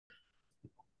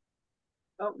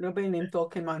Oh, nobody named Phil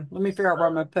came on. Let me figure out where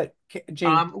I'm gonna put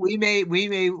Jane. We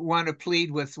may want to plead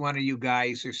with one of you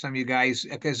guys or some of you guys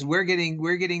because we're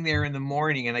getting there in the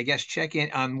morning, and I guess check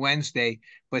in on Wednesday,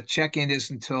 but check in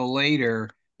is until later.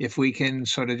 If we can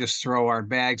sort of just throw our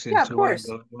bags Yeah, of into course.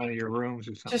 one of your rooms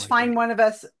or something Just like that. find one of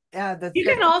us. That's You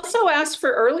can also ask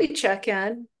for early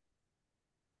check-in.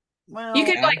 You well,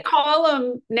 could like call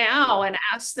them now and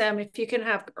ask them if you can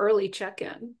have early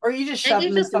check-in. or you just And shove you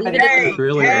them in just leave it somebody's at the room. Hey, That's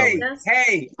really hey, early. receptionist.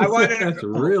 hey! I want That's to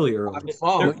really on the early.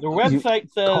 phone. The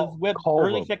website says Call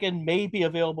early them. check-in may be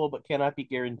available but cannot be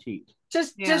guaranteed.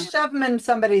 Just Yeah. just shove them in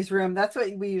somebody's room. That's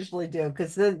what we usually do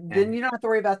because then Yeah. you don't have to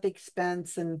worry about the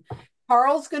expense. And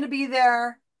Carl's going to be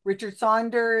there. Richard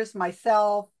Saunders,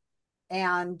 myself,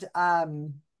 and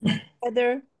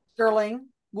Heather, Sterling.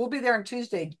 We'll be there on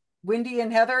Tuesday. Wendy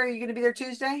and Heather, are you going to be there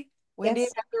Tuesday? Wendy and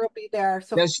yes. Heather will be there.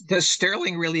 So Does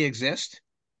Sterling really exist?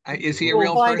 Is he a we'll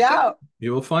real find person? out.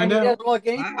 You will And find he out. doesn't look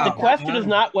anything The Wow. like question is Wow.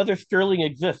 not whether Sterling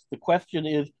exists. The question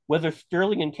is whether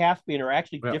Sterling and Caspian are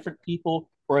actually Yeah. different people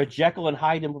or a Jekyll and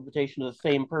Hyde implementation of the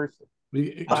same person.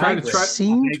 Try I've to try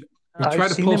seen try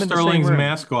to seen pull him in the same Sterling's room.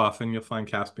 mask off, and you'll find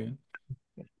Caspian.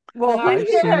 Well, No, who I've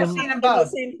here seen have him. seen them in the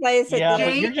both? same place at Yeah, the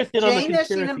but you're Jane, just in on the Jane has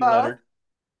seen them conspiracy, both. Leonard.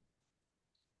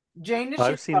 Jane has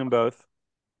seen I've seen them both.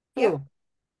 who?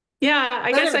 Yeah,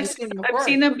 I Leonard guess has seen them, of I've course.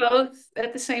 seen them both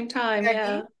at the same time. Peggy?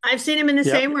 Yeah. I've seen him in the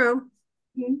Yep. same room.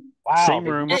 Wow. Same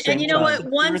there's room, more And you know same what?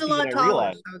 time. One's a conspiracy than lot I taller,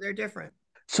 realized. so they're different.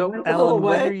 So, Oh, Alan,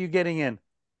 when what? are you getting in?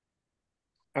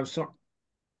 I'm sorry.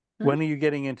 When are you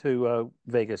getting into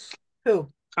Vegas?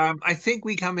 Who? I think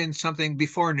we come in something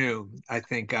before noon. I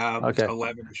think Okay.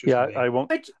 11ish or Yeah, something. I won't.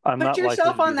 Put I'm put not likely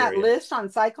yourself to be on there that yet. list on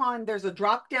Cyclone. There's a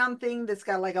drop down thing that's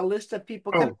got like a list of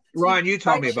people coming. Oh, Ron, you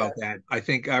told me Sideshow. about that. I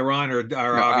think Ron or No,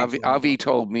 Avi. Avi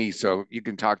told me, so you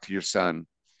can talk to your son.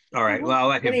 All right. Well, I'll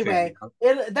let him figure Anyway,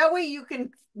 it out. that way you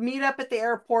can meet up at the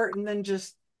airport and then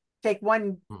just take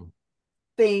one Hmm.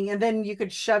 thing and then you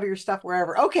could shove your stuff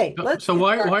wherever. Okay, let's So get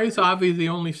why started. why is Avi the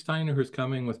only Steiner who's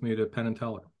coming with me to Penn and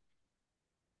Teller?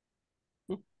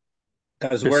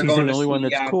 Because Because we're he's going the to only one see.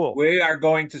 that's cool. We are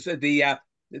going to see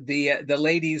the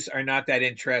ladies are not that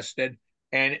interested,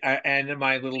 and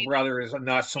my little brother is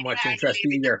not so much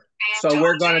interested either. So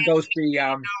we're going to go see.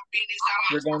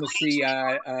 We're going to see.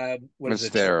 What is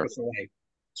it? Mister. Circus Away.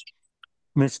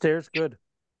 Miss Stairs, good.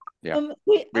 Yeah.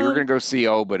 We, We were going to go see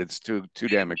O, but it's too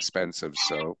damn expensive,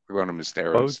 so we're going to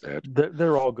Mistero Oh, instead.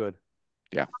 they're all good.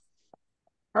 Yeah.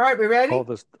 All right, we ready? All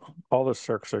the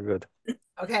circs are good.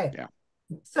 Okay. Yeah.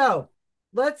 So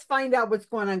let's find out what's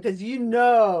going on because you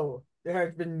know there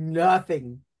has been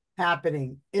nothing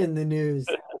happening in the news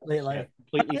lately.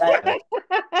 Completely silent.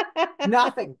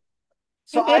 Nothing.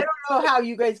 So I don't know how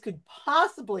you guys could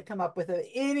possibly come up with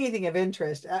anything of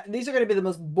interest. These are going to be the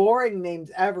most boring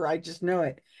names ever. I just know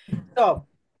it. So,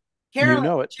 Carolyn,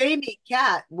 know it. Jamie,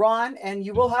 Kat, Ron, and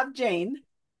you will have Jane.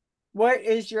 What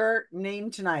is your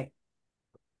name tonight?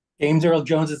 James Earl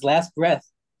Jones's last breath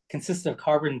consists of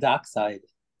carbon dioxide.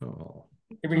 Oh.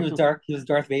 Remember he was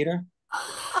Darth Vader?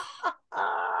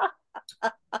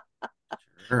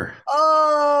 Sure.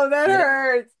 Oh, that Yeah.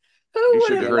 hurts. Who You would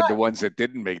should have have heard the thought? ones that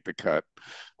didn't make the cut.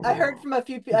 I heard from a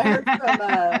few people. I heard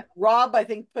from Rob, I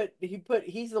think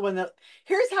he's the one that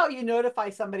here's how you notify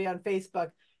somebody on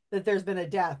Facebook that there's been a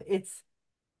death. It's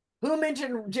who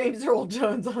mentioned James Earl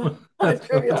Jones on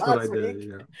trivia That's what I last did. week.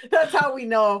 Yeah. That's how we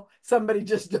know somebody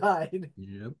just died.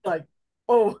 Yep. Like,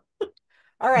 oh.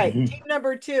 All right, team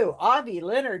number 2, Avi,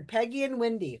 Leonard, Peggy, and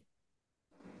Wendy.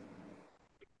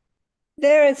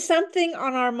 there is something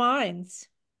on our minds.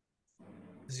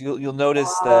 You'll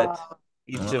notice that Uh,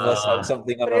 each of us have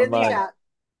something on put it our in the mind. chat.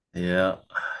 Yeah.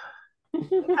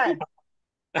 Okay.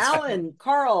 Alan,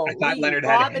 Carl, I thought Lee, Leonard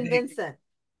had a Rob, and headache. Vincent.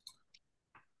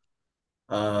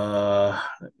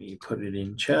 Let me put it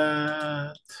in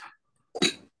chat.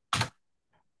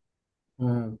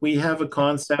 We have a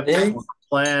concept or a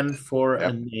plan for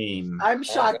a name. I'm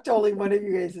shocked only one of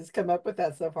you guys has come up with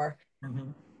that so far.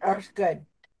 That's good.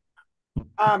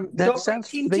 That Don't sounds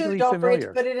team 2, vaguely don't forget to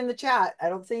familiar. put it in the chat. I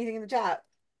don't see anything in the chat.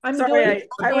 I'm Sorry, doing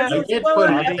I was I just did slow put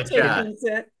enough it in the to chat.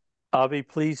 Vincent. Avi,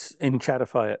 please in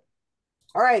chatify it.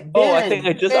 All right, Oh, I Ben, think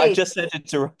I Faith. just sent it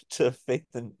to Faith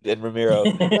and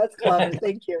Ramiro. That's clever.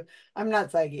 Thank you. I'm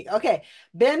not psychic. Okay.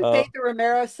 Ben, Oh. Faith,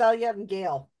 Romero, Celia, and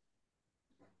Gail.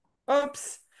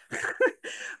 Oops.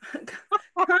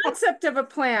 Concept of a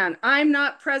plan. I'm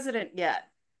not president yet.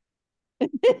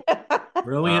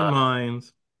 Brilliant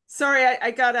minds. Sorry,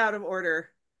 I got out of order.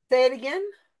 Say it again.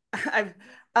 I've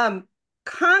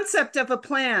concept of a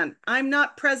plan. I'm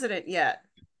not president yet.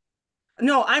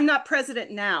 No, I'm not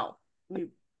president now.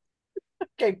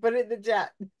 Okay, put it in the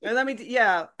chat. And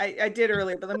yeah, I did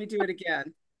earlier, but let me do it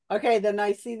again. Okay, then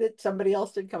I see that somebody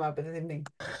else did come up with the same thing.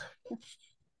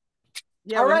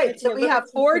 Yeah, All we right, might be so a we little have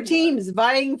too 4 similar. teams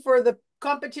vying for the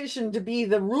competition to be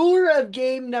the ruler of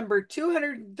game number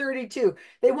 232.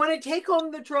 They want to take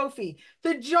home the trophy,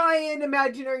 the giant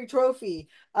imaginary trophy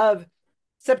of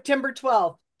September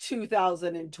 12th,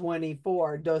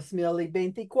 2024,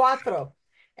 2024.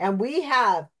 And we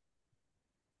have,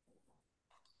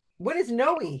 what is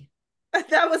Noe?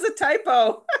 That was a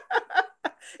typo.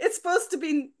 It's supposed to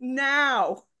be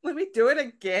now. Let me do it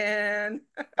again.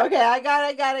 Okay, I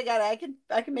got it.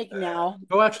 I can make it now.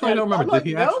 Oh, actually, I don't remember. Look, Did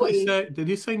he actually Noe. say? Did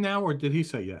he say now or did he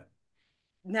say yet?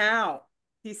 Now.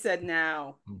 He said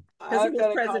now. Because he I've was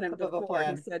got a president concept of a before. He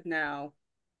plan. said now.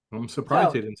 I'm surprised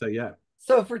So- he didn't say yet.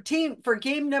 So for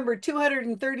game number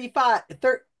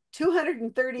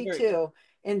 232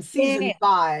 in season Yeah.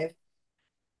 5,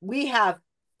 we have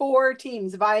 4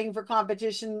 teams vying for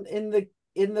competition in the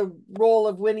role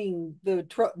of winning the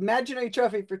imaginary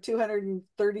trophy for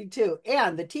 232.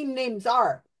 And the team names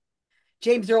are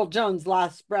James Earl Jones'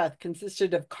 Last Breath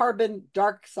consisted of Carbon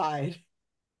Dark Side.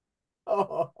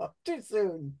 Oh, too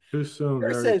soon. Too soon,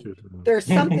 very Versus too soon. There's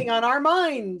something on our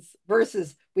minds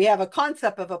versus we have a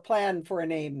concept of a plan for a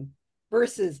name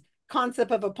versus concept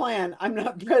of a plan. I'm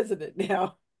not president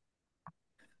now.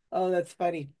 Oh, that's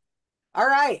funny. All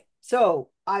right. So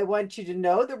I want you to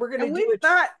know that we're going to And do we it.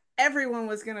 thought everyone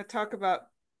was going to talk about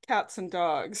cats and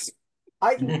dogs.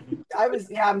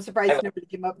 I'm surprised nobody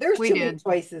came up. There's too many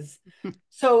choices.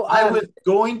 So I was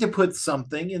going to put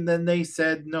something, and then they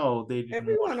said no. They didn't.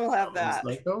 Everyone will have I was that.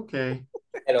 like, okay.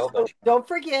 So don't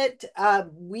forget,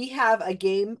 we have a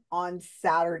game on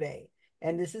Saturday,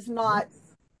 and this is not.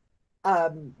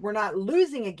 We're not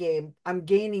losing a game. I'm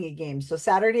gaining a game. So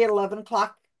Saturday at 11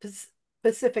 o'clock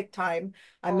Pacific time,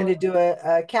 I'm going to do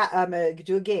I'm going to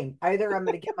do a game. Either I'm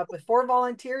going to come up with 4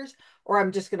 volunteers, or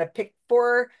I'm just going to pick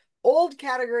 4 old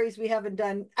categories we haven't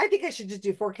done. I think I should just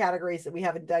do 4 categories that we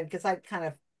haven't done because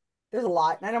there's a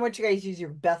lot, and I don't want you guys to use your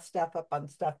best stuff up on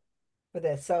stuff for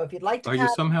this. So if you'd like to, Are you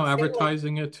somehow same link.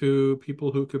 advertising it to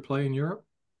people who could play in Europe?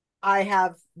 I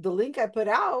have the link I put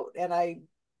out, and I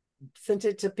sent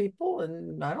it to people,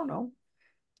 and I don't know.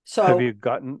 So Have you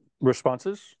gotten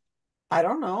responses? I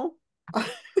don't know.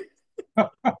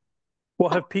 Well,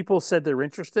 have people said they're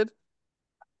interested?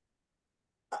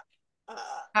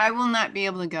 I will not be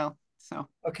able to go. So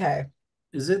Okay.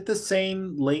 Is it the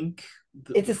same link?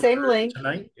 It's the same link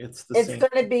tonight. It's same.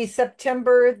 Going to be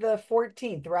September the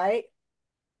 14th, right?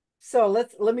 So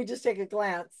let me just take a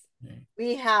glance. Okay.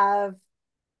 We have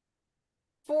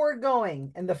 4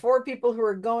 going, and the 4 people who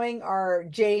are going are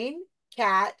Jane,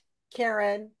 Kat,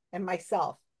 Karen, and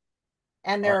myself.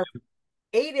 And there are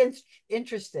 8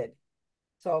 interested.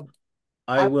 So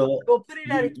I will. We'll put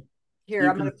it out here.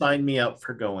 You can sign me up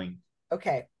for going.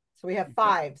 Okay. So we have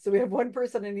 5. So we have 1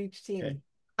 person in each team. Okay.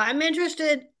 I'm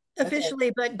interested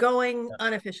officially, but going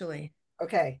unofficially.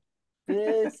 Okay.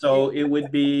 So it would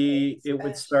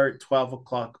start 12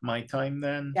 o'clock my time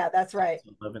then? Yeah, that's right.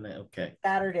 11, okay.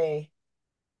 Saturday.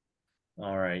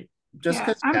 All right. Just Yeah,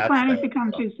 because I'm planning to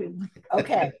come too soon.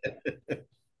 Okay.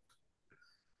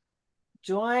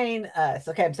 Join us.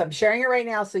 Okay, so I'm sharing it right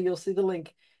now, so you'll see the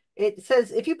link. It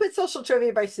says if you put social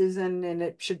trivia by Susan, and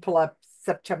it should pull up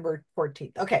September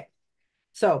 14th. Okay,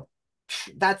 so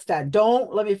that's done.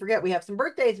 Don't let me forget, we have some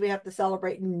birthdays we have to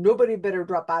celebrate. Nobody better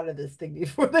drop out of this thing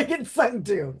before they get sung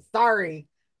to. Sorry.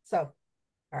 So,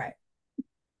 all right.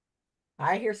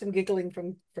 I hear some giggling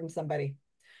from somebody.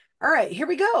 All right, here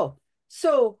we go.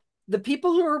 So the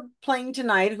people who are playing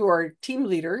tonight, who are team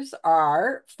leaders,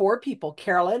 are 4 people.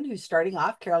 Carolyn, who's starting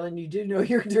off. Carolyn, you do know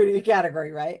you're doing a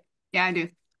category, right? yeah, I do.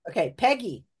 Okay,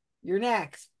 Peggy, you're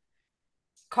next.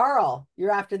 Karl,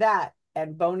 you're after that.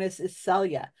 And bonus is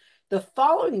Celia. The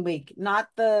following week, not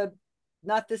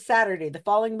this Saturday, the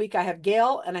following week, I have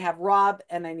Gail and I have Rob,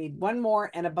 and I need 1 more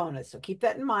and a bonus. So keep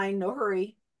that in mind. No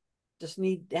hurry. Just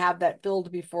need to have that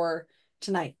filled before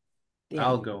tonight.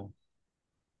 I'll go.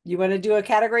 You want to do a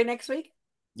category next week?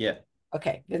 Yeah.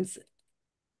 Okay, Vince.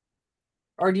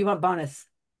 Or do you want bonus?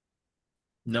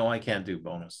 No, I can't do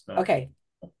bonus. No. Okay.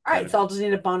 All right, so I'll just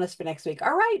need a bonus for next week.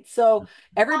 All right, so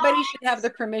everybody should have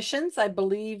the permissions. I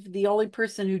believe the only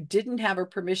person who didn't have her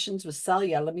permissions was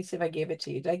Celia. Let me see if I gave it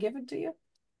to you. Did I give it to you?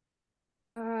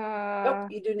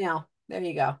 Nope, you do now. There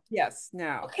you go. Yes,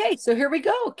 now. Okay, so here we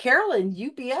go. Carolyn,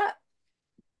 you be up.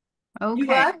 Okay.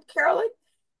 You up, Carolyn?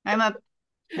 I'm up.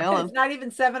 Hello. It's not even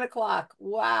 7 o'clock.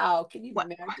 Wow, can you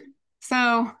imagine?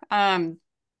 So,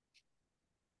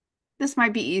 this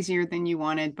might be easier than you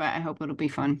wanted, but I hope it'll be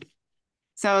fun.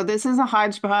 So this is a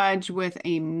hodgepodge with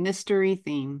a mystery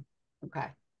theme. Okay.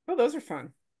 Oh, those are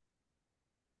fun.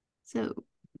 So,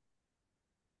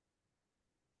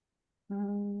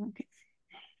 okay.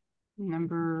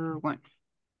 Number 1.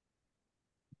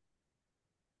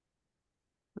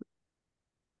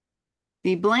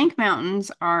 The Blank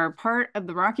Mountains are part of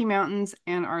the Rocky Mountains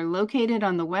and are located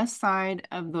on the west side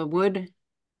of the Wood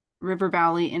River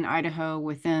Valley in Idaho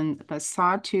within the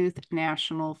Sawtooth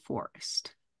National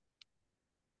Forest.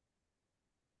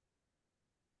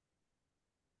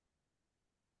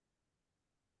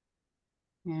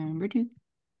 Number 2.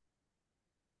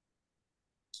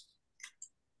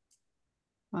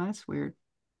 Well, that's weird.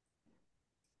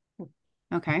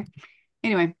 Okay.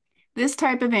 Anyway, this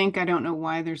type of ink, I don't know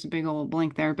why there's a big old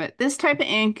blank there, but this type of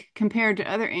ink compared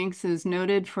to other inks is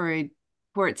noted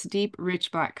for its deep,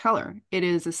 rich black color. It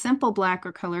is a simple black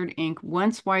or colored ink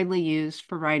once widely used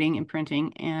for writing and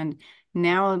printing and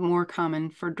now more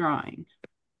common for drawing.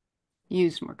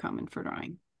 Used more common for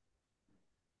drawing.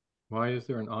 Why is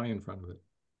there an I in front of it?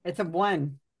 It's a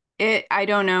 1. I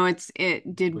don't know.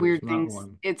 It did But weird it's not things.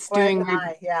 one. It's Well, doing it's an weird.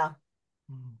 I, yeah.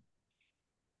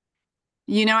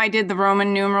 You know, I did the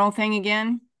Roman numeral thing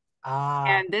again, Ah.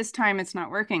 and this time it's not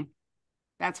working.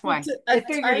 That's why. They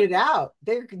figured it out.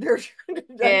 They're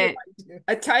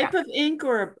A type Yeah. of ink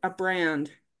or a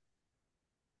brand?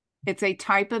 It's a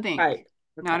type of ink, Type.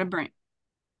 not a brand.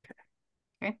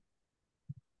 Okay.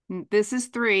 This is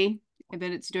 3, but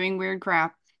it's doing weird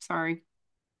crap. Sorry.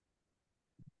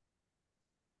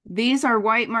 These are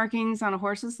white markings on a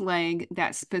horse's leg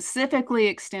that specifically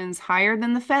extends higher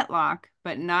than the fetlock,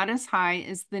 but not as high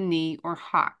as the knee or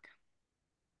hock.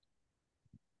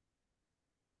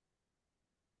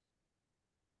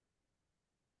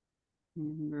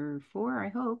 Number 4, I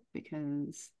hope,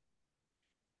 because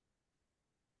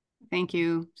thank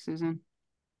you, Susan.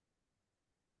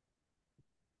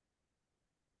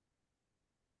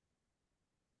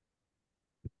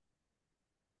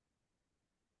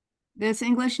 This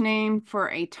English name for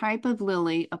a type of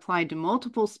lily applied to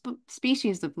multiple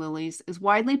species of lilies is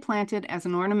widely planted as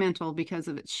an ornamental because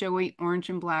of its showy orange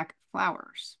and black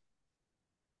flowers.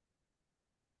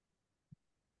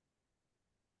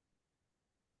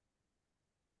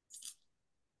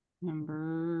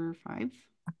 Number 5.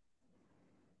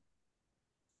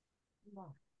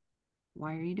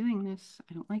 Why are you doing this?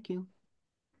 I don't like you.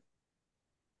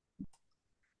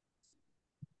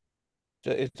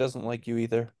 It doesn't like you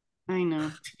either. I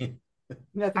know.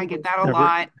 Nothing I get but that a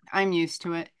lot. I'm used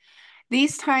to it.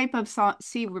 These type of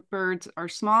seabirds are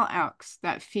small auks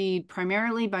that feed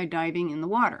primarily by diving in the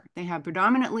water. They have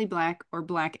predominantly black or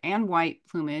black and white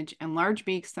plumage and large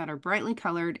beaks that are brightly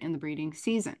colored in the breeding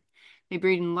season. They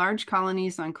breed in large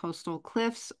colonies on coastal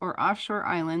cliffs or offshore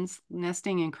islands,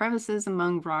 nesting in crevices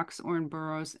among rocks or in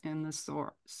burrows in the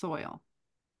soil.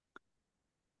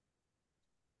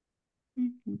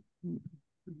 Number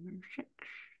 6.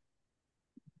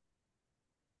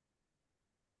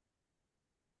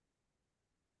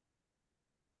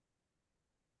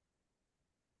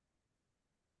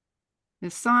 The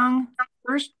song,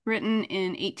 first written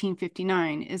in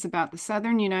 1859, is about the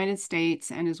southern United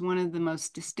States and is one of the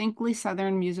most distinctly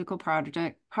southern musical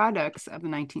products of the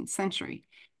 19th century.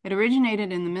 It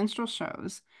originated in the minstrel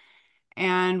shows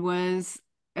and was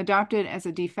adopted as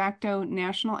a de facto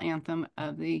national anthem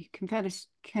of the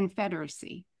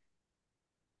Confederacy.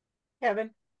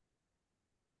 Kevin.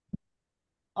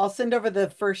 I'll send over the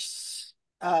first,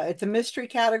 it's a mystery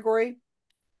category.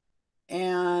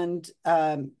 And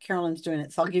Carolyn's doing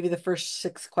it. So I'll give you the first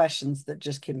 6 questions that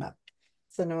just came up.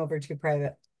 Send them over to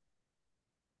private.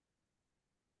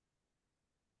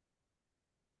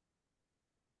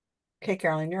 Okay,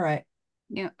 Carolyn, you're right.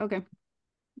 Yeah, okay.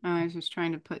 I was just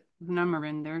trying to put the number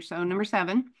in there. So number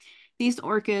 7, these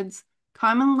orchids,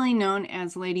 commonly known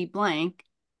as Lady Blank,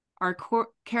 are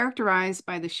characterized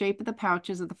by the shape of the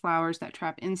pouches of the flowers that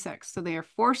trap insects. So they are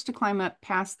forced to climb up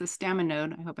past the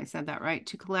staminode, I hope I said that right,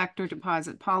 to collect or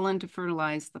deposit pollen to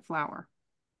fertilize the flower.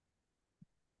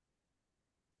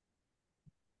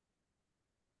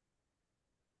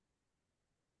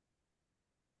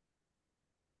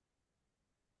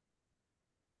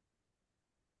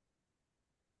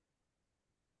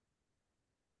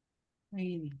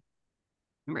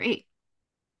 Number 8.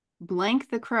 Blank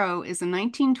the Crow is a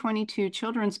 1922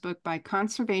 children's book by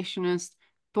conservationist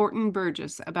Thornton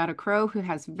Burgess about a crow who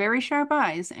has very sharp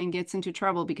eyes and gets into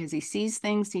trouble because he sees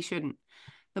things he shouldn't.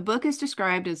 The book is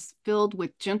described as filled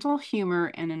with gentle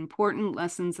humor and important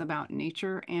lessons about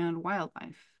nature and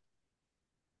wildlife.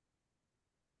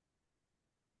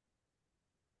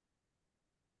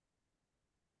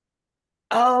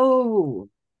 Oh,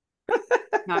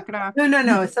 Knock it off.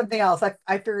 No, it's something else.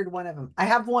 I figured one of them. I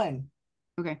have one.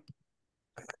 Okay.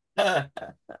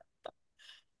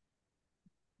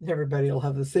 Everybody will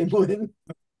have the same one.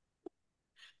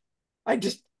 I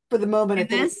just, for the moment, I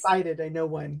feel excited. I know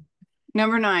one.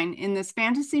 Number 9, in this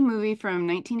fantasy movie from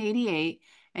 1988,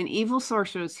 an evil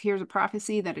sorceress hears a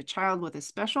prophecy that a child with a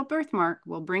special birthmark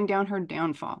will bring down her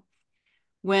downfall.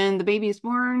 When the baby is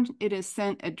born, it is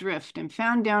sent adrift and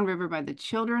found downriver by the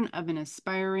children of an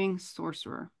aspiring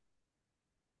sorcerer.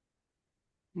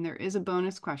 And there is a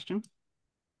bonus question,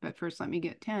 but first let me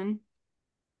get 10.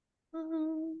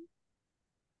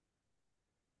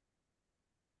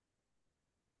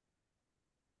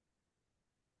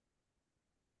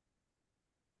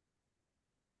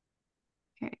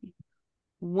 Okay.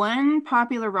 One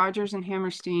popular Rodgers and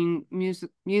Hammerstein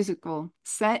musical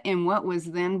set in what was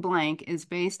then blank is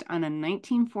based on a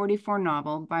 1944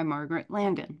 novel by Margaret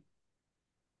Landon.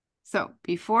 So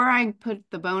before I put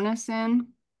the bonus in,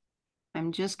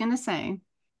 I'm just going to say,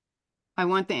 I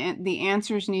want the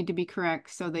answers need to be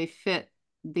correct so they fit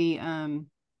the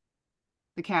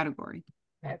category.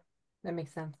 Okay. That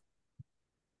makes sense.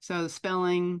 So the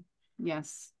spelling,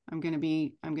 yes, I'm going to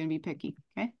be picky,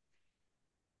 okay?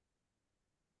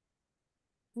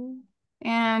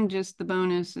 And just the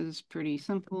bonus is pretty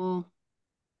simple.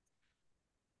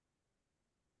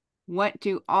 What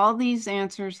do all these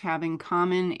answers have in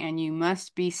common? And you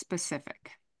must be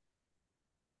specific.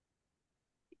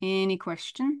 Any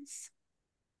questions?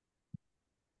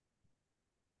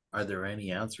 Are there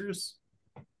any answers?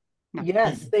 No.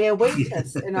 Yes, they await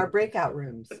us in our breakout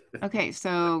rooms. Okay,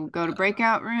 so go to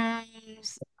breakout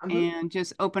rooms and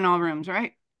just open all rooms,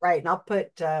 right? Right, and I'll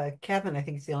put Kevin. I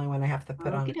think it's the only one I have to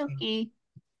put on. Okie.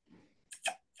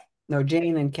 No,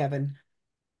 Jane and Kevin.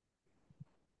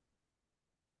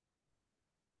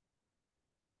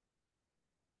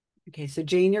 Okay, so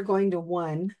Jane, you're going to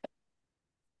 1.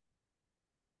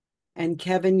 And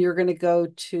Kevin, you're going to go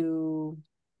to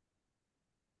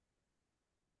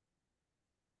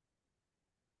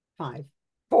 5.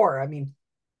 4, I mean.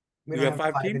 We You don't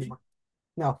got 5 teams? anymore.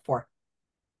 No, 4.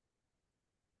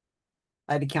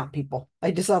 I had to count people.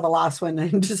 I just saw the last one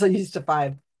and just used to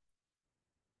 5.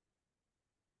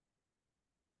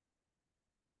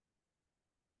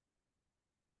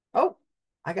 Oh,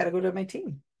 I got to go to my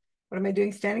team. What am I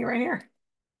doing standing right here?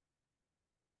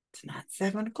 It's not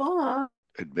 7 o'clock.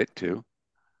 Admit to.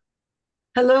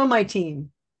 Hello, my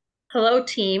team. Hello,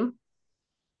 team.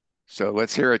 So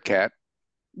let's hear it, Kat.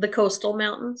 The coastal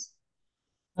mountains.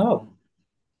 Oh.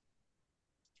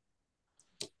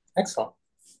 Excellent.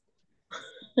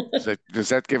 So does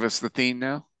that give us the theme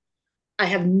now? I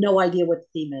have no idea what the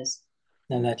theme is.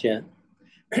 No, not yet.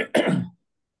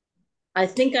 I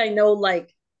think I know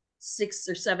like 6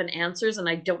 or 7 answers, and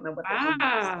I don't know what the theme is.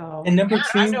 Wow. And number 2,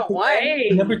 I know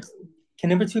one. Can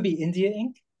number 2 be India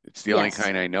ink? It's the only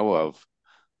kind I know of.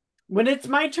 When it's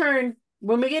my turn,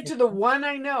 when we get to the one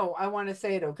I know, I want to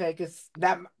say it, okay? Because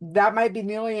that might be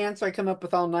the only answer I come up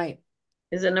with all night.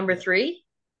 Is it number 3?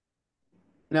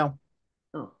 No.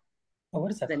 Oh. Oh,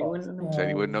 what is that called? Does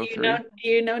anyone know 3? Do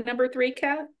you know number 3,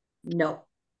 Kat? No.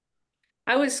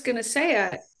 I was going to say,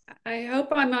 I hope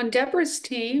I'm on Deborah's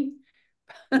team.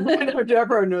 I know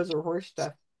Deborah knows her horse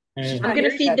stuff. I'm going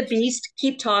to feed the beast.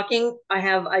 Keep talking. I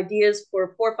have ideas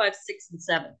for 4, 5, 6, and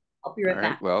 7. I'll be right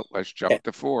back. Well, let's jump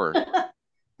to 4. Come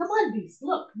on, beast.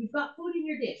 Look, you've got food in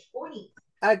your dish. Go and eat.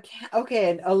 Okay,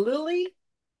 and a lily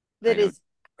that is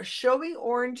showing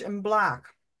orange and black.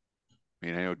 I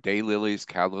mean, I know daylilies,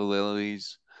 calla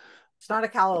lilies. It's not a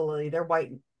calla lily. They're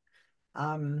white.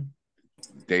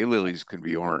 Daylilies can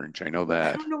be orange. I know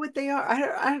that. I don't know what they are.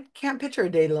 I can't picture a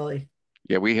daylily.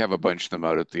 Yeah, we have a bunch of them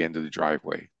out at the end of the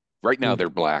driveway. Right now they're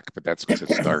black, but that's because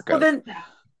it's dark Well, out. then,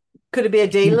 could it be a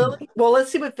daylily? Well,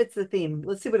 let's see what fits the theme.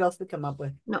 Let's see what else we come up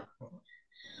with. No.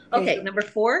 Okay, number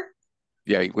 4.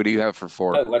 Yeah, what do you have for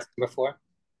 4? Oh, what's number 4?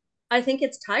 I think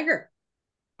it's tiger.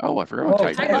 Oh, I forgot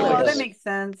tiger. Oh, that makes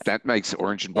sense. That makes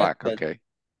orange and black. Okay.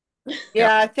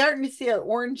 Yeah, I'm starting to see an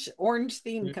orange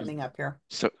theme coming up here.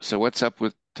 So what's up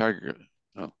with tiger?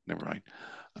 Oh, never mind.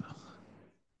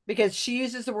 Because she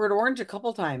uses the word orange a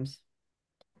couple times.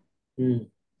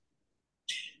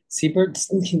 Seabird?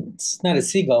 It's not a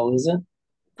seagull, is it?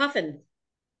 Puffin.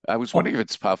 I was wondering if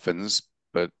it's puffins,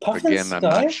 but Puffins again, I'm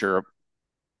dive? not sure.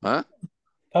 Huh?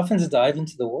 Puffins dive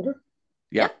into the water?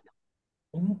 Yeah.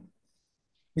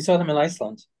 We saw them in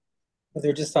Iceland. But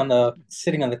they're just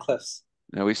sitting on the cliffs.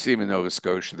 No, we see them in Nova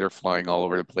Scotia. They're flying all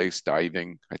over the place,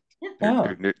 diving.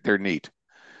 They're neat.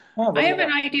 Oh, I have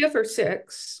an idea for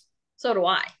 6. So do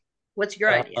I. What's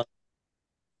your idea?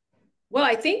 Well,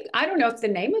 I don't know if the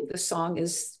name of the song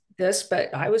is this,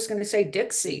 but I was going to say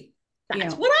Dixie.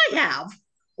 That's what I have.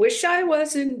 Wish I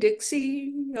was in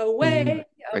Dixie, away,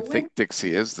 I away. think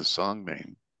Dixie is the song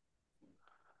name.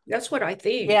 That's what I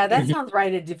think. Yeah, that sounds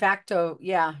right. A de facto.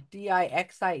 Yeah.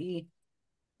 Dixie.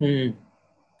 Okay,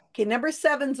 number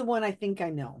 7's the one I think I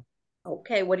know.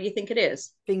 Okay, what do you think it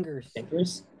is? Fingers.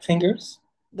 Fingers?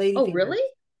 Lady Oh, fingers. really?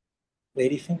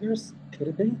 Lady fingers? Could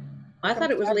it be? I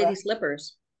thought it was lady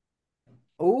slippers.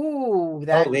 Oh,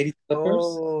 that. Lady slippers?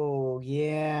 Oh,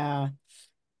 yeah.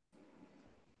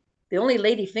 The only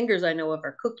lady fingers I know of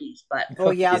are cookies, but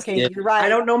Oh, yeah, okay, you're right. I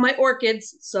don't know my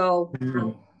orchids, so.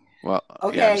 Well,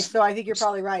 Okay, yeah, so I think you're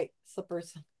probably right.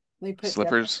 Slippers. Let me put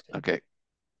slippers. Okay.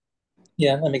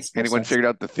 Yeah, that makes more Anyone sense. figured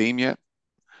out the theme yet?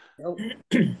 Nope.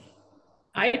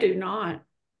 I do not.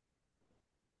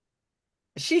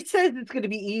 She says it's going to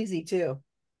be easy too.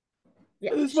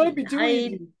 Yeah, this might be too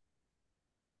easy.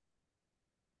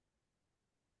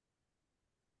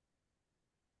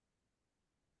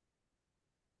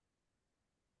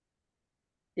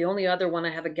 The only other one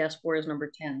I have a guess for is number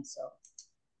 10. So.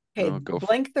 Okay,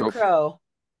 Blank the Crow.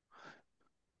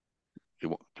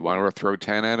 You want to throw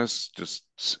 10 at us? Just.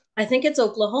 I think it's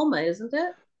Oklahoma, isn't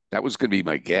it? That was going to be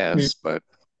my guess, but.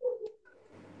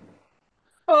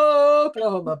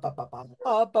 Oklahoma.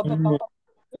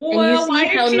 Well, why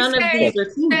how none of these are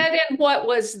said in what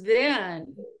was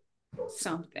then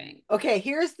something. Okay,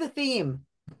 here's the theme.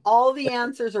 All the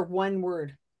answers are one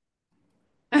word.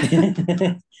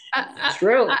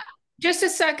 True. Just a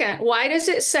second. Why does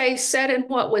it say said in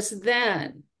what was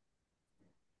then?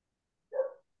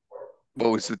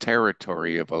 What was the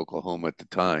territory of Oklahoma at the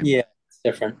time? Yeah, it's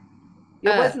different. It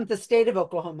wasn't the state of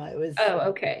Oklahoma. It was. Oh,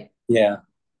 okay. Yeah.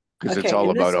 Because it's all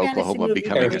about Oklahoma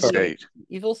becoming a state.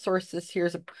 Evil sources.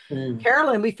 Here's a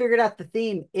Carolyn. We figured out the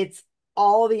theme. It's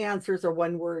all the answers are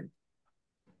one word.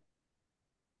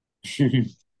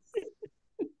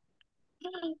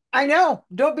 I know.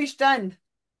 Don't be stunned.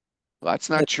 Well,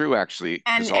 that's not true, actually.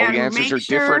 Because And all the answers are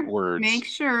different words. Make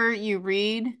sure you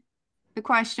read the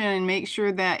question and make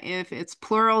sure that if it's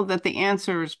plural, that the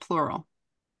answer is plural.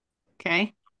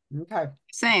 Okay. Okay.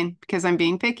 Saying because I'm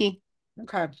being picky.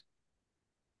 Okay.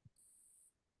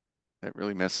 That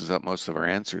really messes up most of our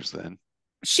answers then.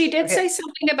 She did say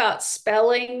something about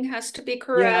spelling has to be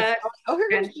correct. Yes. Oh,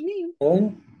 here comes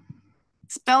Janine.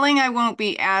 Spelling, I won't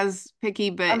be as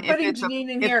picky, but I'm putting Janine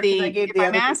in here because I gave the if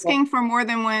other I'm asking people. for more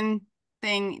than one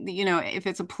thing, you know, if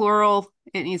it's a plural,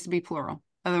 it needs to be plural.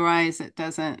 Otherwise, it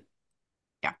doesn't.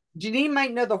 Yeah. Janine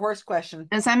might know the horse question.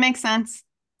 Does that make sense?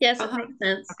 Yes, it makes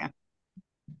sense. Okay.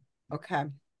 Okay.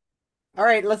 All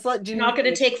right, let's let Janine. You're not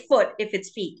going to take foot if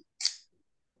it's feet.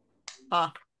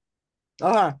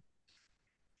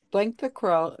 Blank the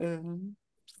Crow.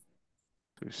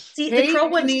 See, the crow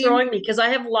one's throwing me because I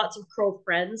have lots of crow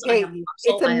friends. Hey, I have Russell,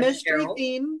 it's a I have mystery Cheryl.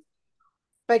 theme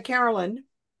by Carolyn.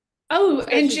 Oh, So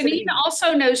and she's gonna Janine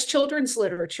also knows children's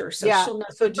literature, so yeah. she'll know.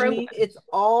 So Janine, it's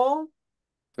all.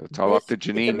 So it's all up to It's a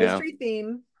Janine now. mystery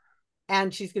theme,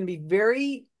 and she's going to be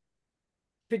very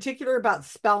particular about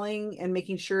spelling and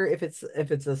making sure if it's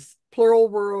a plural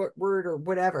word or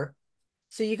whatever.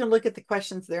 So you can look at the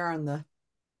questions there on the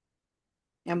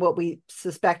and what we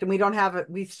suspect, and we don't have it.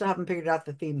 We still haven't figured out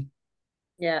the theme.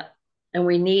 Yeah, and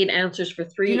we need answers for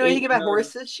 3. Do you know 8, anything about 9.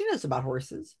 horses? She knows about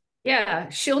horses. Yeah,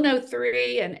 she'll know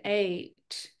 3 and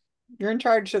 8. You're in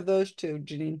charge of those two,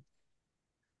 Janine.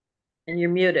 And you're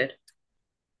muted.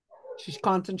 She's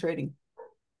concentrating.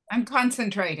 I'm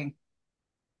concentrating.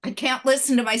 I can't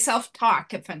listen to myself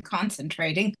talk if I'm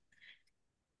concentrating.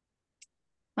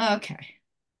 Okay.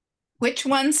 Which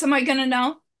ones am I going to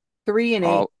know? 3 and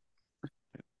 8.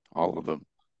 All of them.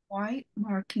 White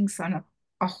markings on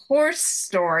a horse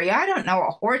story. I don't know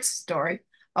a horse story.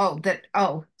 Oh,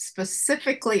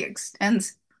 specifically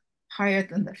extends higher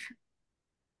than the.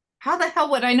 How the hell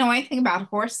would I know anything about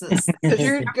horses? Because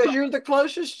you're the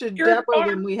closest to Deborah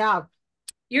than we have.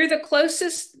 You're the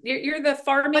closest. You're the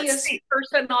farmiest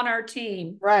person on our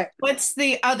team. Right. What's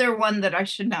the other one that I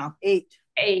should know? 8.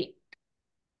 8.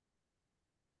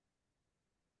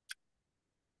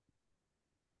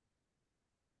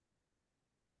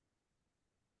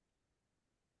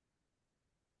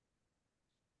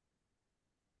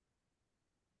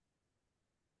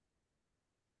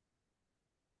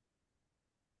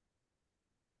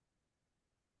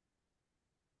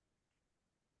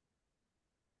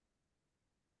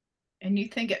 And you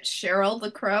think it's Cheryl the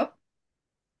Crow?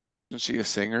 Isn't she a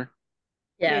singer?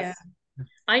 Yes. Yeah.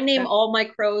 I name all my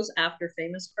crows after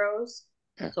famous crows.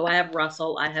 Yeah. So I have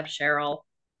Russell, I have Cheryl.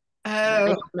 I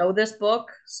don't know this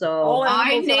book, so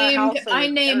I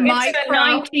named my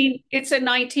crow. It's a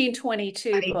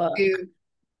 1922 book.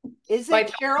 Is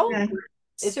it Cheryl?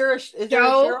 Is there a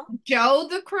Joe, Cheryl? Joe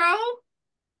the Crow?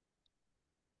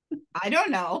 I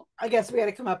don't know. I guess we got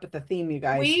to come up with a theme, you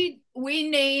guys. We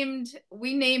named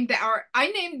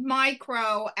I named my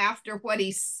crow after what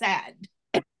he said.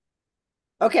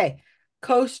 Okay.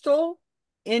 Coastal,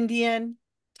 Indian,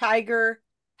 Tiger,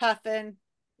 Puffin,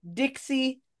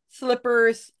 Dixie,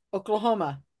 Slippers,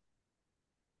 Oklahoma.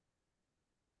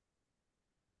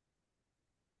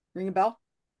 Ring a bell?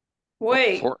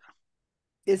 Wait.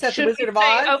 Is that Should the Wizard of we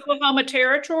say Oz? Oklahoma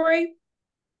Territory?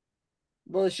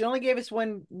 Well, she only gave us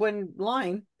one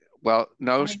line. Well,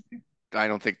 no, I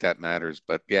don't think that matters.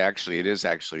 But yeah, actually, it is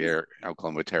actually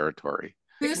Oklahoma Territory.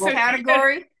 Whose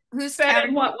category? Whose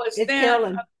category? What was It's then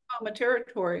Carolyn. Oklahoma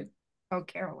Territory? Oh,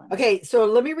 Carolyn. Okay, so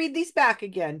let me read these back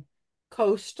again.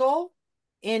 Coastal,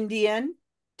 Indian,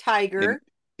 Tiger,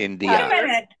 India. Wait a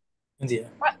minute. India.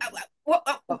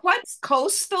 What's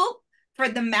coastal for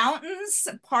the mountains?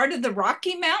 Part of the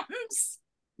Rocky Mountains?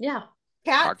 Yeah.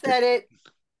 Cat said it.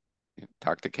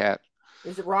 Talk to Cat.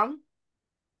 Is it wrong?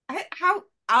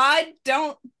 I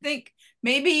don't think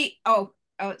maybe. Oh,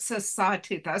 it says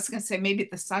Sawtooth. I was going to say maybe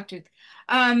the Sawtooth.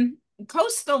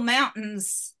 Coastal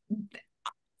mountains.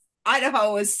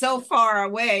 Idaho is so far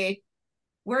away.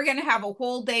 We're going to have a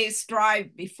whole day's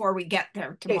drive before we get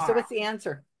there tomorrow. Okay, so what's the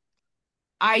answer?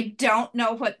 I don't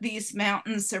know what these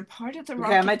mountains are part of the Rocky.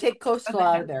 Okay, I'm going to take coastal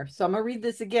out of there. So I'm going to read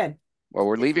this again. Well,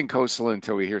 we're leaving coastal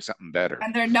until we hear something better.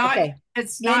 And they're not,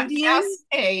 it's not Indian,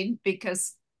 Cascade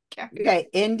because. Okay,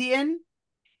 Indian,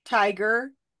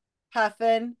 Tiger,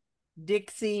 Puffin,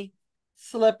 Dixie,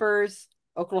 Slippers,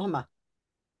 Oklahoma.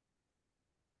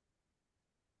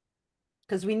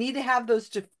 Because we need to have those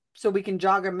so we can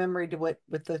jog our memory to what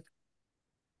with the.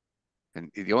 And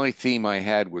the only theme I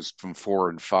had was from 4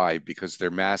 and 5 because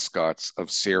they're mascots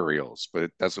of cereals, but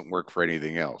it doesn't work for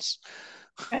anything else.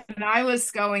 And I was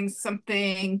going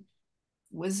something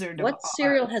Wizard of Oz. What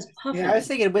cereal has Puffin? Yeah, I was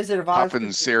thinking Wizard of Oz.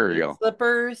 Puffin cereal.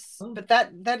 Slippers, but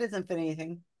that doesn't fit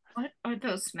anything. What are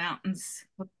those mountains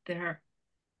up there?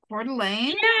 Coeur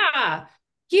d'Alene? Yeah.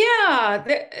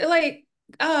 Yeah. Like,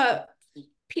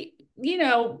 you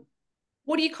know,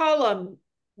 what do you call them?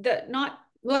 Not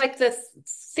like the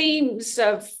themes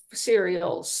of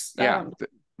cereals. Yeah,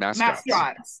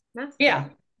 mascots. Yeah.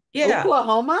 Yeah.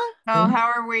 Oklahoma? So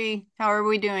how are we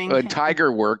doing? Well,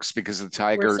 Tiger works because the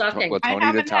Tiger, Tony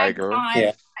the Tiger.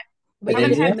 Yeah. We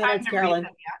haven't had minutes, Carolyn.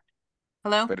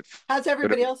 Hello? How's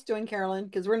everybody else doing, Carolyn?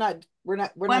 Because we're not.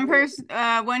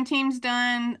 One team's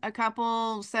done. A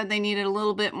couple said they needed a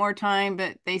little bit more time,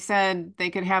 but they said they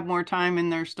could have more time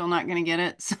and they're still not going to get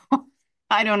it. So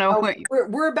I don't know what.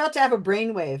 We're about to have a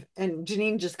brainwave, and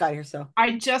Janine just got here, so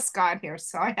I just got here,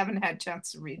 so I haven't had a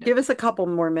chance to read it. Give us a couple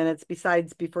more minutes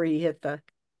besides before you hit the.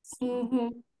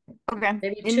 Okay.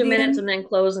 Maybe 2 minutes and then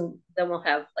close, and then we'll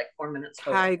have like 4 minutes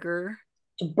Tiger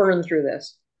to burn through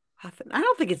this. I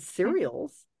don't think it's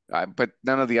cereals. But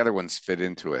none of the other ones fit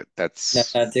into it.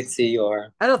 That's Dixie or.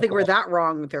 I don't think we're that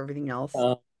wrong with everything else.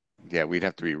 Yeah, we'd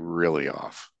have to be really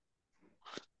off.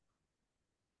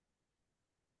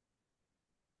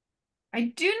 I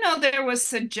do know there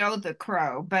was a Joe the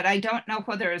Crow, but I don't know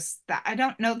whether it's that. I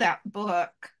don't know that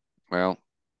book. Well,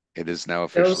 it is now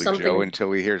officially Joe until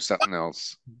we hear something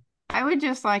else. I would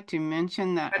just like to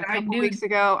mention that a couple weeks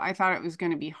ago, I thought it was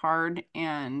going to be hard,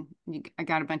 and I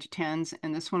got a bunch of 10s,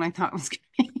 and this one I thought was going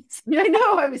to be. Yeah, I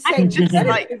know. I was saying, just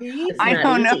like, I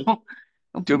don't know.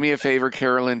 Do me a favor,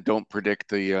 Carolyn. Don't predict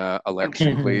the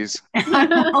election, please. I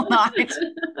will not.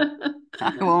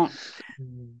 I won't.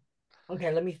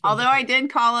 Okay, let me think. Although I did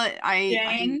call it.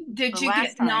 Jane, did you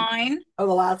get 9? Oh,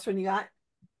 the last one you got?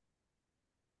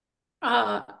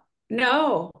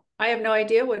 No, I have no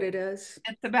idea what it is.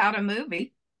 It's about a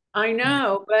movie. I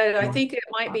know, but I think it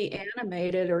might be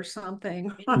animated or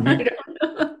something. I don't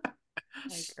know.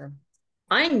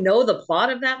 I know the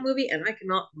plot of that movie, and I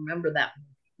cannot remember that movie.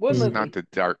 What movie? Not the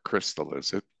Dark Crystal,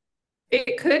 is it?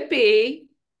 It could be.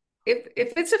 If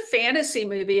it's a fantasy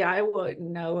movie, I wouldn't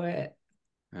know it.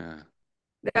 Yeah.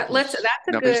 That's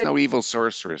a good. There's no evil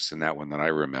sorceress in that one that I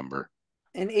remember.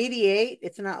 In 88,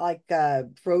 it's not like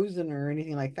Frozen or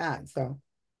anything like that. So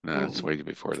no, it's way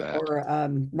before that. Or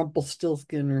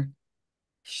Rumpelstiltskin or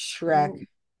Shrek.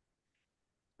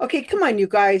 Okay, come on, you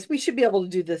guys. We should be able to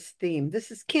do this theme.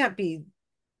 Can't be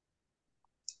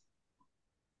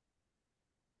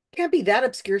that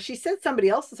obscure. She said somebody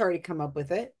else has already come up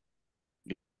with it.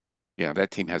 Yeah,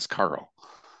 that team has Karl.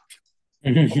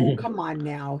 Oh, come on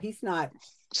now. He's not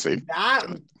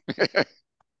that.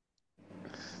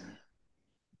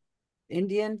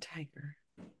 Indian Tiger.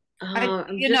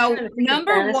 You know,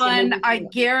 number one, I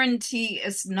guarantee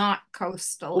is not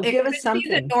coastal. Well, it give could us be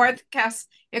the something.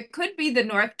 It could be the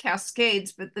North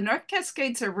Cascades, but the North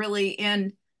Cascades are really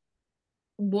in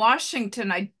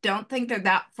Washington. I don't think they're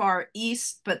that far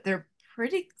east, but they're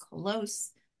pretty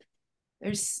close.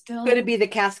 There's still. Could it be the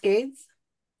Cascades?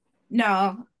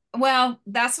 No. Well,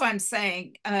 that's what I'm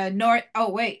saying. North.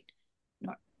 Oh, wait.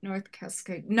 North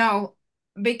Cascade. No,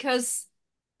 because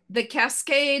the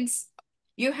Cascades,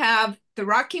 you have the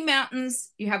Rocky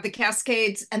Mountains, you have the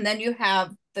Cascades, and then you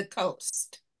have the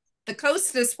coast. The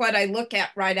coast is what I look at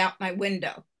right out my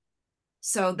window.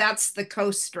 So that's the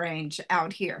coast range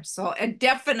out here. So it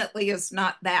definitely is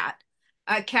not that.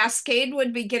 Cascade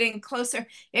would be getting closer.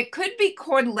 It could be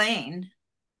Coeur d'Alene.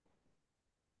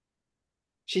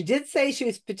 She did say she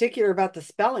was particular about the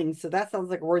spelling, so that sounds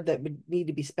like a word that would need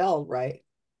to be spelled right.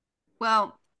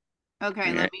 Well,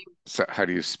 okay, Yeah. let me. So how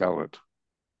do you spell it?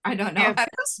 I don't know.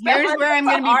 Here's where I'm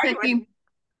going to be picky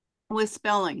with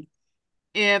spelling.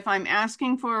 If I'm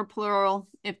asking for a plural,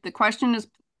 if the question is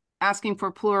asking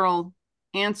for plural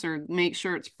answered, make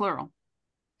sure it's plural.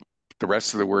 The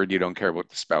rest of the word, you don't care about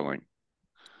the spelling.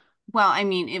 Well, I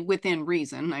mean, within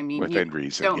reason. I mean, Within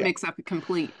reason, don't yeah. mix up a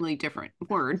completely different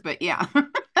word, but yeah.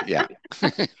 Yeah.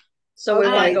 So we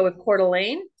want to go with Coeur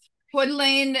d'Alene? Coeur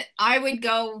d'Alene, I would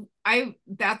go.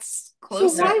 That's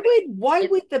close. So why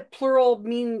would the plural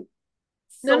mean?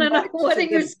 No. What are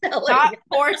you spelling? Not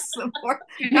porcelain.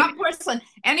 Not porcelain.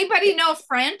 Anybody know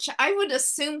French? I would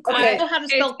assume. I know how to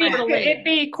spell Coeur d'Alene. It'd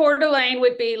be Coeur d'Alene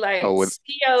would be like Oh, it's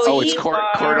Coeur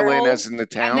d'Alene as in the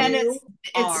town? And then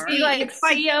it's like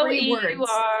three words.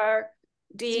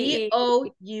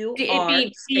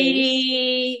 C-O-U-R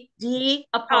D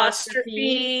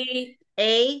apostrophe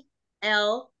A-L-E-N-E.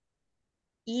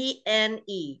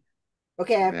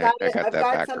 Okay, I've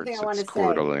got something I want to Coeur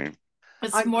say. d'Alene.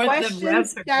 It's more the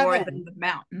reservoir than the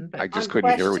mountain. I just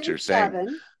couldn't hear what you're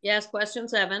saying. Yes, question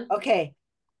 7. Okay,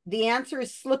 the answer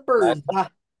is slippers,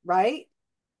 right?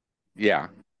 Yeah.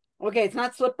 Okay, it's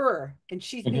not slipper. And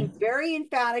she's being very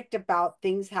emphatic about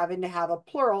things having to have a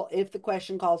plural if the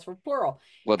question calls for plural.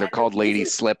 Well, they're called lady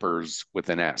slippers with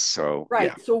an S. So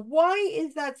right. Yeah. So why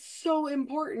is that so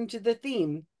important to the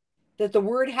theme that the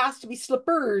word has to be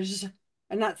slippers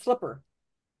and not slipper?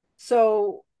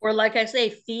 So, or like I say,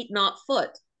 feet, not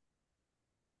foot.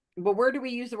 But where do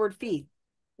we use the word feet?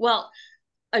 Well,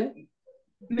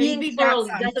 being plural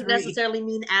doesn't necessarily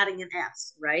mean adding an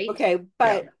S, right? Okay,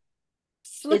 but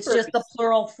slippers, it's just the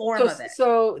plural form of it.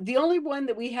 So the only one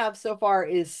that we have so far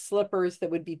is slippers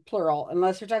that would be plural,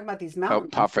 unless we're talking about these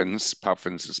mountains. Oh, puffins.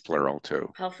 Puffins is plural too.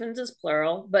 Puffins is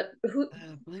plural, but who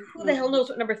the hell knows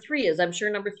what number 3 is? I'm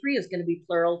sure number 3 is going to be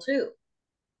plural too.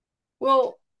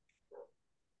 Well,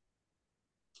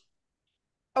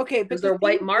 okay, but they're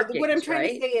white markings. What I'm trying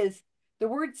to say is the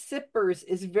word slippers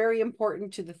is very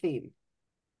important to the theme.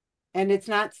 And it's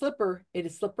not slipper, it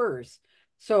is slippers.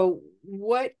 So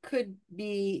what could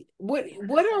be, what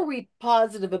are we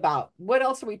positive about? What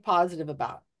else are we positive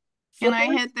about? Can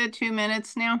I hit the 2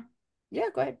 minutes now? Yeah,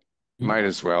 go ahead. Might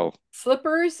as well.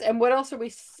 Slippers, and what else are we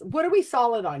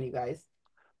solid on, you guys?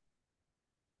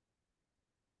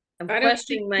 I'm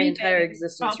questioning my entire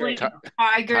existence right now.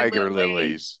 Tiger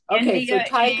lilies. Okay, so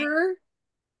tiger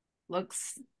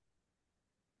looks.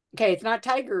 Okay, it's not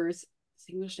tigers.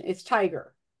 It's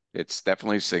tiger. It's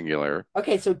definitely singular.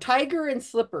 Okay, so tiger and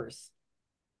slippers.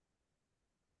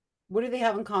 What do they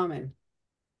have in common?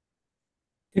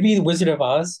 Could be the Wizard of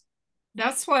Oz.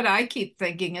 That's what I keep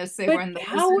thinking as they were in the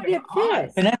how would it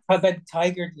fit? And that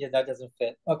tiger, yeah, that doesn't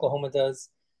fit. Oklahoma does.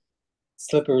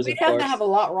 Slippers, we of course. have a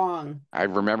lot wrong. I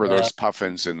remember those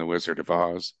puffins in the Wizard of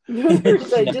Oz.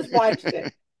 I just watched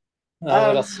it.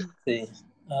 What else? See.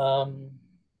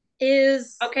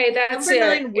 Is okay, that's number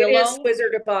 9 it. Willow? It is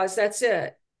Wizard of Oz. That's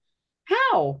it.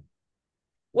 How?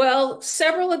 Well,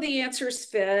 several of the answers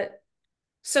fit,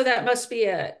 so that must be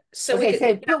it. So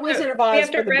okay, we put Wizard of Oz. We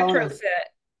have to retrofit.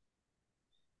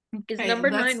 Is number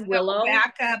 9 Willow?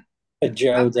 Back up.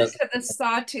 Joe does. To the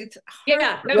sawtooth.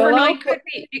 Yeah, number 9 could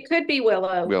be. It could be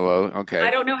Willow. Willow. Okay. I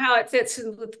don't know how it fits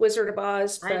in with Wizard of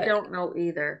Oz. But I don't know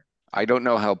either. I don't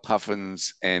know how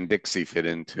Puffins and Dixie fit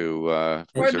into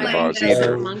Wizard of Oz either.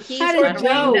 either. Monkeys. How did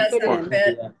Joe doesn't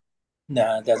fit.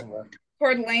 No, it doesn't work.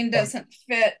 Coeur d'Alene doesn't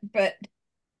fit, but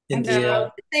India.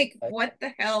 I think what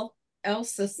the hell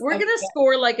else is. We're gonna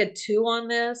score like a 2 on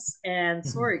this, and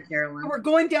sorry, Carolyn. We're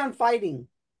going down fighting.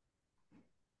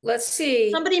 Let's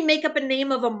see. Somebody make up a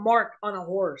name of a mark on a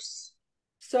horse.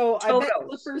 So Totos. I bet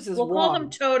slippers is we'll wrong. call them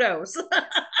Totos.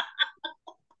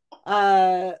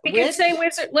 We can Which? say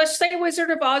Wizard. Let's say Wizard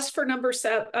of Oz for number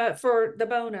 7 for the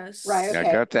bonus. Right. Yeah, I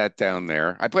Okay. got that down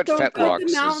there. I put So could the Fetlocks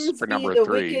as mountains for be number the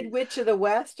 3. Wicked Witch of the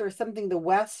West or something? The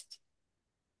West,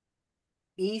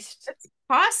 East. It's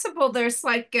possible there's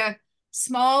like a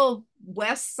small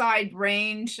west side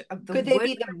range of the Could they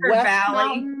be the Woodpecker West Valley.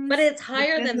 Mountains? But it's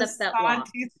higher within than the Fetlock.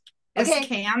 Is Okay,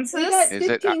 Kansas? We got Is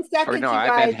it? 15 seconds, no, you I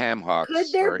guys. meant ham hocks. Could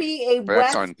there sorry. be a But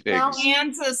that's West on pigs. Mountain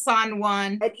Kansas on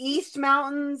one. at East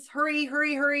Mountains? Hurry,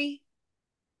 hurry, hurry.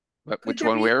 Which there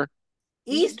one? be- Where?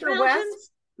 East or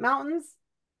West Mountains?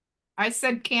 I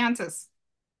said Kansas.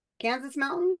 Kansas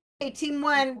Mountain? Hey, team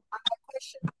 1 on that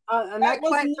question. On That was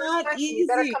question, not you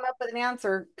better easy. come up with an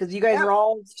answer because you guys are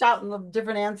all shouting the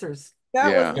different answers.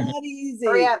 That Yeah. was not easy.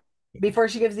 Hurry up before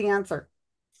she gives the answer.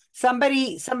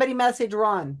 Somebody message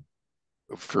Ron.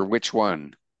 For which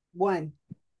one? 1.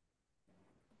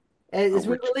 As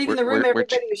we which- were leaving the where- room,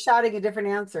 which- everybody was shouting a different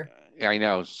answer. I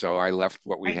know. So I left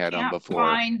what we I had on can't before.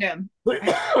 find him.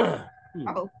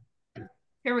 Oh,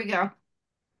 here we go.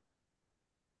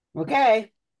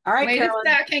 Okay. All right, Wait Carolyn. a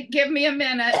second. Give me a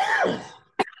minute.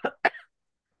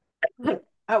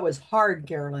 That was hard,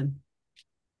 Carolyn.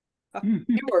 You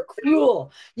were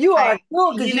cruel. You are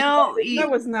cruel because that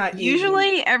was not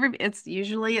usually it's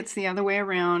the other way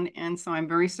around, and so I'm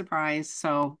very surprised.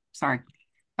 So sorry.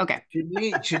 Okay.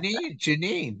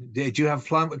 Janine, did you have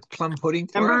plum pudding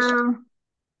for us?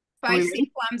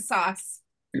 Spicy plum sauce.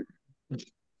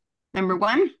 Number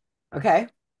 1. Okay.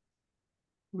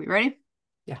 We ready?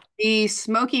 Yeah. The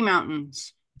Smoky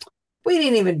Mountains. We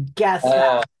didn't even guess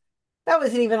that. That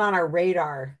wasn't even on our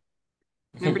radar.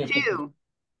 Number 2.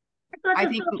 I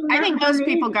think most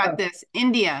people got this.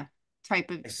 India type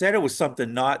of. I said it was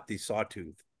something not the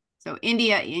Sawtooth. So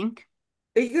India Inc.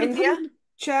 Are you gonna put it in the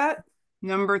chat?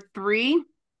 Number 3.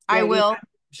 I will.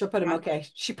 She'll put him. Okay.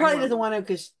 She probably doesn't want to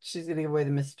because she's going to give away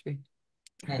the mystery.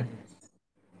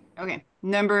 Okay.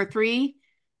 Number 3.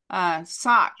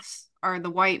 Socks are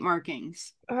the white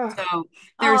markings. So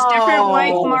there's different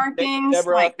white markings,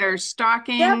 Deborah. like there's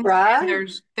stockings. Deborah.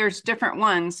 There's different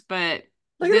ones, but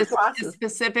Look at this the glasses. is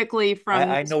specifically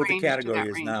from I this know what the range to that category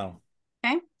is range. now.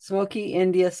 Okay. Smoky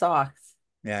India socks.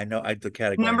 Yeah, I know the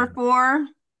category. Number now. 4.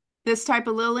 This type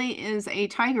of lily is a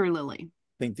tiger lily.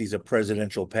 I think these are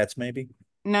presidential pets, maybe.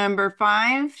 Number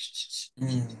 5.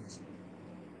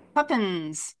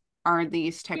 Puffins are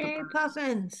these type of birds.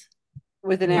 Puffins.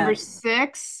 With an Number S.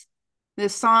 6.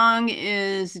 This song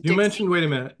is You Dixie. mentioned, wait a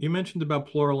minute, you mentioned about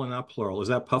plural and not plural. Is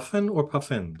that puffin or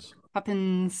puffins?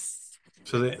 Puffins.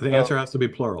 So the answer has to be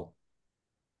plural.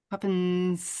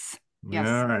 Puffins. Yes.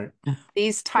 All right.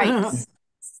 These types.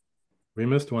 We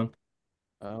missed one.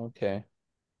 Okay.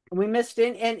 We missed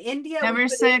in and India. we Number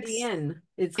put 6. Indian.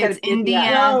 It's It's India.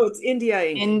 India. No, it's India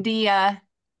Inc. India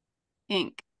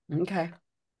Inc. Okay.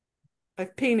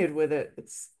 I've painted with it.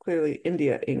 It's clearly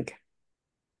India Inc.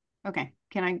 Okay.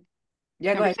 Can I?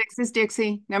 Yeah, go Number ahead. 6 is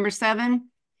Dixie. Number 7.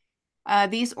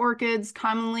 These orchids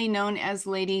commonly known as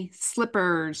lady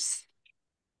slippers.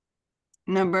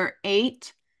 Number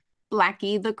 8,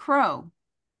 Blackie the crow.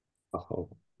 Oh.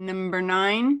 Number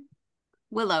 9,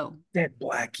 willow. Dead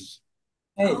Blackie.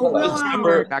 Hey,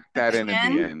 Back that in at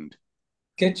 10. the end.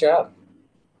 good job.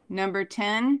 Number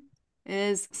 10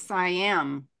 is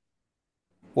Siam.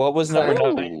 What was number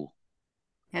Sorry. 9?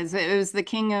 As it was the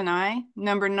king and I.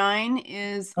 Number 9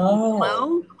 is Oh.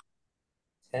 willow.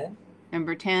 10.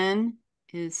 Number 10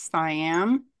 is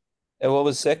Siam. And what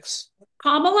was 6?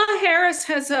 Kamala Harris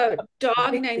has a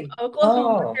dog named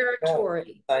Oklahoma Oh,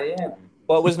 Territory. I am.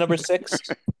 What was number 6?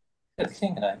 The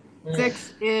king and I.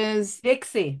 6 is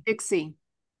Dixie. Dixie.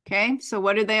 Okay, so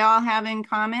what do they all have in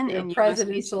common? They're And you must be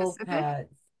presidential specific.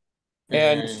 pets.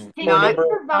 And Can Not, you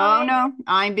provide- oh no,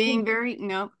 I'm being very,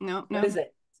 no. What is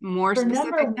it? More For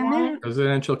specific number than that.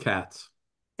 Presidential cats.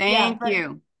 Thank but-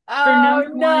 you. For Oh,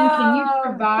 number 1, can you no,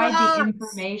 provide the Fox.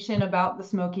 information about the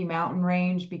Smoky Mountain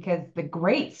Range? Because the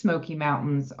Great Smoky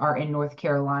Mountains are in North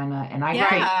Carolina, and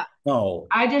No.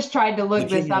 I just tried to look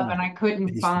this Virginia up and I couldn't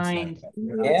Eastern find. side.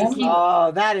 Yeah.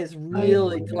 Oh, that is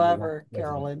really clever,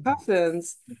 Carolyn.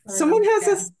 Puffins. Someone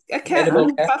has a cat Edible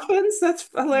named cat. Puffins. That's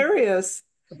hilarious.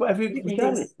 We've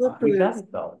done it. We've done it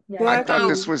though. I Black thought Oh.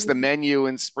 this was the menu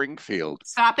in Springfield.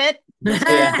 Stop it.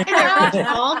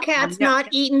 All cats not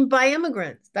eaten by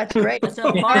immigrants. That's great. It's a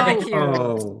barbecue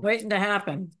Oh. waiting to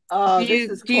happen. Oh, Do this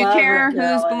you, is do you clever, care who's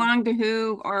Carolyn. belong to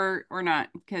who or not?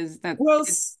 Because that Well,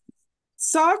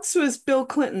 socks was Bill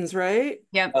Clinton's, right?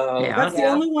 yep. That's the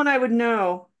only one I would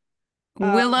know.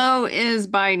 Willow is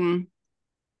Biden.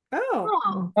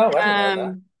 Oh. Oh, I didn't know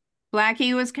that.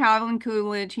 Blackie was Calvin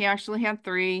Coolidge. He actually had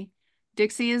 3.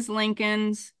 Dixie is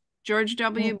Lincoln's. George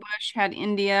W. Bush had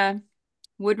India.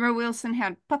 Woodrow Wilson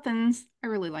had Puffins. I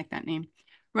really like that name.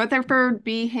 Rutherford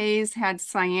B. Hayes had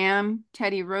Siam.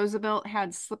 Teddy Roosevelt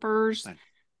had Slippers.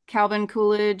 Calvin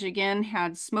Coolidge again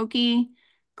had Smokey.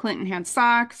 Clinton had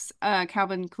Socks.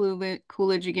 Calvin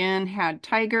Coolidge again had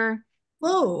Tiger.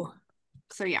 Whoa.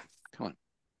 So yeah. Come on.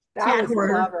 That was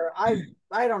clever.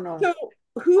 I don't know. So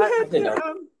who had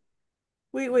the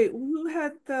wait, who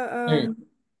had the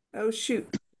oh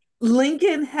shoot.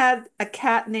 Lincoln had a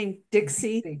cat named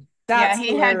Dixie. That's he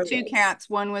hilarious. Had 2 cats.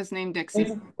 One was named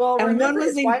Dixie. Well, and remember one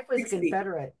was his wife was Dixie.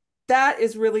 Confederate. That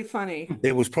is really funny.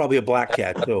 It was probably a black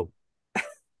cat too.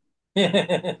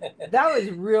 That was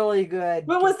really good.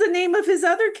 What was the name of his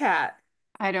other cat?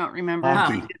 I don't remember.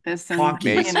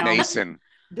 Honky. Mason.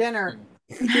 Dinner.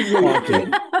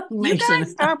 You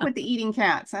guys stop with the eating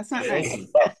cats. That's not nice.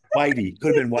 Whitey.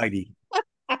 Could have been Whitey.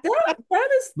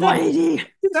 That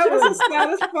was a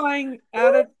satisfying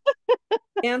added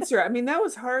answer. I mean, that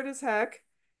was hard as heck.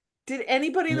 Did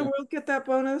anybody in the world get that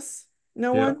bonus?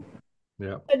 No one?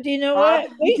 Yeah. Do you know what?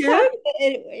 We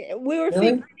were Really?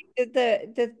 figuring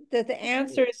that the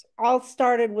answers all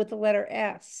started with the letter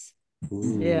S.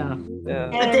 Yeah.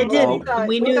 But they didn't.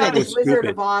 We knew that that was Wizard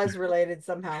of Oz related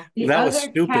somehow. That was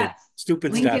stupid.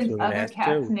 Stupid stuff. Lincoln's other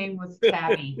cat's name was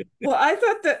Tabby. Well, I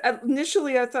thought that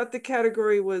initially I thought the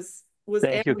category was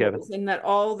Thank you, animals, Kevin. and that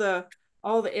all the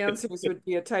answers would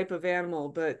be a type of animal,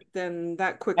 but then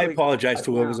that quickly. I apologize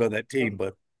to whoever's on that team,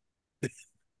 but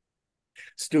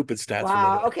stupid stats.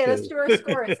 Wow. Okay, let's do our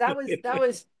scores. That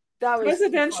was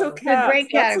Presidential cats.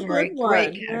 Great category.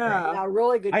 Great category. Yeah,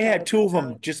 really good. I had 2 of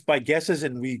them just by guesses,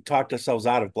 and we talked ourselves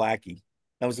out of Blackie.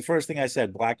 That was the first thing I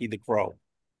said, Blackie the Crow.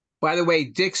 By the way,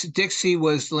 Dixie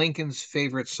was Lincoln's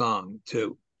favorite song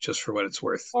too, just for what it's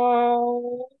worth.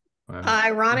 Oh,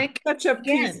 ironic. Such a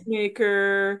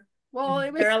peacemaker. Well,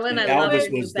 it was Carolyn, I love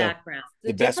it in the background.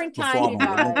 The best different time, you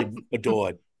performer guys. Lincoln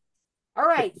adored. All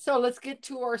right, so let's get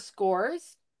to our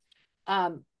scores.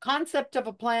 Concept of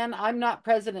a plan. I'm not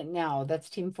president now.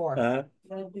 That's team 4.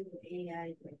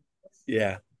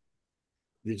 Yeah.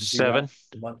 Did you see 7. that?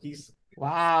 The monkeys.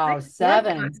 Wow, Good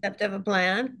 7. concept of a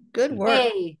plan. Good work.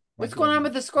 Hey, what's going on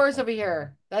with the scores over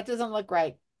here? That doesn't look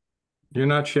right. You're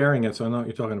not sharing it, so I know what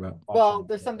you're talking about. Well,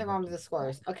 there's something wrong with the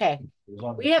scores. Okay.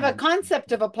 We have a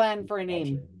concept of a plan for a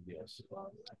name.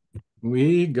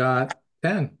 We got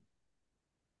 10.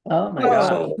 Oh my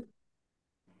God.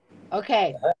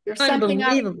 Okay. There's something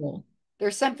Unbelievable.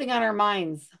 there's something on our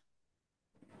minds.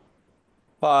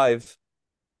 5.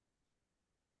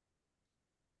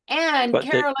 And But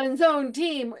they- Carolyn's own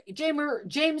team,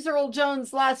 James Earl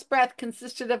Jones' last breath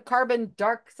consisted of carbon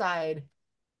dark side.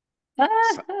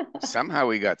 Somehow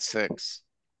we got 6.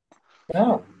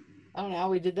 Oh, I don't know how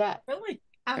we did that. Really?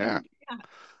 Yeah.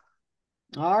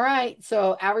 All right.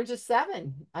 So average is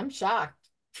 7. I'm shocked.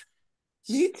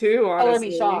 Me too, Color honestly.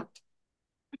 me shocked.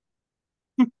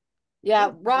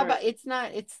 Yeah, Rob, it's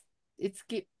not, it's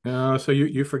So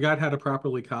you forgot how to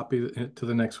properly copy it to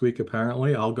the next week,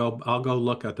 apparently. I'll go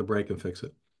look at the break and fix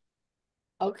it.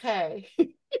 okay.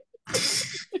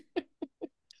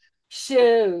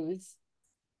 Shoes.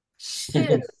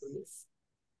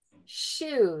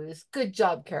 Shoes. Good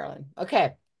job, Carolyn.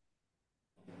 Okay.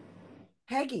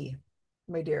 Peggy,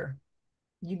 my dear.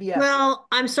 UBS. Well,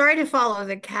 I'm sorry to follow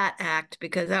the cat act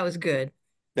because that was good.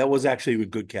 That was actually a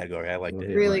good category. I liked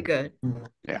it. Really good.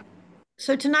 Yeah.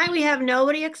 So tonight we have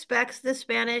nobody expects the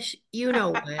Spanish, you know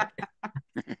what.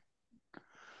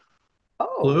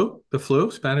 Flu? The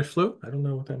flu? Spanish flu? I don't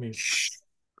know what that means.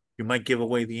 You might give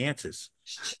away the answers.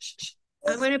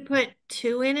 I'm going to put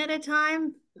 2 in at a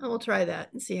time. And we'll try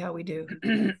that and see how we do.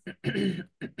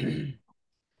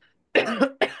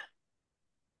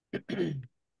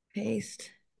 Paste.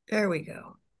 There we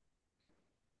go.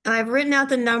 I've written out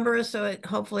the numbers, so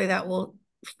hopefully that will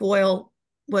foil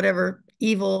whatever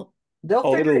evil.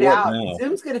 They'll figure it out.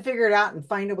 Zoom's going to figure it out and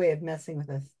find a way of messing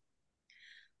with us.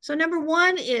 So number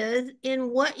 1 is, in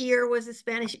what year was the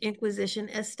Spanish Inquisition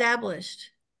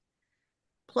established?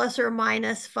 Plus or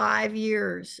minus 5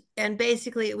 years. And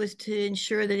basically it was to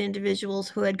ensure that individuals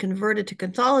who had converted to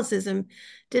Catholicism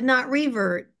did not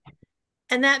revert.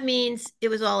 And that means it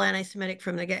was all anti-Semitic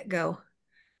from the get-go.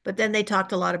 But then they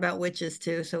talked a lot about witches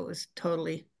too, so it was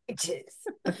totally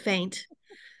a feint.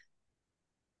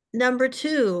 Number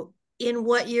 2, in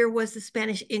what year was the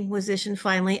Spanish Inquisition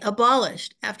finally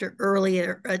abolished after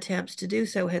earlier attempts to do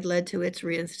so had led to its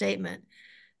reinstatement?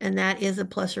 And that is a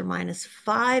plus or minus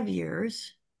 5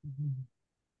 years.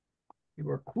 You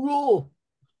were cruel.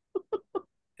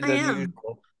 I am.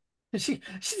 She's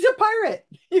a pirate,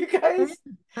 you guys.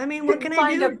 I mean, what can I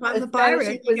Find do a- if I'm a the Spanish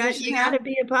pirate? Inquisition You got to hat?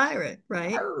 be a pirate,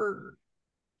 right? Arr.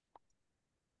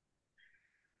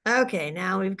 Okay,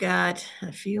 now we've got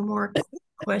a few more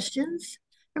questions.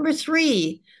 Number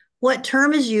 3, what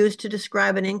term is used to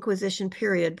describe an Inquisition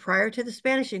period prior to the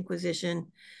Spanish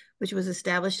Inquisition, which was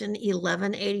established in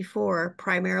 1184,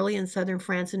 primarily in southern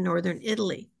France and northern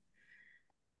Italy?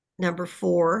 Number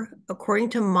 4, according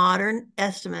to modern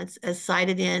estimates as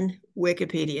cited in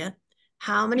Wikipedia,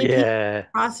 how many people were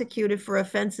prosecuted for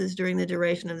offenses during the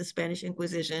duration of the Spanish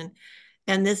Inquisition?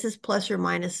 And this is plus or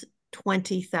minus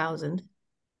 20,000.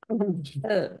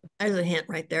 There's a hint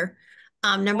right there.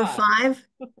 Number 5,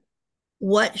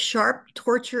 what sharp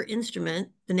torture instrument,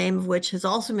 the name of which has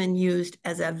also been used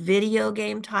as a video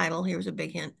game title, here's a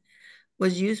big hint,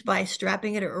 was used by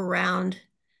strapping it around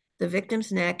the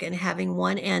victim's neck and having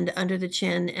one end under the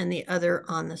chin and the other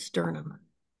on the sternum?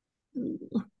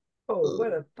 Oh,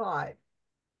 what a thought.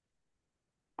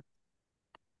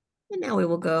 And now we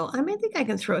will go. I think I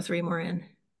can throw 3 more in.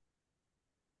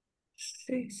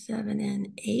 6, 7,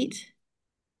 and 8.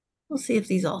 We'll see if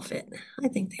these all fit. I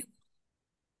think they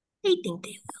will. I think they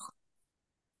will.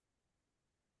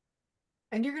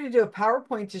 And you're going to do a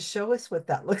PowerPoint to show us what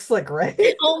that looks like, right?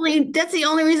 That's the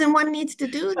only reason one needs to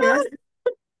do this.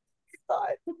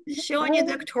 Showing you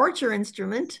the torture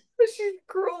instrument. She's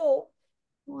cruel.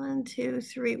 1, 2,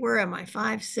 3. Where am I?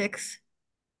 5, 6.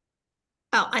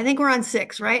 Oh, I think we're on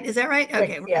 6, right? Is that right?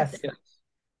 Okay. Yes.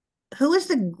 Who is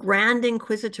the Grand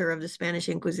Inquisitor of the Spanish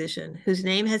Inquisition, whose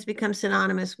name has become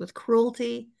synonymous with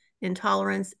cruelty,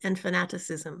 intolerance, and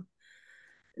fanaticism?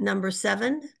 Number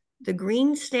 7, the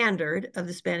Green Standard of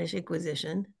the Spanish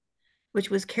Inquisition, which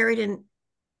was carried in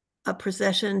a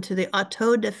procession to the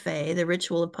auto de fe, the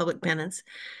ritual of public penance,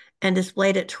 and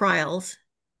displayed at trials,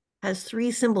 has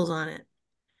 3 symbols on it.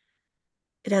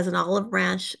 It has an olive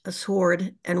branch, a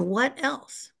sword, and what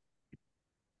else?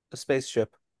 A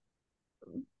spaceship.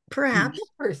 Perhaps.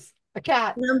 A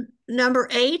cat. Number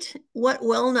 8, what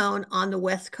well-known, on the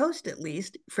West Coast at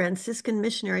least, Franciscan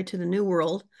missionary to the New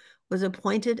World was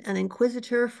appointed an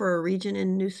inquisitor for a region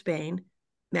in New Spain,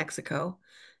 Mexico,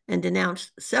 and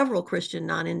denounced several Christian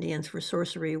non-Indians for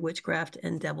sorcery, witchcraft,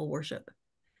 and devil worship?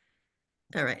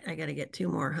 All right, I got to get 2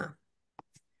 more, huh?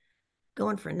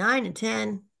 Going for 9 and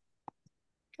 10.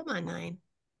 Come on, 9.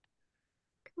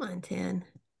 Come on, 10.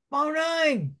 Oh,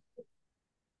 9.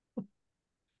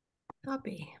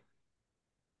 Copy.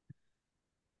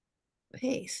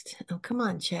 Paste. Oh, come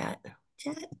on, chat.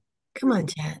 Chat. Come on,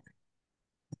 chat.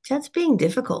 Chat's being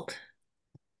difficult.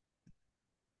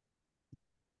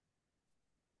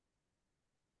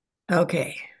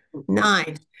 Okay.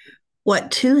 9.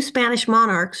 What 2 Spanish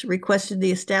monarchs requested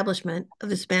the establishment of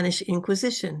the Spanish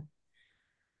Inquisition?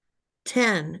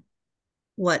 10.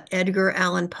 What Edgar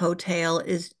Allan Poe tale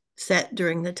is set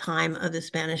during the time of the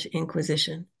Spanish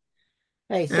Inquisition?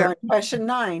 Okay, so in question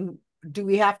 9, do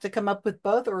we have to come up with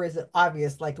both, or is it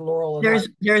obvious, like Laurel and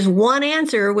There's one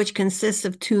answer which consists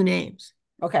of 2 names.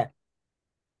 Okay.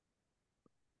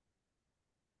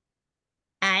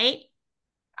 Aight.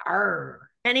 Arr.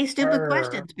 Any stupid Arr.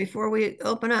 questions before we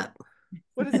open up?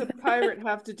 What does a pirate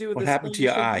have to do with What the happened to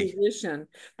your Spanish eye? Inquisition?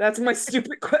 That's my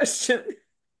stupid question.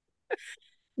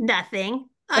 Nothing.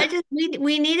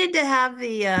 We needed to have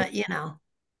the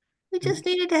we just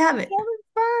needed to have it.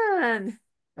 Fun.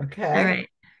 Okay. All right.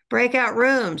 Breakout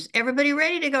rooms. Everybody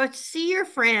ready to go see your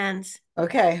friends?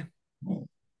 Okay.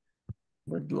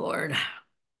 Good Lord.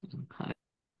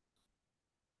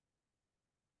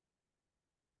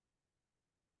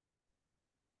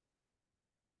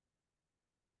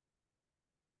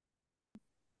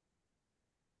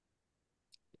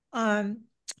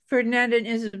 Ferdinand and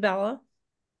Isabella.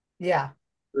 Yeah.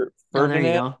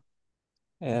 Ferdinand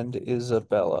and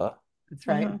Isabella. That's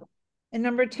right. And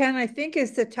number 10, I think,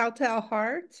 is the Telltale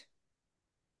Heart.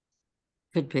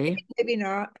 Could be. Maybe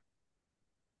not.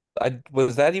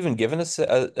 Was that even given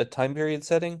a time period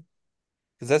setting?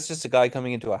 Because that's just a guy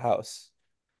coming into a house.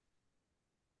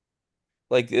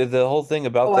 Like the whole thing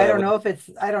about I don't know if it's,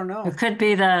 I don't know. It could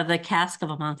be the cask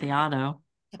of Amontillado.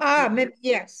 Maybe,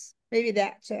 yes, maybe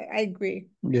that. I agree.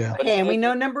 Yeah. Okay, and we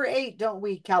know number 8, don't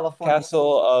we, California?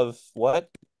 Castle of what?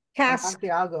 Cask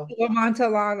Santiago. of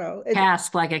Amontillado.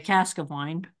 Cask, like a cask of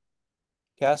wine.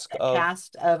 Cask of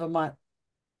Cast of a month.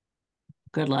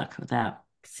 Good luck with that.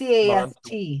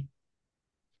 C-A-S-T.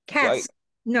 Cask.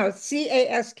 No,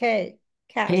 C-A-S-K.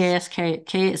 Cask.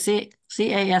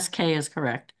 C-A-S-K is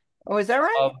correct. Oh, is that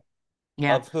right?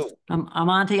 Yeah. Of who?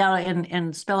 Amontillado,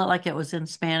 and spell it like it was in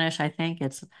Spanish, I think.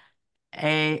 It's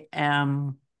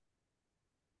A-M.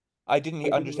 I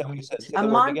didn't understand what you said. Say the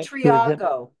word again.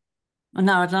 Amontillado.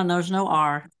 No, there's no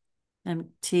R.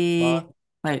 MT,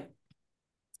 wait.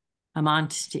 I'm on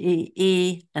to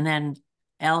E, and then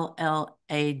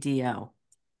LLADO.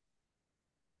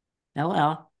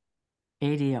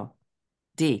 LLADO.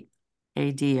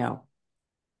 DADO.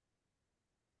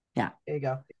 Yeah. There you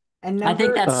go. And I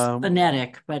think number that's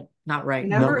phonetic, but not right.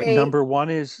 Number eight. Number one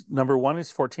is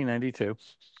 1492.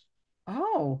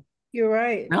 Oh, you're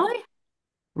right. Really?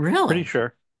 Really? Pretty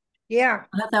sure. Yeah.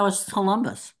 I thought that was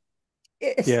Columbus.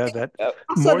 Yeah, that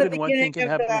Also more the than one beginning thing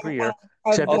can of happen the, per year. of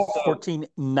Except the- it's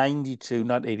 1492,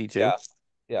 not 82. Yeah.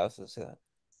 Yeah, I was gonna say that.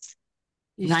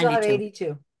 You still have 92.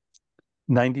 82.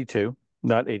 92,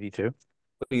 not 82.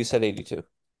 But you said 82.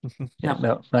 Yeah,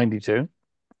 no, 92.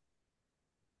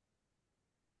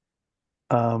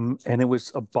 And it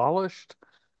was abolished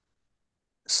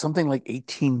something like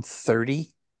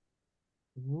 1830.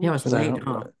 It was But I late,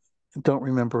 huh? don't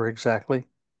remember exactly.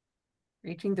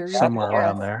 1830. Somewhere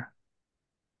around there.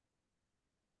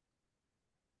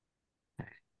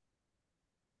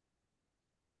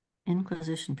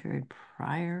 Inquisition period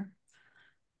prior.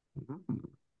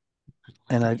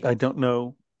 And I don't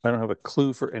know. I don't have a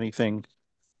clue for anything.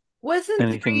 Wasn't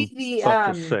Anything three the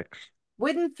up to 6.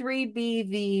 Wouldn't 3 be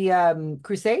the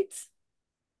Crusades?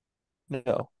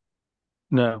 No.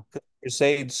 No.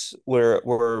 Crusades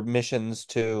were missions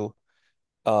to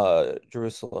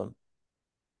Jerusalem.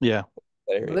 Yeah.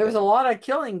 Well, there was a lot of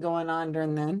killing going on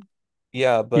during then.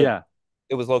 Yeah, but Yeah.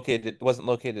 it wasn't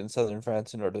located in southern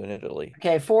France and northern Italy.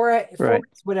 Okay, four Right.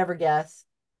 whatever guess.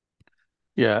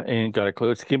 Yeah, ain't got a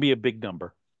clue. It's gonna be a big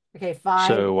number. Okay, 5.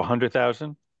 So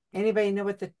 100,000? Anybody know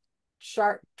what the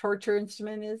sharp torture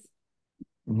instrument is?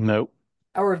 Nope.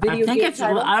 Or a video I think game it's,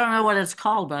 title? I don't know what it's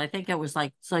called, but I think it was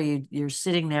like, so you're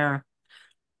sitting there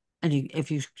and if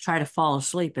you try to fall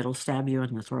asleep, it'll stab you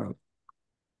in the throat.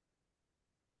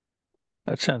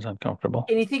 That sounds uncomfortable.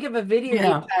 Can you think of a video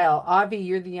game title? Avi,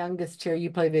 you're the youngest here. You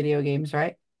play video games,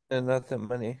 right? And not that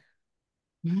many.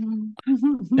 And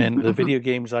the video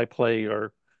games I play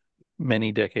are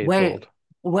many decades old.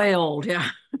 Way old, yeah.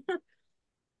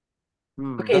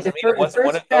 Okay, the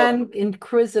first Grand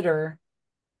Inquisitor.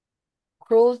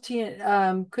 Cruelty.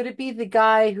 Could it be the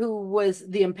guy who was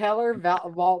the Impaler?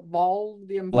 Vol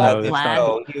the Impaler? No, it's not.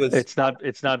 No, he was. It's not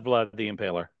Vlad the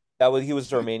Impaler. He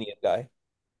was a Romanian guy.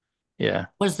 Yeah.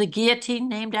 Was the guillotine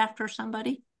named after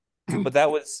somebody? But that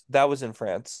was in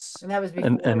France. And that was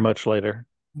before. And much later.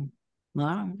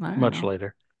 Much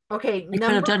later. Okay, they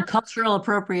could have done cultural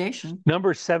appropriation.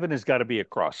 Number 7 has got to be a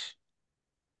cross.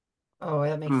 Oh,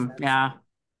 that makes sense. Yeah.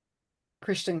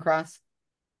 Christian cross.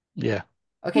 Yeah.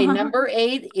 Okay, number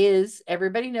 8 is,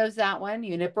 everybody knows that one,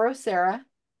 Junipero Serra.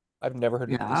 I've never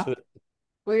heard of this.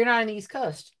 Well, you're not on the East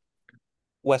Coast.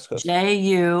 West Coast.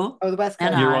 JU. Oh, the West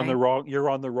Coast. You're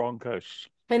on the wrong coast.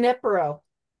 Junipero.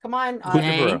 Come on,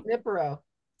 Junipero.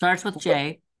 Starts with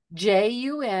J.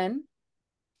 JUNIPERO.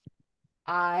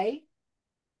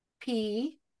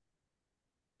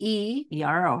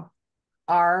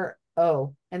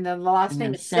 And then the last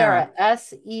name is Sarah.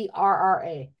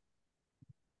 SERRA.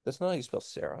 That's not how you spell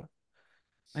Sarah.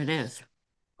 It is.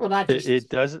 Well, not just it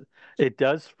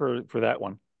does for that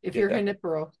one. if you're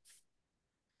Junipero.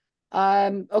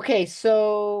 Okay,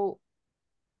 so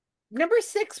number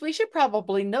 6, we should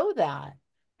probably know that.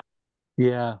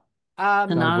 Yeah.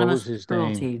 Anonymous his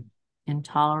cruelty, name?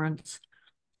 intolerance,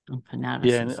 and Yeah,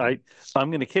 fanaticism. and I'm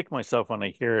going to kick myself when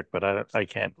I hear it, but I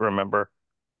can't remember.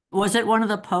 Was it one of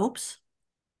the popes?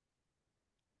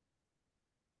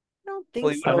 I don't think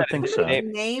Well, so. I don't think so.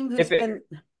 Name who's been.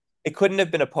 It couldn't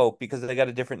have been a pope because they got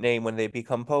a different name when they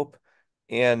become pope.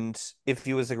 And if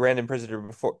he was a grand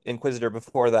inquisitor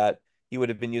before that, he would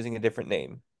have been using a different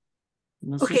name.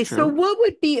 Okay, so what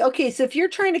would be so if you're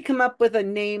trying to come up with a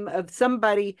name of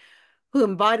somebody who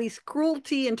embodies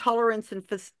cruelty, intolerance, and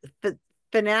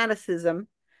fanaticism,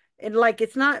 and like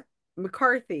it's not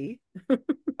McCarthy.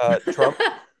 Trump.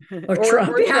 or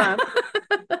Trump. Yeah. Trump.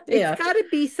 Yeah. It's got to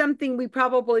be something we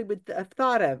probably would have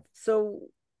thought of. So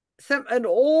an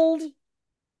old,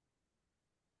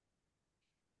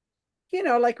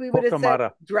 like we would have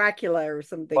said Dracula or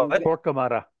something.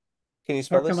 Torquemada. Can you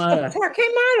spell this?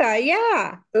 Torquemada,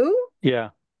 yeah. Who? Yeah.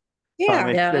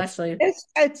 Yeah. Actually.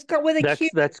 It's got with a Q.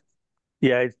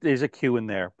 There's a Q in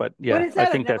there, but yeah, What is that?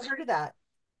 I think I've never that's heard of that.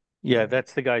 Yeah,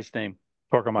 that's the guy's name.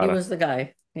 Torquemada. He was the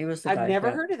guy. I've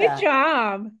never heard of that. Good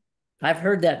job. I've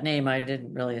heard that name. I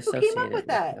didn't really associate Who came up with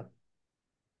that?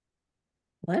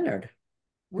 Leonard.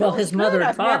 Well, Well, his good. mother and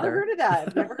I've never father. heard of that.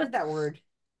 I've never heard that word.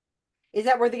 Is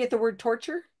that where they get the word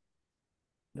torture?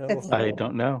 No. I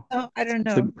don't know. Oh, I don't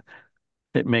know.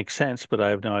 It makes sense, but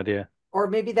I have no idea. Or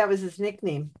maybe that was his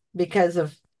nickname because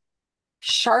of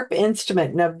Sharp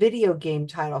instrument. Now, video game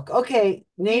title. Okay,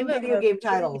 name of video a game video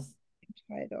titles.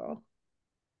 title.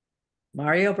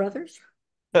 Mario Brothers?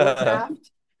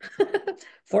 Warcraft?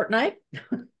 Fortnite?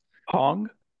 Pong?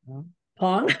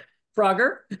 Pong?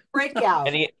 Frogger? Breakout.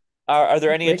 Any are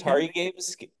there any Breakout? Atari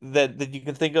games that you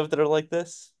can think of that are like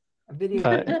this? Video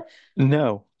game.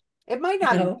 No. It might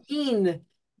not mean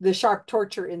the sharp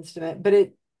torture instrument,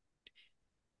 but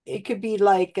it could be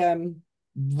like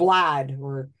Vlad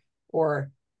or The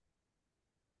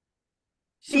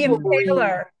Super Marine.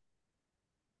 Impaler.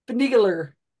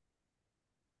 Benigler.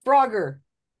 Frogger.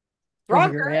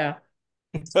 Frogger, yeah.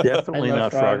 Definitely I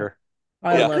love not Frogger.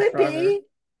 I Yeah. love Could Frogger. be.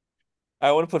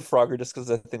 I want to put Frogger just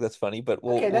because I think that's funny, but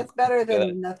Okay, that's better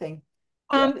than nothing.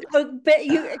 But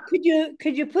could you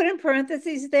put in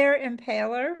parentheses there,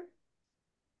 Impaler?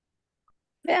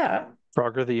 Yeah.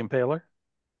 Frogger the Impaler?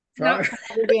 Not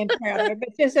Frogger the Impaler, but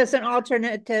just as an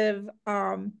alternative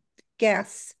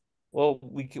guess. Well,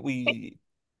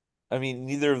 I mean,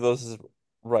 neither of those is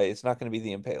right. It's not going to be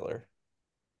the Impaler.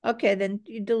 Okay, then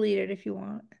you delete it if you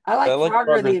want. I like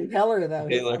Frogger the Frogger Impaler though.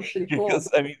 Impaler, That's pretty cool. because,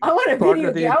 I mean, I want a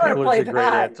video game. I want to play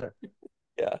that. Answer.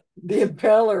 Yeah. The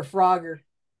Impaler Frogger.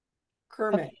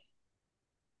 Kermit.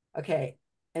 Okay.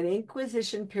 An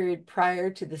Inquisition period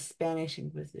prior to the Spanish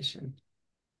Inquisition.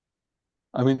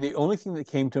 I mean, the only thing that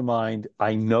came to mind,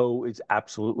 I know is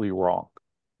absolutely wrong.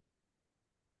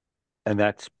 And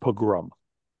that's pogrom.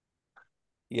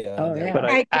 Yeah. Oh, yeah. But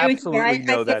I absolutely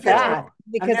know that's wrong.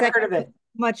 Because I've never heard of it.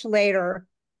 Much later.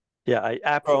 Yeah, I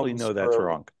absolutely know that's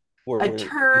wrong. A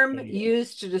term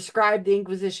used to describe the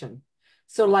Inquisition.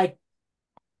 So like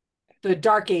the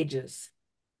Dark Ages.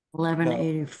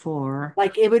 1184.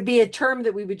 Like it would be a term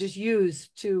that we would just use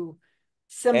to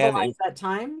symbolize that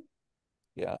time.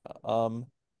 Yeah.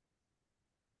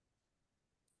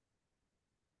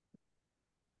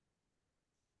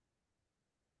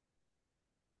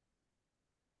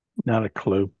 Not a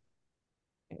clue.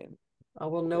 Oh,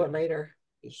 we'll know it later.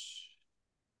 Was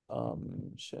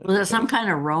it some kind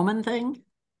of Roman thing?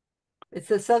 It's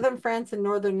the southern France and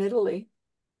northern Italy.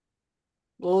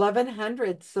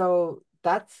 1100. So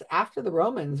that's after the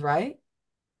Romans, right?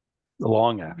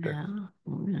 Long after.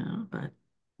 Yeah, but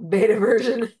beta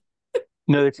version.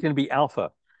 No, it's going to be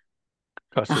alpha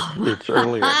because it's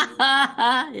earlier.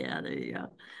 Yeah, there you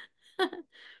go.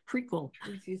 Prequel.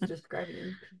 It's used to describe an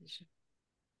Inquisition.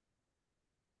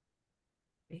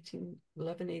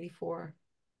 1184.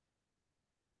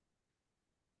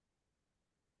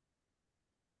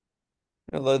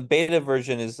 The beta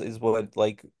version is what,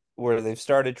 like, where they've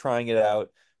started trying it out,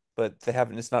 but they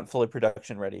haven't. It's not fully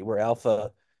production ready. Where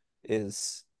alpha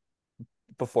is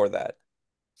before that.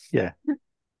 Yeah.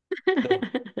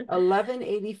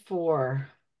 1184.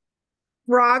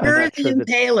 Frogger the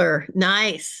Impaler.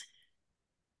 Nice.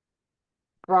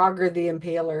 Frogger the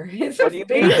Impaler. It's What do you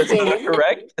mean? That's not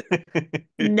correct.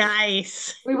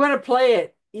 Nice. We want to play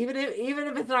it. Even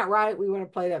if it's not right, we want to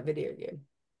play that video game.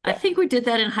 I think we did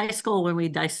that in high school when we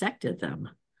dissected them.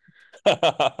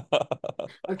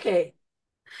 Okay.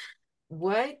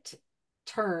 What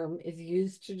term is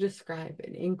used to describe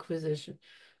an Inquisition?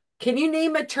 Can you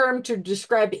name a term to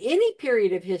describe any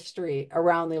period of history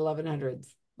around the 1100s?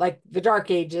 Like the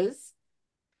Dark Ages?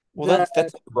 Well,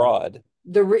 that's broad.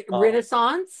 The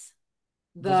Renaissance?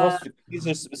 These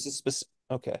are specific.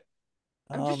 Okay.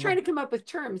 I'm just trying to come up with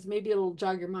terms. Maybe it'll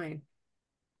jog your mind.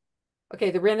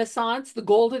 Okay, the Renaissance, the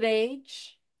Golden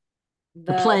Age,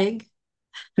 the Plague,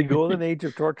 the Golden Age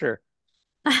of torture.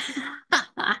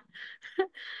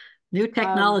 New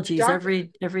technologies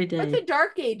every day. What's the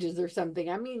Dark Ages or something?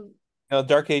 I mean, no,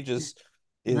 Dark Ages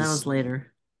is that was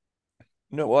later.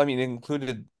 No, well, I mean, it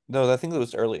included. No, I think it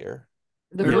was earlier.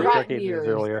 The Forgotten Years.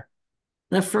 Earlier.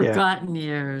 The Forgotten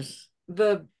Years.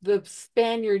 The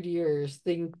Spaniard years.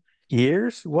 The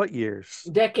years? What years?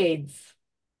 Decades.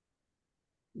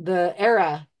 The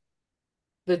era.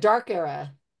 The Dark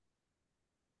Era.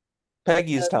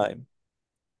 Peggy's time.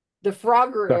 The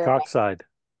Frogger Dark era. oxide.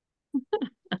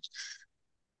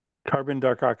 Carbon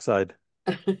dark oxide.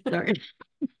 And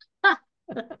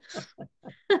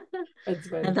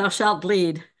thou shalt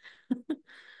bleed.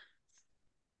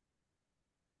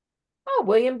 Oh,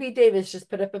 William B. Davis just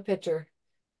put up a picture.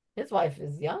 His wife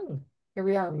is young. Here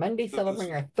we are, Monday,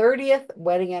 celebrating our 30th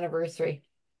wedding anniversary.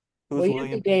 William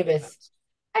B. Davis.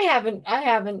 I haven't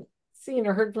seen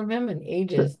or heard from him in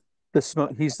ages.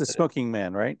 He's the smoking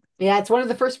man, right? Yeah, it's one of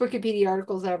the first Wikipedia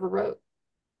articles I ever wrote.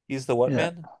 He's the what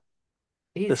man?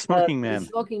 He's the smoking man. The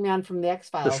smoking man from the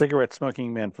X-Files. The cigarette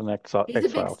smoking man from the X-Files. He's a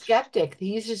big skeptic.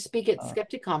 He used to speak at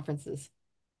skeptic conferences.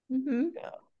 Yeah,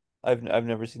 I've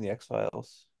never seen the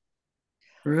X-Files.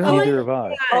 Really? Neither have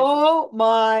I. Oh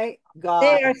my God.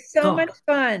 They are so Oh. much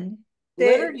fun.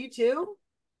 Leonard, you too?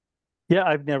 Yeah,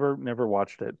 I've never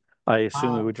watched it. I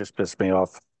assume it would just piss me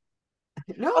off.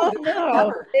 No, Oh no,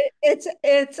 never.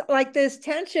 it's like this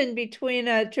tension between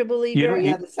a triple You leader. don't,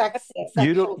 Yeah, you, the you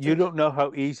sexual don't you don't know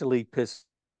how easily pissed.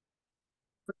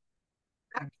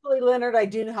 Actually, Leonard, I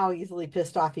do know how easily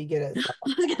pissed off he gets. I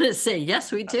was gonna say,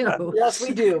 yes, we do. Yes,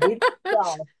 we do.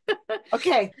 Well,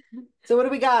 okay. So what do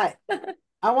we got?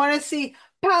 I want to see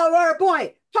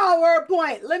PowerPoint.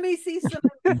 PowerPoint. Let me see some.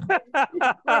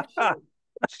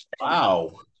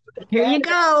 Wow. Here you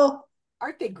go.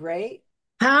 Aren't they great?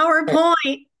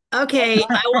 PowerPoint. Okay,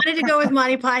 I wanted to go with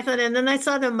Monty Python, and then I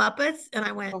saw the Muppets, and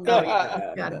I went, "Oh yeah,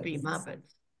 it's got to be Muppets."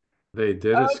 They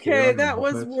did a Okay, scare that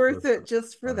was Muppets, worth but- it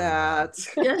just for that.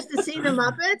 Just to see the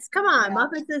Muppets? Come on,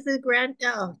 Muppets is a grand.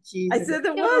 Oh, Jesus! I said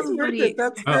it was worth it.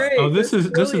 That's great. Oh, this That's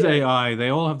is brilliant. AI. They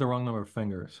all have the wrong number of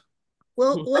fingers.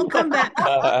 We'll come back.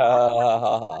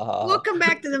 We'll come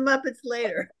back to the Muppets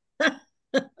later.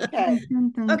 Okay.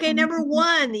 Okay, number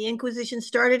one, the Inquisition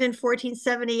started in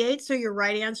 1478, so your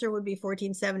right answer would be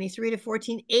 1473 to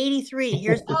 1483.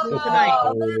 Here's the clue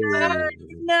tonight.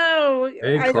 No.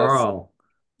 Hey, Carl.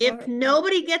 If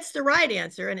nobody gets the right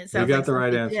answer, and it sounds got like the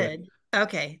right somebody answer. did,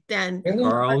 okay, then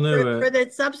Carl knew for it. the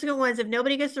subsequent ones, if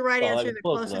nobody gets the right Well, I answer, was the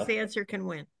close closest enough. answer can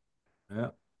win. Yeah.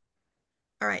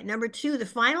 All right, number two, the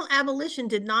final abolition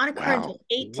did not occur Wow. until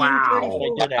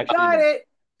 1834. I did I actually. got it.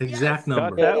 Exact Got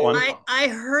number. that one. I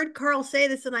heard Carl say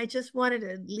this, and I just wanted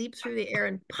to leap through the air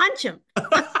and punch him.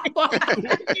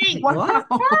 Dang, Wow.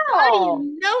 how do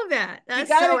you know that? You That's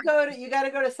gotta so. you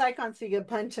gotta go to Psychon so you can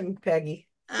punch him, Peggy.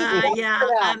 Yeah,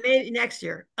 maybe next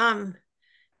year.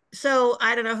 So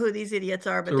I don't know who these idiots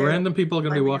are, but So they're random people are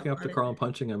going to be finding walking out up to on it. Carl and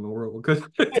punching him, because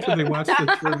they watched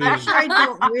the trivia. I'm sure I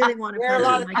don't really want to Wear a punch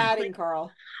lot him. of Like, padding,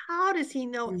 Carl. how does he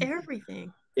know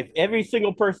everything? If every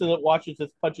single person that watches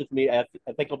this punches me, I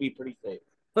think I'll be pretty safe.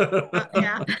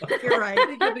 Yeah, you're right. I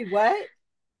think you'll be what?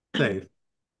 Safe.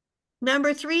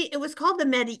 Number three, it was called the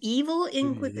Medieval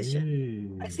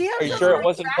Inquisition. I see. Are you sure it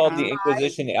wasn't called the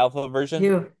Inquisition Alpha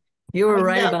version? You were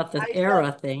right No, about the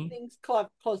era thing. Things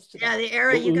close to Yeah, that. the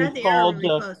era. It You got was the era called, really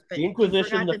close, but the you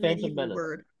Inquisition, forgot the the Phantom medieval Menace.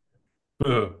 word.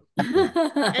 Ugh.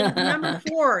 And number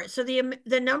four, so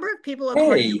the number of people Hey,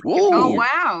 according to Oh Wikipedia,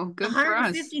 wow, good for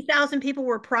us. 150,000 people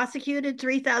were prosecuted,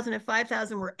 3,000 and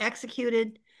 5,000 were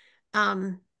executed.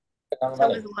 So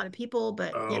was a lot of people,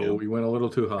 but you know. We went a little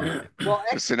too high. Well,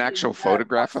 It's an actual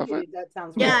photograph of it. That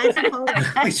sounds Yeah, it's a photo.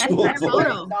 It's a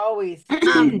photo. It's always. A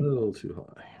little too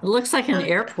high. It looks like an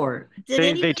airport.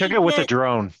 Did They took it with a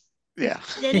drone. Yeah.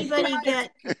 Did anybody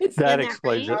get That in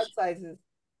explains range? it. Sizes.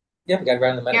 Yeah, we got right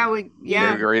on the money.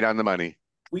 Yeah, They're right on the money.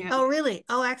 Oh, really?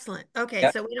 Oh, excellent. Okay,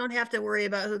 Yep. so we don't have to worry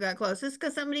about who got closest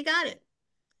because somebody got it.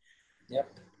 Yep.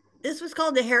 This was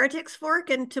called the Heretics Fork,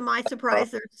 and to my surprise,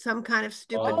 there's some kind of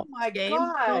stupid Oh my game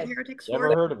called God. Heretics Never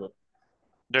Fork. heard of it.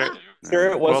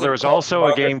 Sure, it Well, wasn't there was called also a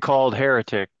Margaret- game called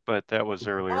Heretic, but that was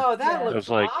earlier. Oh, that That looks was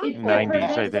like awesome.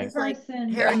 90s, I think. It's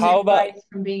like How about?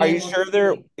 from being Are you able sure to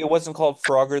there? see. It wasn't called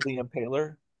Frogger the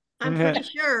Impaler. I'm pretty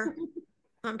sure.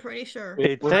 I'm pretty sure.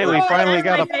 Hey, was we like- finally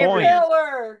that's got my a favorite. point.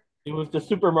 Killer. It was the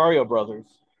Super Mario Brothers.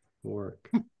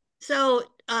 Work. So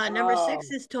number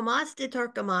 6 is Tomás de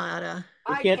Torquemada.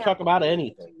 We can't talk about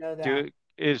anything. Know that.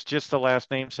 Is just the last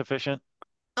name sufficient?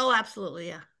 Oh, absolutely,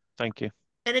 yeah. Thank you.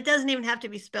 And it doesn't even have to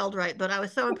be spelled right, but I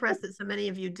was so impressed that so many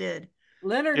of you did.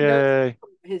 Leonard Yay. knows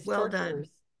his Well torturers.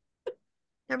 done.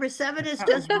 Number 7 is That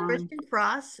just was wrong. Christian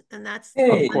cross, and that's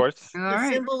Hey. Of course. the All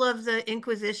right. symbol of the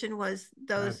Inquisition was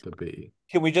those. Have to be.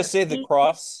 Can we just say the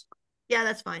cross? Yeah,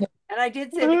 that's fine. And I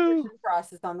did say the Christian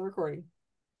cross is on the recording.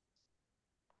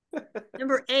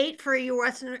 Number 8 for you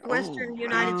Western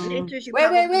United Staters. You Wait.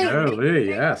 Oh,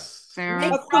 yes. Sarah.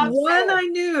 Make That's the Rob one say it. I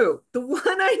knew. The one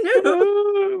I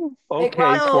knew.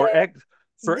 Okay, So,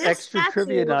 for this extra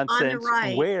trivia statue on the nonsense,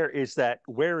 right- where is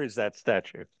that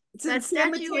statue? It's in That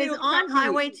San statue is Mateo on County.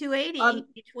 Highway 280 On-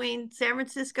 between San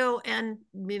Francisco and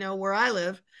where I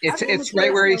live. It's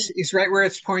right where he's right where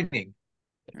it's pointing.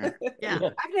 Yeah.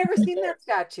 I've never seen that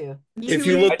statue. If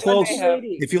you look close, have-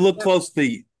 if you look close,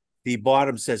 the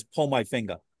bottom says "pull my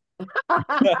finger." You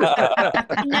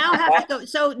now have to go.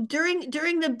 So during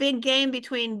the big game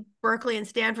between Berkeley and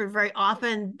Stanford, very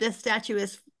often this statue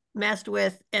is messed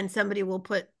with, and somebody will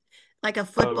put like a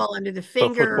football under the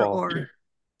finger football. or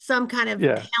some kind of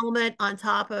Yeah. helmet on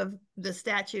top of the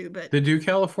statue. But Did you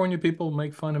California people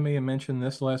make fun of me and mention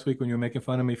this last week when you were making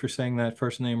fun of me for saying that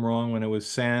first name wrong when it was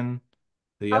San,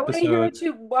 the I want to hear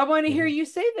episode? I want to hear you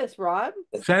say this, Rob.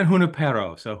 San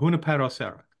Junipero. So Junipero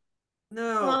Sarah.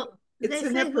 No, well, it's they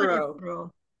an say Iparo.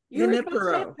 Junipero. You were supposed to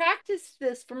Junipero. have practiced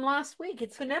this from last week.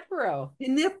 It's Junipero.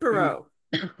 Junipero.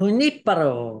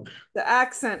 Junipero. The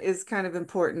accent is kind of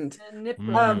important.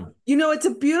 Junipero. You know,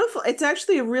 it's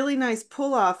actually a really nice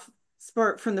pull-off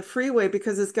spot from the freeway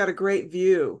because it's got a great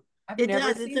view. It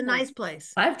does. It's a nice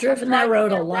place. I've driven that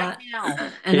road a lot,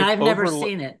 and I've never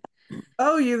seen it.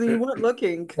 Oh, you weren't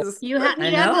looking because You have I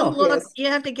to know. look. You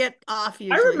have to get off. I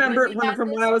Usually, remember it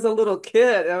from when I was a little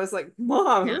kid. I was like,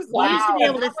 "Mom, Yeah, who's you used to be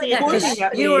able to see Yeah,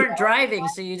 'cause it. you weren't driving,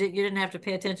 so you didn't have to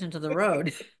pay attention to the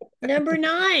road. Number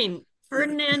 9,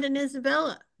 Ferdinand and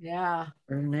Isabella. Yeah.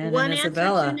 Ferdinand One and answer,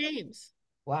 Isabella. 2 names.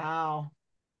 Wow.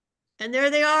 And there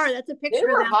they are. That's a They picture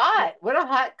of were them. hot. What a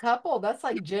hot couple. That's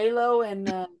like J-Lo and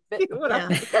Yeah.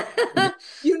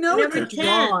 You know, Number it's a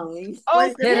 10 drawing.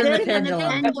 was the Pit and the Pit and the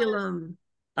Pendulum. Pendulum.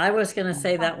 I was gonna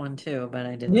say that one too, but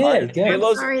I didn't. Yeah,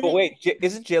 I'm sorry, but wait,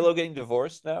 isn't JLo getting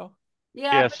divorced now?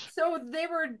 Yeah, Yes. but so they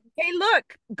were. Hey,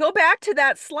 look, go back to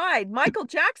that slide. Michael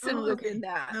Jackson was in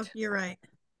that. Oh, you're right.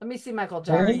 Let me see Michael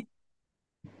Jackson.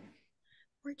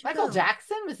 Where'd you Michael go?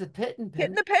 Jackson was the Pit and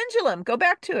Hit Pendulum. the pendulum. Go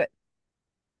back to it.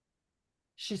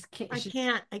 I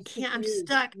can't. I'm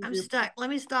stuck. I'm stuck. Let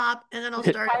me stop, and then I'll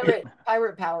start.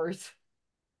 Pirate powers.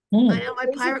 I know my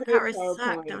Those are pirate great powers suck,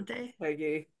 PowerPoint, don't they?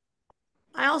 Peggy.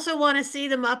 I also want to see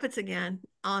the Muppets again,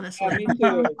 honestly. Me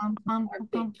too.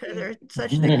 They're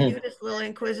such the cutest little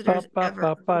inquisitors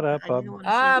ever.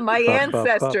 My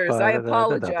ancestors. I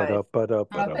apologize. The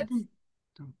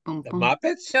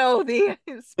Muppets? No, the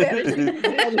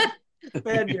Spanish.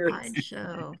 Spaniards.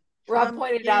 Show. Rob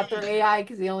pointed out their AI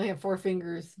because they only have 4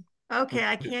 fingers. Okay,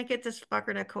 I can't get this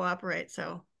fucker to cooperate.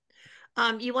 So,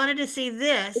 you wanted to see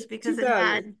this because Too it bad.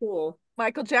 had It's cool.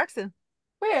 Michael Jackson.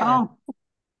 Where? Oh,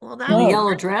 well, that the was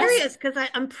yellow dress. curious because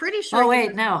I'm pretty sure. Oh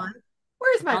wait, no.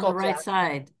 Where's On Michael the right Jackson?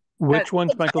 side. Which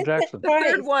one's Michael Jackson? The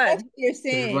third one. You're Third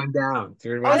saying. one down.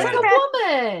 Third Oh, one that's down. a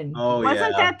woman. Oh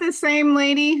Wasn't that the same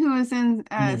lady who was in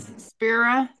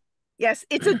Suspiria? Yes,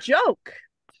 it's a joke.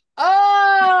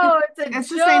 Oh, it's a That's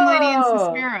joke. the same lady in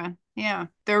Suspiria. Yeah,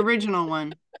 the original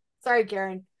one. Sorry,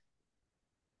 Karen.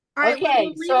 All right,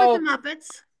 Okay, we'll so leave with the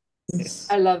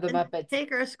Muppets. I love the Muppets.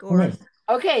 Take our scores.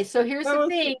 Okay, so here's the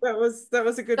thing. That was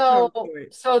a good So,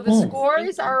 PowerPoint. so the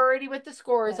scores are already what the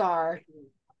scores are.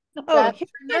 Oh,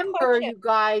 Just remember, you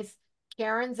guys,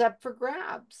 Karen's up for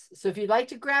grabs. So if you'd like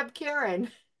to grab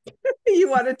Karen, You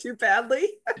wanted to badly.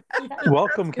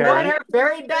 Welcome, you want Karen. her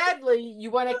very badly.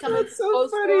 You want to come in That's so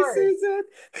close funny, scores. Susan.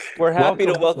 We're happy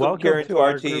to welcome Karen to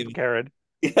our group, team. Karen.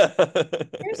 Yeah.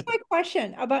 Here's my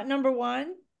question about number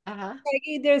 1. Uh-huh.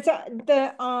 Peggy, there's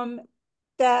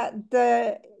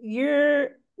the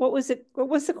year. What was it? What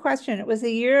was the question? It was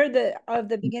the year of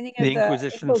the beginning of The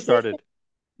Inquisition started.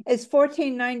 It's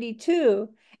 1492,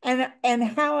 and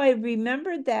how I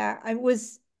remembered that I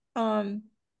was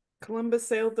Columbus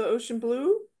sailed the ocean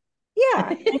blue. Yeah,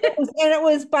 and it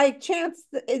was by chance.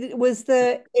 It was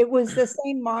the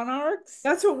same monarchs.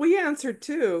 That's what we answered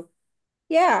too.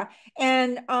 Yeah,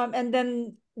 and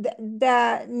then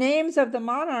the names of the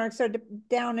monarchs are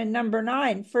down in number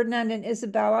 9, Ferdinand and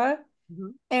Isabella,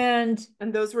 and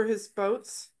those were his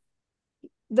boats.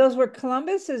 Those were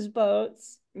Columbus's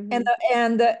boats, and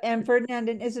Ferdinand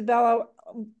and Isabella.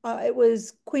 It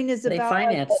was Queen Isabella. They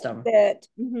financed them. That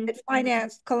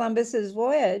financed Columbus's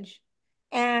voyage,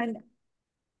 and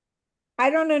I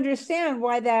don't understand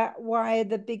why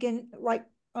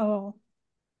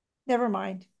never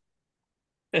mind.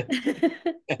 I'm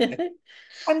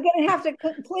gonna have to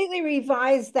completely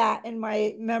revise that in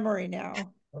my memory now.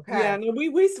 Okay. Yeah, no,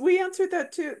 we answered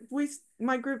that too.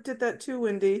 My group did that too,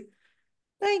 Wendy.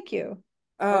 Thank you.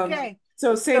 Okay.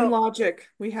 So same logic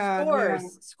we had.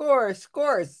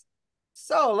 Scores.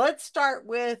 So let's start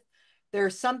with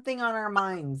there's something on our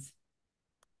minds.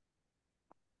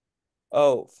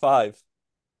 Oh, 5.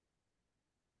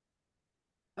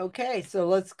 Okay, so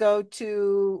let's go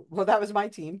to, well, that was my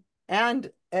team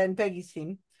and Peggy's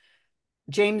team.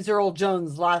 James Earl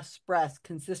Jones' Last Breath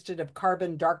consisted of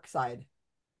Carbon Dark Side.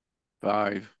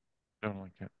 5. Don't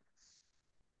like it.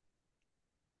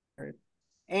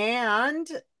 And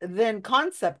then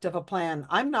Concept of a Plan.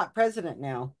 I'm Not President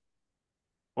Now.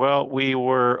 Well, we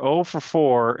were 0 for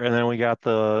 4, and then we got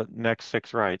the next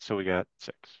 6 right, so we got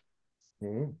 6.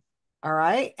 All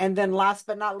right. And then last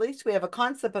but not least, we have a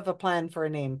concept of a plan for a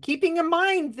name. Keeping in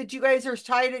mind that you guys are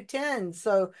tied at 10.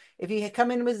 So if you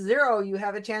come in with 0, you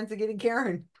have a chance of getting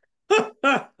Karen.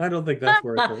 I don't think that's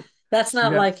worth it. That's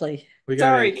not likely. We got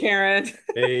Sorry, 8. Karen.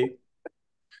 8.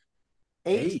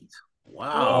 8.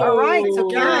 Wow. All right. So Oh,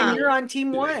 Karen, yeah. you're on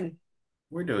team 1.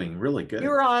 We're doing really good.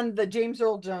 You're on the James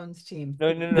Earl Jones team.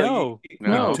 No.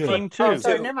 No, team 2. Oh,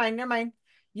 sorry. Never mind.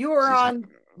 You were on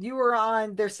you were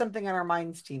on There's Something on Our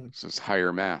Minds team. This is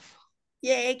higher math.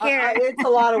 Yay, Karen. It's a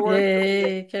lot of work.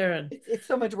 Yay, Karen. It's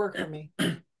so much work for me.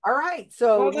 All right,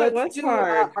 so Well, that let's was do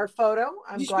hard. our photo.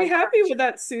 You should be happy with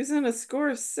that, Susan. A score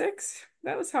of 6.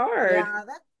 That was hard. Yeah,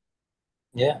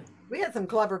 Yeah. we had some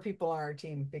clever people on our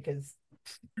team because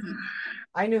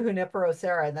I knew Junipero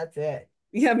Sarah, and that's it.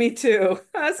 Yeah, me too.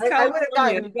 That's I would have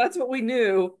gotten. That's what we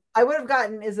knew. I would have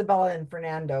gotten Isabella and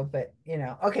Fernando, but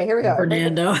okay, here we go.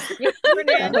 Fernando.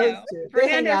 Fernando. They hang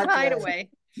Fernando's out together. hideaway.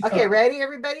 Okay, ready,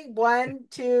 everybody? 1,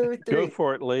 2, 3. Go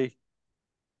for it, Lee.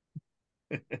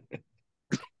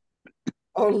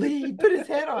 Oh, Lee, he put his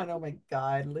head on. Oh my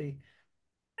God, Lee.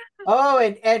 Oh,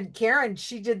 and Karen,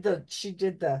 she did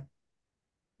the.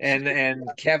 And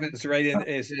Kevin's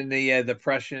is in the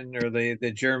Prussian or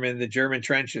the German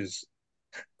trenches.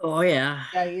 Oh yeah.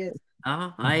 Yeah, he is.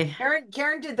 Oh,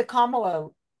 Karen did the Kamala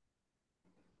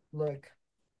look.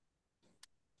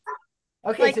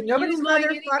 Okay, Like, so nobody's you going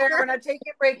anywhere. motherfucker. We're not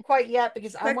taking a break quite yet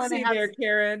because I want to Sexy have. there,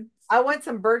 Karen. I want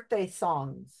some birthday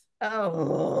songs.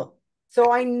 Oh.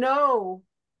 So I know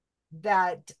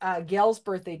that Gail's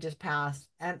birthday just passed,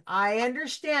 and I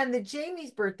understand that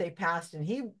Jamie's birthday passed, and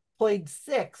he played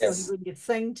 6, so he wouldn't get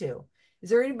sang to. Is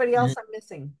there anybody else I'm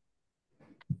missing?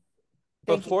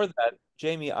 Before that,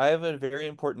 Jamie, I have a very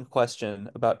important question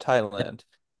about Thailand.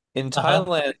 In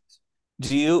Thailand,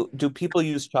 do people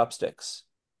use chopsticks?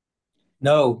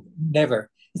 No,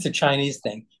 never. It's a Chinese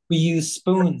thing. We use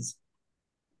spoons.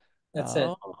 That's it.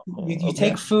 You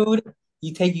take food,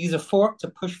 you use a fork to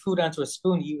push food onto a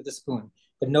spoon, you eat with a spoon.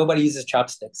 But nobody uses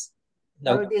chopsticks.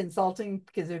 That would be insulting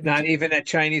because it would be Not even at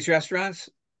Chinese restaurants?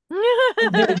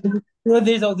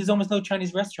 There's almost no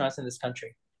Chinese restaurants in this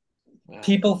country. Wow.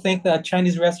 People think that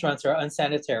Chinese restaurants are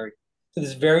unsanitary. So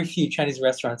there's very few Chinese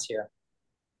restaurants here.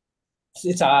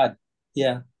 It's odd.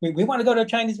 Yeah. We want to go to a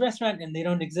Chinese restaurant and they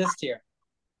don't exist here.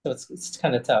 So it's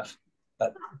kind of tough.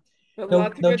 But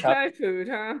lots of good Thai food,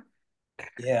 huh?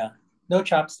 Yeah. No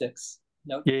chopsticks.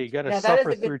 Nope. Yeah, you got to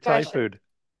suffer through Thai food.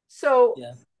 So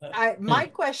my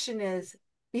question is,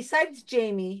 besides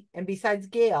Jamie and besides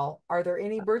Gail, are there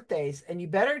any birthdays? And you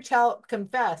better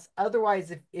confess.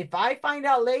 Otherwise, if I find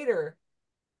out later,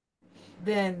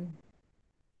 then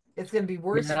it's going to be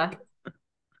worse. Yeah.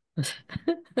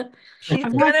 She's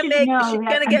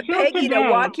gonna get Peggy to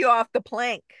walk you off the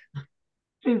plank.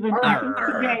 Susan, until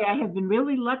today, I have been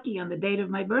really lucky on the date of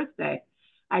my birthday.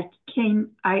 I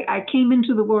came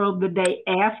into the world the day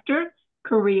after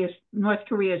North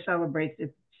Korea celebrates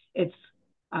its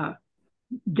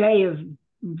day of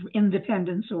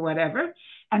independence or whatever,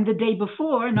 and the day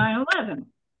before 9/11.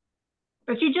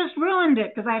 But you just ruined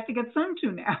it because I have to get sung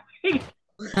to now.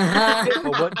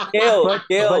 Gail,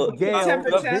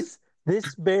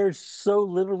 this bears so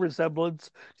little resemblance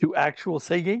to actual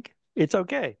singing. It's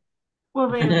okay. Well,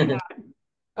 there's not.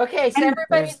 Okay, so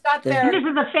everybody's got their. This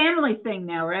is a family thing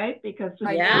now, right? Because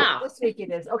this week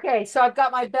it is. Okay, so I've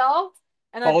got my bell.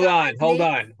 And Hold on.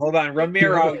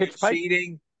 Ramiro, you're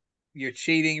cheating. You're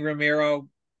cheating, Ramiro.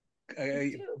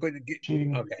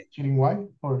 Cheating. Okay. Cheating what?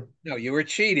 Or no, you were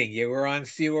cheating. You were on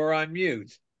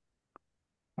mute.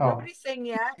 Nobody's saying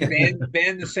yet.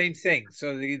 Ban the same thing.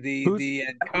 So the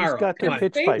Carl, got come on.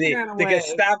 pitch pipe? The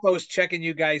Gestapo's checking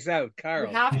you guys out, Carl.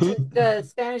 We have to the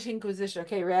Spanish Inquisition.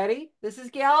 Okay, ready? This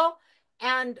is Gail,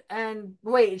 and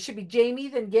wait, it should be Jamie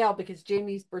then Gail because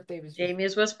Jamie's birthday was.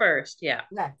 Jamie's was first. Yeah.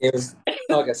 It was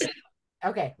August.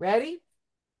 Okay, ready?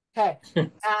 Okay.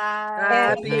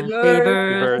 Happy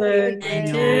birthday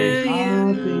to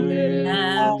you.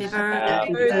 Happy birthday.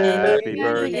 Happy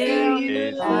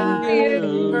birthday.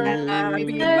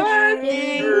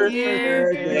 Happy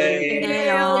birthday,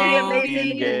 Gail.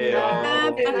 Happy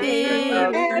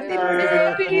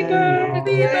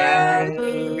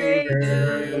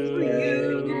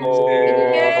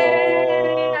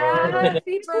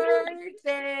Happy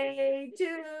birthday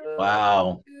to.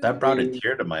 Wow, that brought a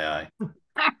tear to my eye.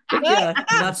 Yeah,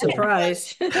 not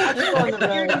surprised. And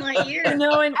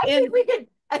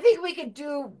I think we could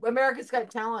do America's Got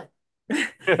Talent. In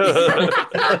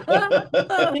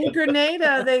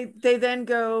Grenada, they then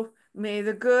go, "May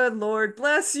the good Lord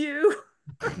bless you."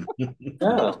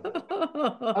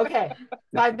 Okay,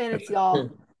 5 minutes, y'all.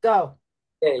 Go.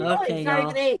 Okay, it's not y'all.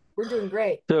 even 8. We're doing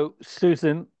great. So,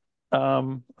 Susan,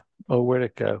 where'd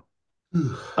it go?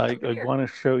 I want to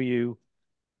show you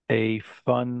a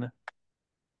fun.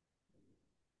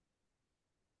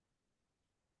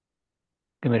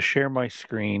 Going to share my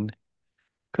screen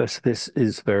because this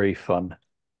is very fun.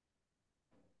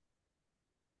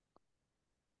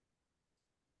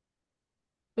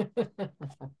 Hey,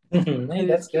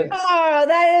 that's good. Oh,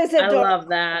 that is adorable. I love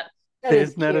that.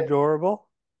 Isn't that adorable?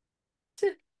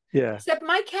 Yeah. Except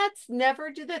my cats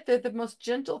never do that. They're the most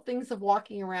gentle things of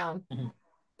walking around.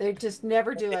 They just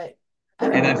never do it.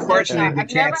 And unfortunately, the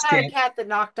I've never cats had a can't. cat that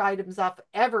knocked items off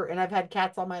ever, and I've had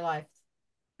cats all my life.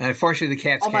 And unfortunately, the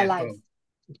cats All my can't life.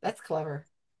 vote. That's clever.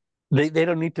 They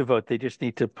don't need to vote. They just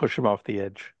need to push them off the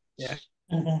edge. Yeah.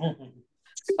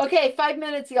 Okay, 5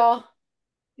 minutes, y'all.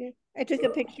 I took a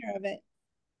picture of it.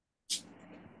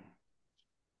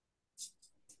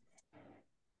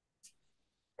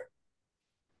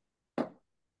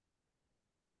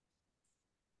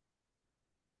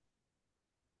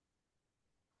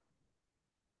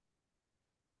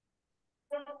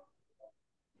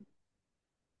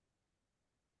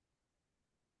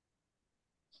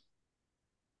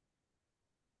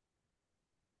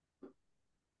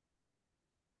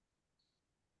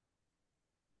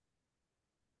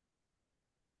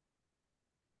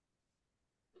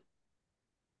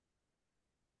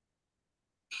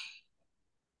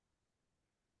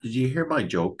 Did you hear my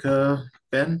joke,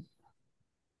 Ben?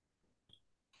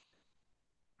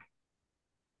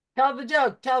 Tell the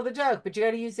joke, but you got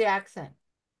to use the accent.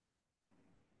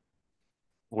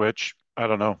 Which I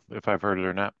don't know if I've heard it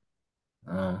or not.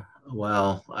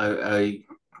 Well, I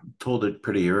told it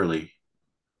pretty early.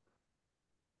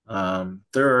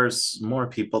 There's more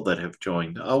people that have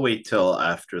joined. I'll wait till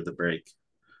after the break,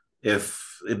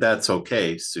 if that's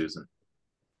okay, Susan.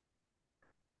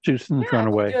 Susan's run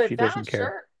away. She Fast, doesn't care.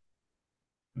 Sure.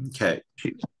 Okay.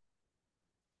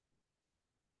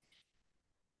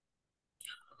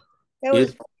 That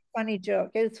was a funny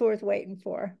joke. It's worth waiting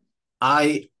for.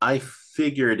 I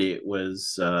figured it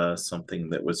was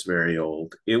something that was very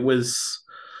old. It was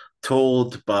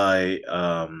told by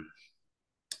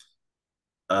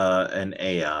an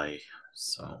AI.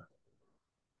 So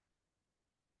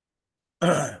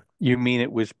You mean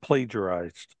it was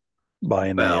plagiarized by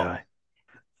an AI?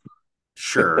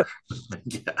 Sure,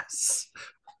 yes.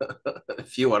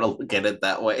 If you want to look at it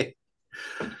that way.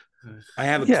 I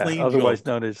have a clean otherwise joke.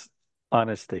 known as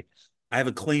honesty. I have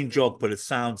a clean joke, but it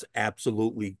sounds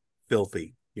absolutely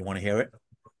filthy. You want to hear it?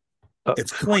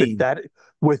 It's clean.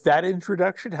 With that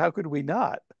introduction, how could we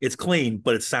not? It's clean,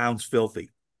 but it sounds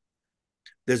filthy.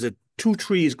 There's two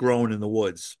trees growing in the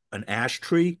woods, an ash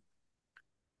tree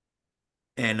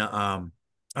and a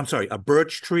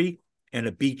birch tree and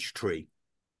a beech tree.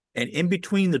 And in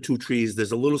between the two trees,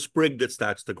 there's a little sprig that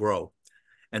starts to grow.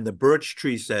 And the birch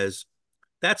tree says,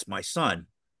 "That's my son."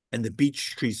 And the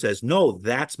beech tree says, "No,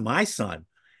 that's my son."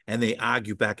 And they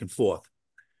argue back and forth.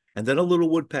 And then a little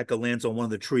woodpecker lands on one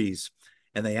of the trees.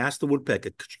 And they ask the woodpecker,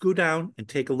 "Could you go down and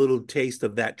take a little taste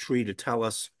of that tree to tell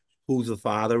us who the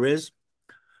father is?"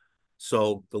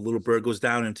 So the little bird goes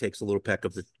down and takes a little peck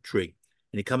of the tree.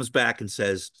 And he comes back and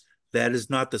says, "That is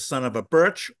not the son of a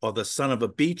birch or the son of a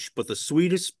beech, but the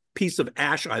sweetest piece of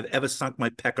ash I've ever sunk my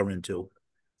pecker into."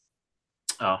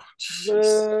 Oh,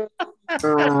 jeez.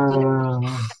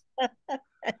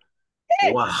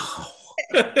 Wow.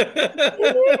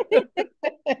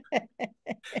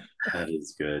 That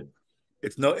is good.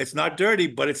 It's not dirty,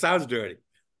 but it sounds dirty.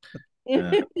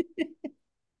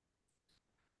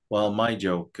 Well, my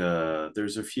joke,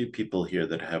 there's a few people here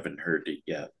that haven't heard it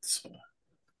yet. So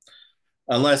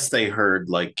unless they heard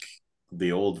like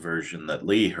the old version that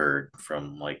Lee heard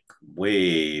from like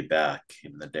way back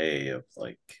in the day of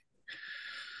like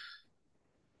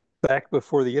back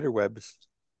before the interwebs.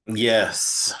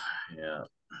 Yes. Yeah.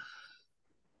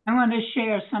 I want to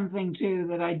share something too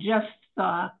that I just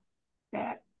saw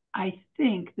that I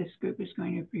think this group is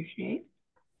going to appreciate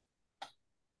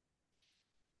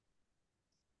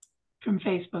from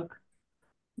Facebook.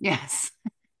 Yes.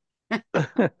 That's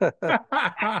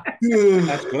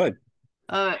good.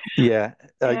 Yeah,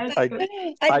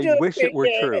 I wish it were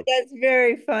true. It. That's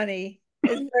very funny.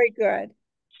 It's very good.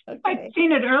 Okay. I'd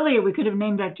seen it earlier. We could have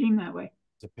named our team that way.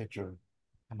 It's a picture of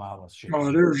Kamala.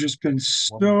 Oh, there's just been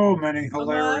so many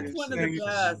hilarious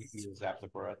things.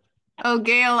 Oh,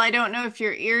 Gail, I don't know if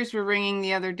your ears were ringing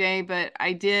the other day, but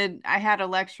I had a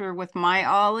lecture with my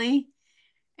Ollie.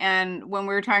 And when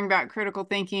we were talking about critical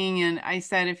thinking, and I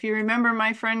said, if you remember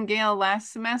my friend Gail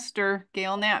last semester,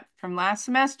 Gail Knapp from last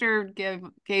semester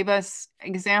gave us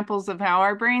examples of how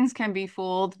our brains can be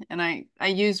fooled. And I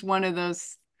used one of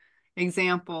those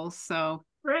examples. So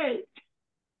great.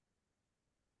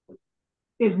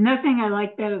 There's nothing I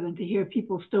like better than to hear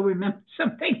people still remember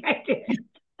something I did.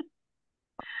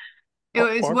 It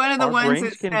was one of the ones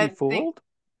that can said, be fooled.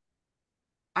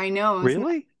 I know.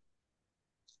 Really?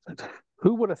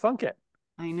 Who would have thunk it?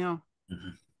 I know.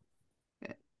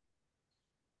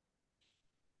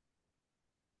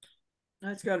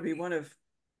 That's got to be one of,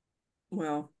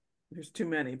 well, there's too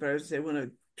many, but I would say one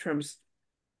of Trump's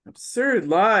absurd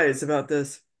lies about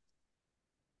this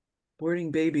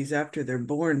boarding babies after they're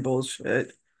born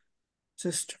bullshit.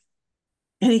 Just,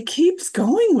 and he keeps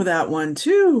going with that one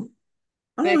too.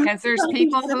 Because there's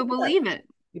people who believe it.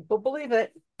 People believe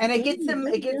it. And it gets him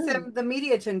the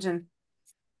media attention,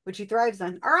 which he thrives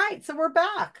on. All right, so we're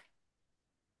back.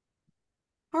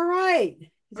 All right.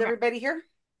 Is everybody here?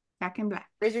 Back in black.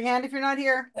 Raise your hand if you're not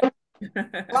here.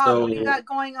 Rob, what do you got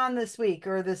going on this week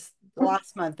or this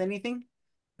last month? Anything?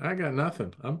 I got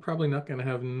nothing. I'm probably not going to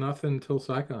have nothing until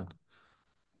SciCon.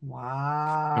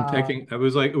 Wow. It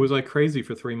was like crazy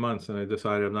for 3 months, and I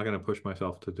decided I'm not going to push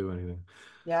myself to do anything.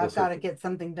 Yeah, I've got to get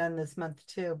something done this month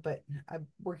too, but I'm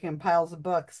working on piles of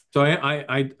books. So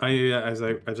as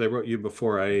I wrote you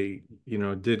before, I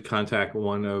did contact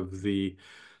one of the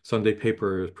Sunday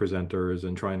paper presenters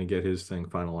and trying to get his thing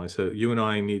finalized. So you and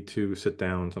I need to sit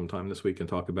down sometime this week and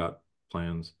talk about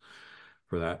plans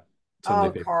for that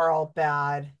Sunday paper. Carl,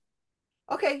 bad.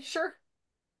 Okay, sure.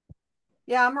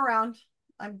 Yeah, I'm around.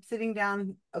 I'm sitting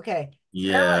down. Okay.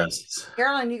 Yes.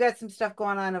 Carolyn, you got some stuff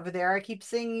going on over there. I keep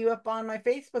seeing you up on my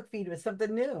Facebook feed with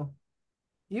something new.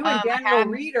 You and Daniel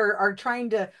Reed are trying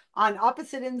to, on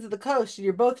opposite ends of the coast, and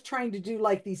you're both trying to do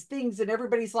like these things, and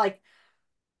everybody's like,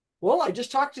 well, I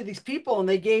just talked to these people and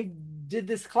they did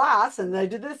this class and they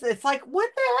did this. It's like, what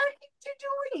the heck are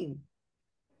you doing?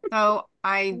 So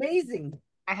amazing.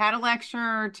 I had a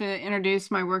lecture to introduce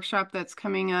my workshop that's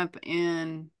coming up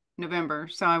in November.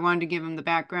 So I wanted to give him the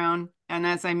background. And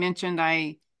as I mentioned,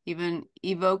 I even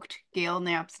evoked Gail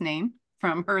Knapp's name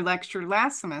from her lecture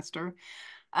last semester.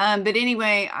 But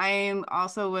anyway, I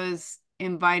also was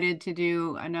invited to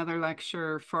do another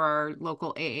lecture for our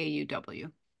local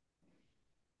AAUW.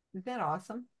 Isn't that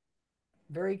awesome?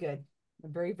 Very good.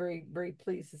 I'm very, very, very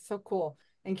pleased. It's so cool.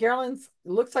 And Carolyn's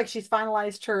looks like she's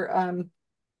finalized her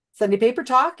Sunday paper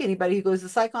talk. Anybody who goes to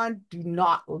SciCon, do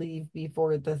not leave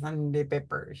before the Sunday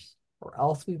papers, or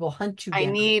else we will hunt you down. I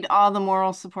need all the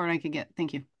moral support I could get.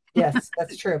 Thank you. Yes,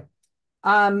 that's true.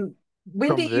 Wendy,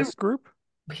 From this group?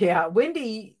 Yeah,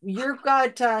 Wendy, you've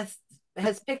got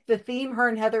has picked the theme. Her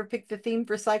and Heather picked the theme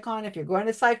for SciCon. If you're going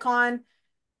to SciCon,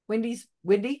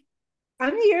 Wendy?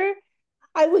 I'm here.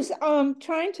 I was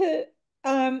trying to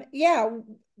yeah.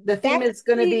 The theme is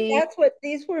going to be, that's what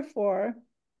these were for.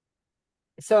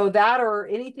 So that or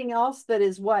anything else that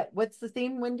is what? What's the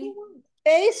theme, Wendy?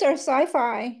 Space or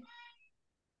sci-fi.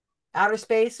 Outer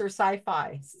space or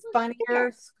sci-fi.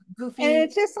 Funnier, goofy. And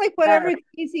it's just like whatever's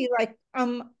easy. Like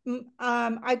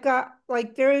I got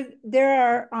like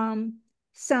there are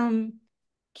some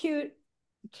cute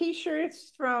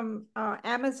t-shirts from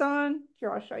Amazon.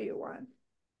 Here, I'll show you one.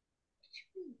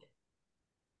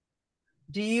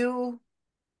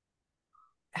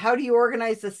 How do you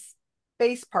organize a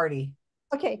space party?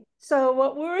 Okay, so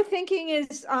what we were thinking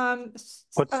is what's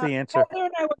the answer? Heather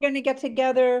and I were going to get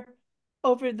together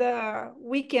over the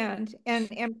weekend and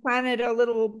plan it a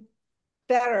little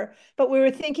better, but we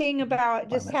were thinking about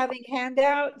just having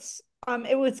handouts.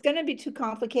 It was going to be too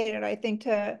complicated, I think,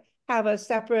 to have a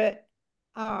separate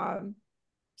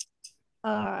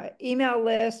email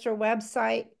list or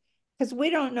website, because we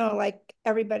don't know like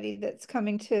everybody that's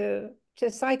coming to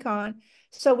SciCon.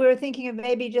 So we were thinking of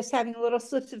maybe just having little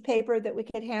slips of paper that we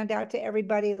could hand out to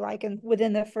everybody, like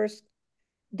within the first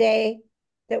day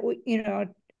that we,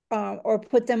 or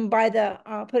put them by the,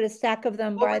 put a stack of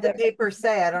them by the paper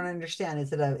say? I don't understand.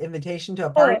 Is it an invitation to a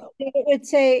Oh, party? it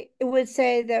would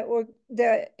say that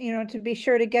to be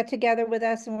sure to get together with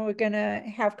us and we're gonna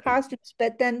have costumes,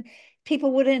 but then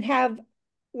people wouldn't have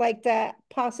like that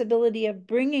possibility of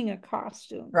bringing a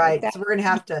costume. Right. Like so we're gonna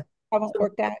have to haven't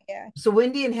worked out yet. So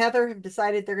Wendy and Heather have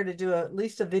decided they're gonna do at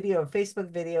least a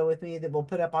Facebook video with me that we'll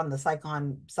put up on the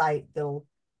SciCon site. They'll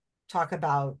talk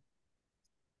about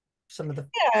some of the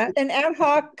an ad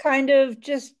hoc kind of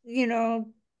just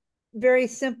very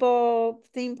simple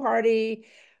theme party,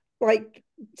 like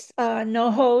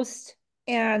no host,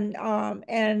 and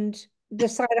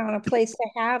decide on a place to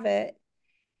have it.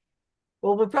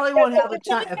 Well, we probably won't have a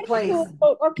place.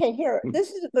 Oh, okay, here.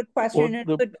 This is a good question and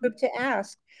a good group to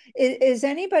ask. Is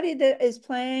anybody that is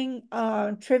playing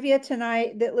trivia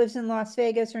tonight that lives in Las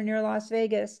Vegas or near Las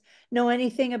Vegas know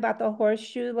anything about the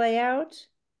horseshoe layout?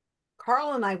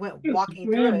 Carl and I went walking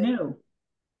through it. Brand new.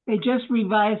 They just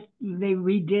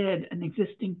redid an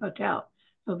existing hotel.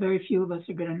 So very few of us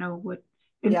are going to know what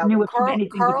knew it from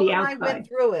anything but the outside. And I went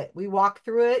through it. We walked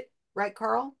through it, right,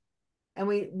 Carl? And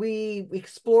we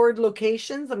explored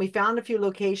locations and we found a few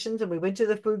locations and we went to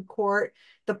the food court.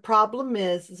 The problem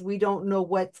is we don't know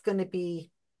what's going to be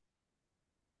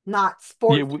not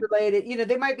sports related.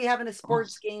 They might be having a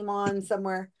sports game on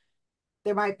somewhere.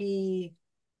 There might be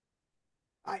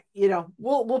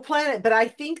we'll plan it, but I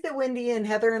think that Wendy and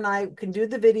Heather and I can do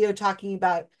the video talking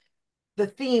about the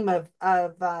theme of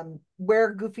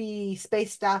wear goofy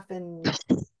space stuff and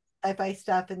sci-fi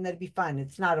stuff, and that'd be fun.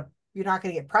 You're not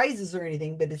going to get prizes or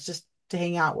anything, but it's just to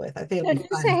hang out with. I think it'll be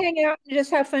Just to fun. hang out and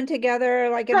just have fun together,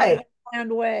 like in Right. a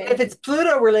planned way. If it's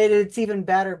Pluto related, it's even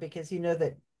better because you know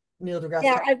that Neil deGrasse.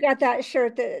 Yeah, I've got that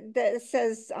shirt that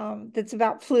says that's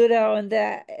about Pluto and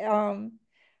that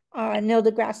Neil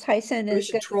deGrasse Tyson We is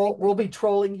should gonna troll. We'll be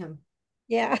trolling him.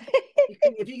 Yeah.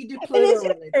 If you could do And Pluto it's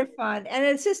just related. for fun. And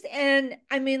it's just, and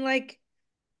I mean, like,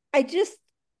 I just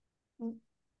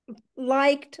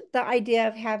liked the idea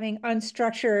of having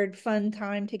unstructured fun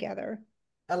time together.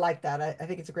 I like that. I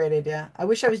think it's a great idea. I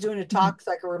wish I was doing a talk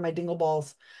so I could wear my dingle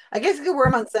balls. I guess I could wear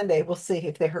them on Sunday. We'll see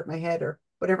if they hurt my head or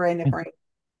whatever I end up wearing.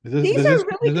 These are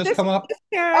really does this come up? this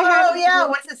pair I Oh have yeah,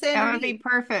 what's it saying? That would be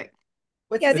perfect.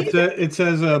 What's Yeah, It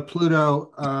says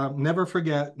Pluto, never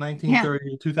forget 1930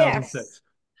 to 2006.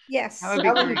 Yes. That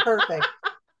would be great. perfect.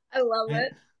 I love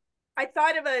it. I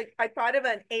thought of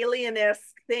an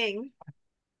alien-esque thing.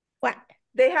 What?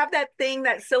 They have that thing,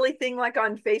 that silly thing like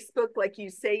on Facebook, like you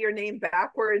say your name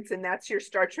backwards and that's your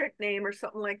Star Trek name or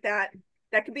something like that.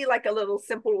 That could be like a little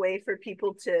simple way for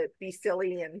people to be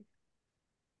silly and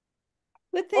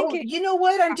Good Oh, thinking. you know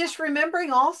what? I'm just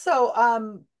remembering also,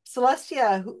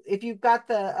 Celestia, if you've got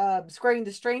the Squaring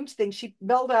the Strange thing, she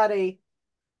built out a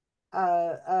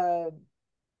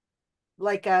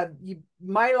like a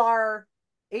Mylar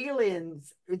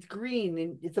aliens. It's green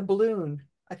and it's a balloon.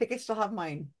 I think I still have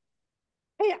mine.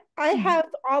 I have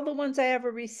all the ones I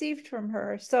ever received from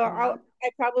her, so I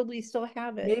probably still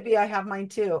have it. Maybe I have mine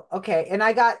too. Okay, and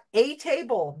I got a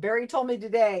table. Barry told me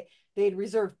today they'd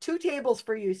reserved 2 tables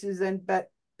for you, Susan,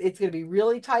 but it's going to be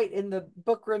really tight in the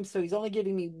book room, so he's only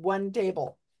giving me 1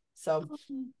 table. So,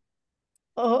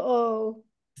 oh,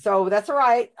 so that's all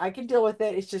right. I can deal with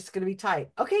it. It's just going to be tight.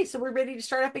 Okay, so we're ready to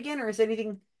start up again, or is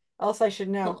anything else I should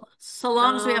know? So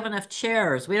long as we have enough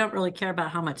chairs, we don't really care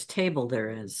about how much table there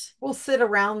is. We'll sit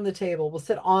around the table. We'll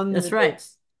sit on That's the right.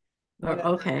 Whatever.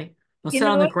 Okay. We'll You sit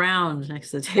know on the what? ground next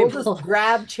to the We'll table. just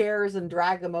grab chairs and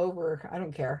drag them over. I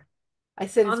don't care. I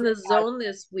said it's On the zone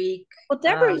this week. Well,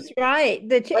 Deborah's right.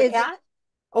 What, Kat?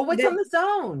 Oh, what's on the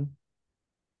zone?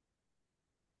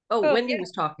 Oh, Oh, Wendy yeah.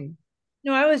 was talking.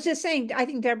 No, I was just saying, I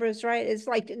think Deborah's right. It's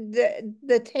like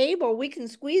the table, we can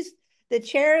squeeze the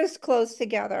chairs close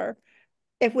together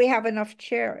if we have enough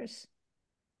chairs.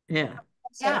 Yeah.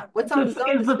 Yeah. What's on the zone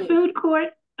Is this the week? food court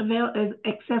is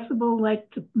accessible,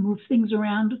 like to move things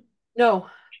around? No,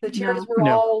 the chairs were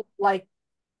No. all like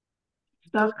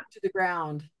Stuck. glued to the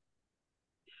ground.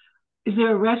 Is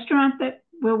there a restaurant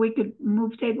where we could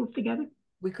move tables together?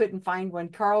 We couldn't find one.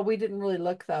 Carl, we didn't really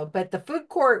look though. But the food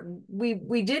court,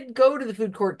 we did go to the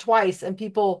food court twice, and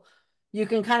people, you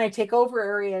can kind of take over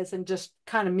areas and just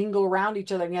kind of mingle around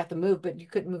each other, and you have to move, but you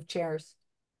couldn't move chairs.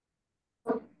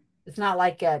 It's not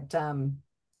like at Johnny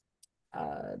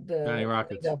the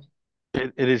Rockets.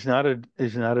 It is not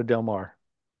a Del Mar.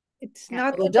 It's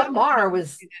not the Del Mar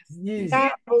was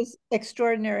that was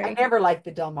extraordinary. I never liked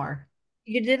the Del Mar.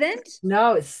 You didn't?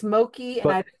 No, it's smoky,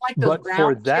 and I don't like those But for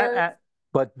round chairs.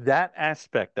 that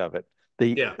aspect of it,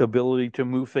 the ability to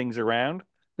move things around,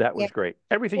 that was great.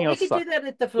 Everything Well, we else could do sucked. that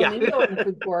at the Flamingo in the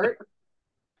food court.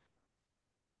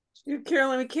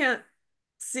 Carolyn, we can't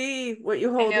see what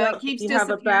you hold know, it up. keeps You have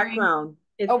a disappearing. background.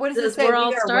 Oh, what does it say? We're all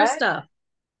We are star what? stuff.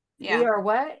 Yeah. We are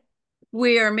what?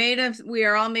 We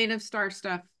are all made of star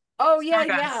stuff. Oh yeah,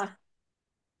 Stardust. yeah.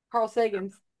 Carl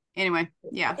Sagan's. Anyway,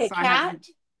 yeah. Okay, so I have Kat.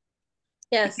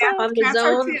 Yes, Yeah, on the cats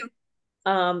are zone.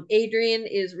 too. Adrian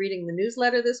is reading the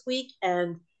newsletter this week,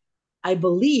 and I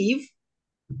believe,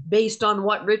 based on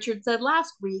what Richard said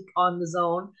last week on the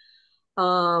zone,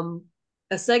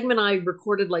 a segment I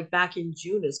recorded like back in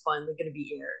June is finally going to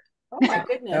be aired. Oh my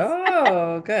goodness.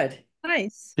 Oh, good.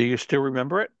 Nice. Do you still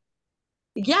remember it?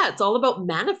 Yeah, it's all about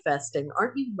manifesting.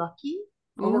 Aren't you lucky?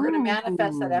 Well, we're going to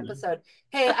manifest that episode.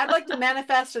 Hey, I'd like to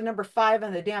manifest a number 5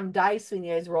 on the damn dice when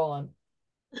you guys roll them.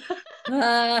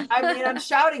 I mean, I'm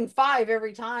shouting 5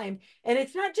 every time, and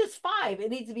it's not just 5. It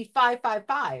needs to be 5, 5,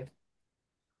 5.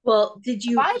 Well, did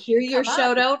you Five hear can your come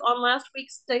shout up. out on last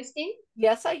week's dice game?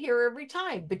 Yes, I hear every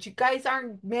time, but you guys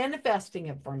aren't manifesting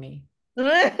it for me.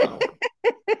 5,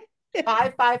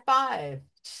 5, 5.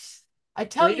 I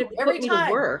tell Way you to every put me to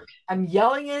time work. I'm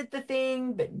yelling at the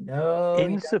thing, but no.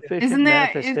 Insufficient Isn't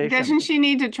that manifestation. doesn't she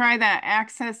need to try that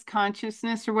access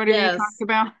consciousness or whatever Yes. you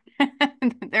talked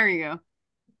about? There you go.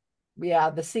 Yeah,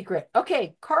 the secret.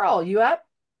 Okay, Carl, you up?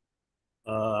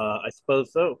 I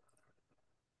suppose so.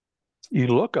 You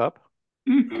look up.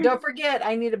 And don't forget,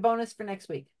 I need a bonus for next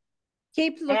week.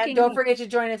 Keep And looking. don't forget to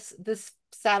join us this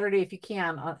Saturday if you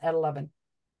can at 11.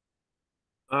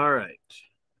 All right.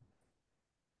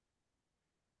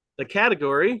 The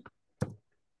category,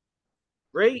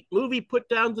 Great Movie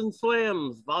Putdowns and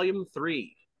Slams, Volume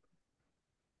 3.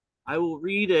 I will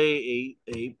read a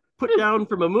put down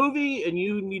from a movie, and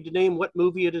you need to name what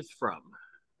movie it is from.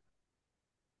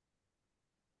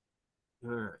 All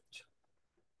right.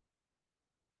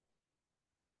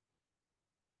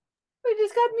 We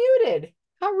just got muted.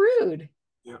 How rude.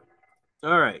 Yeah.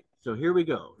 All right. So here we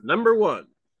go. Number 1.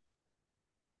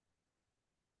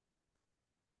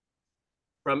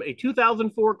 From a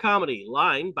 2004 comedy,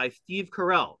 Line by Steve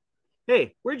Carell.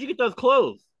 Hey, where'd you get those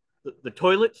clothes? The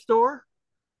toilet store?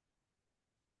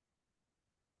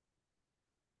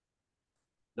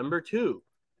 Number 2.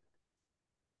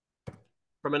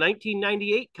 From a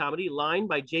 1998 comedy, Line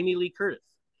by Jamie Lee Curtis.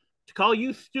 To call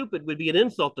you stupid would be an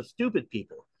insult to stupid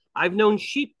people. I've known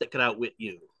sheep that could outwit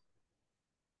you.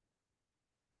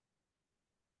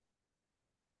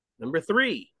 Number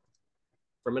 3.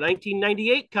 From a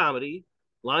 1998 comedy,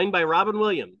 Line by Robin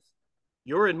Williams.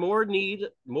 You're in more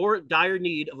dire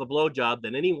need of a blowjob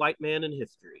than any white man in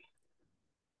history.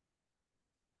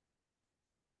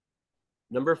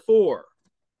 Number 4.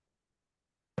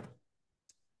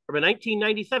 From a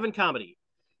 1997 comedy,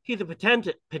 he's a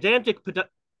pedantic,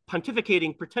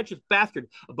 pontificating, pretentious bastard,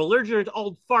 a belligerent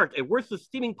old fart, a worthless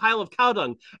steaming pile of cow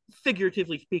dung,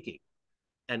 figuratively speaking.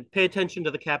 And pay attention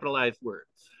to the capitalized words.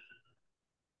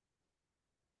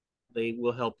 They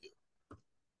will help you.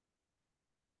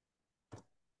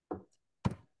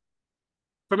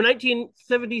 From a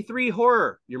 1973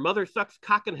 horror, Your Mother Sucks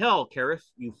Cock in Hell, Karis,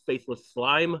 you faceless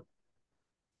slime.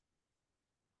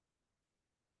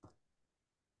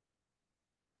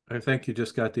 I think you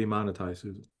just got demonetized,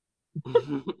 Susan.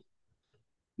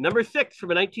 Number 6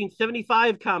 from a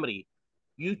 1975 comedy,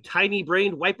 You Tiny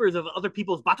Brained Wipers of Other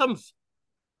People's Bottoms.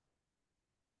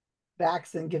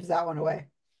 Baxton gives that one away.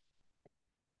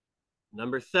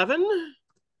 Number 7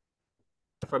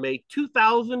 from a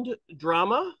 2000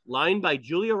 drama, Line by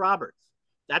Julia Roberts.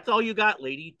 That's all you got,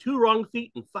 lady. 2 wrong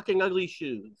feet and fucking ugly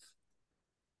shoes.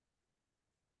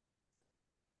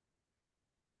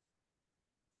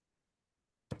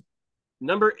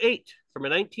 Number 8 from a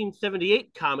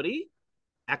 1978 comedy,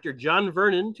 actor John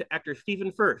Vernon to actor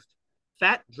Stephen First.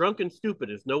 Fat, drunk, and stupid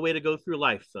is no way to go through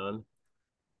life, son.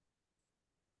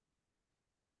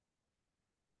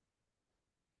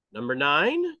 Number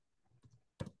 9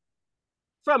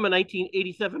 from a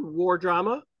 1987 war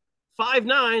drama,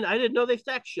 5'9", I didn't know they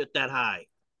stacked shit that high.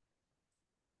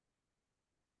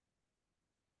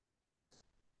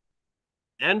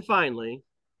 And finally,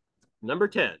 number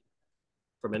 10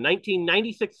 from a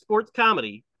 1996 sports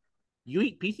comedy, You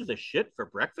Eat Pieces of Shit for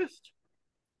Breakfast?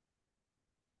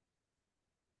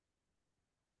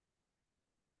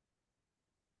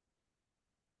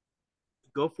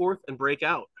 Go forth and break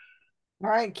out. All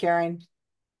right, Karen.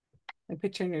 I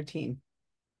put you in your team.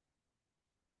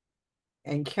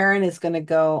 And Karen is going to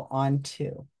go on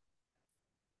 2.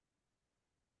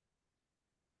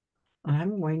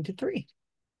 I'm going to 3.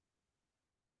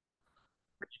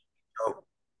 Oh,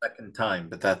 second time,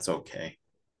 but that's okay.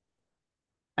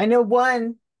 I know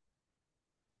 1.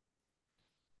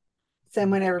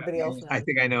 Same when everybody else knows. I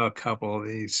think I know a couple of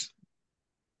these.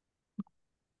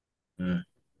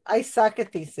 I suck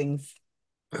at these things.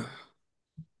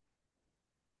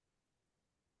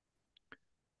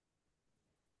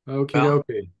 Okie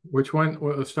dokie. Which one?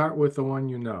 Well, let's start with the one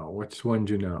you know. Which one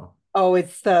do you know? Oh,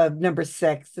 it's the number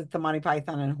 6. It's the Monty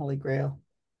Python and Holy Grail.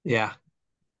 Yeah.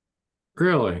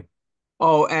 Really?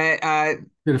 Oh,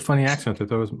 did a funny accent. I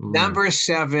thought it was number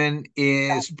 7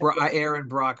 is Aaron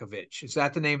Brockovich. Is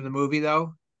that the name of the movie,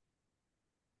 though?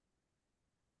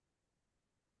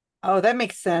 Oh, that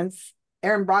makes sense.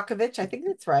 Aaron Brockovich. I think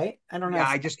that's right. I don't know. Yeah,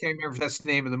 I just can't remember if that's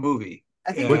the name of the movie.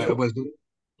 I think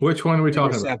which one are we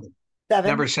talking about? 7.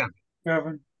 Number 7.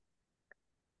 How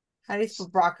do you spell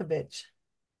Brockovich?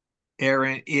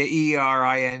 Aaron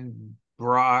Erin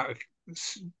Brockovich,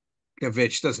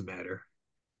 doesn't matter.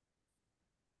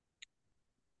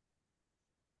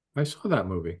 I saw that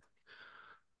movie.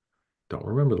 Don't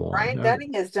remember the line. Ryan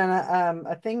Dunning has done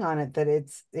a thing on it that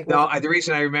it no, the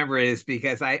reason I remember it is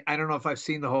because I don't know if I've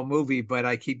seen the whole movie, but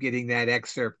I keep getting that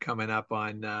excerpt coming up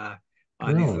on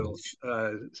these little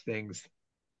things.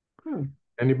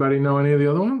 Anybody know any of the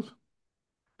other ones?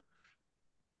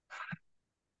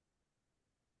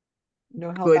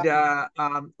 No help.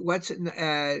 Could what's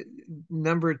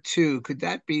number 2? Could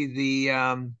that be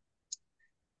the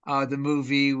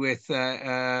movie with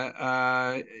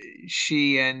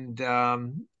she and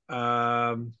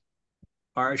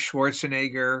Our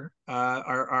Schwarzenegger, How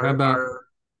about our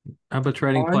how about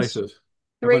Trading Lines? Places?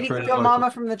 The How about way he Trading stole Places?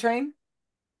 Mama from the train.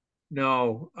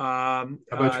 no, How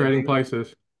about Trading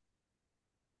Places?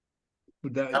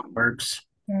 That works.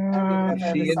 I don't even know Was if I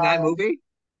ever she in saw that it. movie?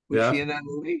 Was she Yes. in that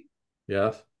movie?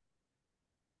 Yes.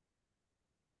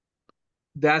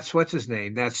 That's what's his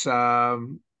name? That's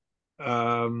um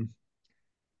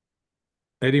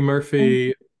Eddie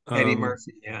Murphy. Eddie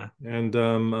Murphy. Yeah. And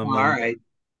All right.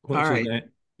 All what's his right. name?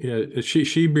 Yeah,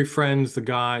 she befriends the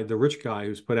guy, the rich guy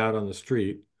who's put out on the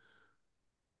street.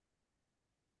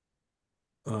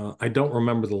 I don't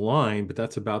remember the line, but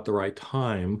that's about the right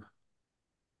time.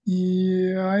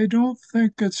 Yeah, I don't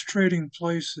think it's Trading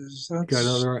Places. Got That's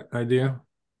another idea?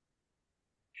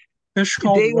 Fish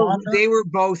Called Wanda. They were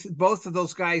both of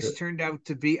those guys turned out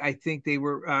to be, I think they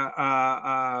were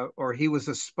or he was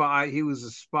a spy,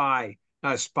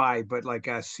 not a spy, but like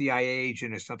a CIA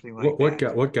agent or something like What that.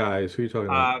 guy? What guys? Who are you talking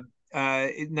about?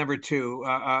 Number two,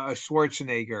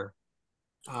 Schwarzenegger.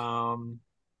 What?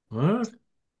 Well,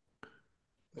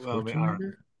 all right.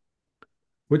 Schwarzenegger?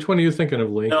 Which one are you thinking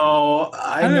of, Lee? No,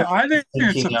 I know I think what you're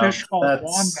it's a thinking Fish of. Called Wanda.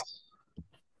 That's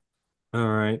All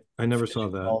right, I never saw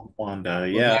that. called Wanda. Well,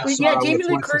 Yeah. that's Yeah, Jamie with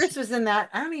Lee what's his- Curtis was in that.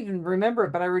 I don't even remember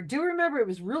it, but I do remember it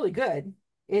was really good.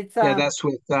 It's yeah, that's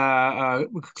with Cleese.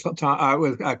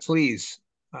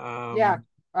 yeah,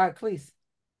 Cleese.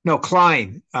 No,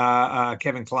 Klein,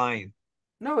 Kevin Klein.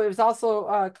 No, it was also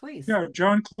Cleese. Yeah,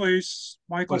 John Cleese,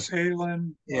 Michael Was-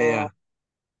 Palin. Yeah,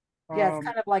 Yeah, it's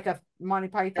kind of like a Monty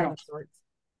Python of sorts.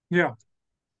 Yeah.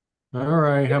 All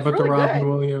right, how was about the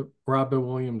really good. Robin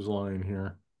Williams line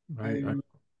here?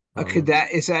 could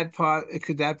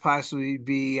that possibly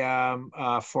be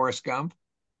Forrest Gump?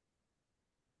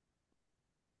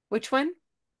 Which one?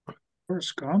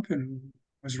 Forrest Gump and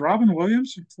was Robin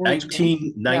Williams in Forrest Gump?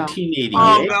 1988.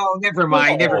 Oh no, never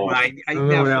mind. Oh. I I don't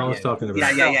know now what forget Alan's it. talking Yeah,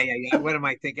 about. yeah. What am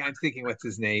I thinking? I'm thinking what's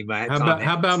his name? How Tom about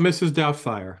Hanks. Mrs.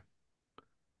 Doubtfire?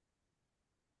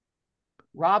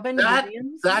 Robin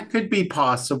Williams? That could be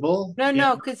possible.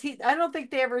 No, because I don't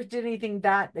think they ever did anything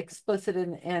that explicit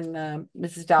in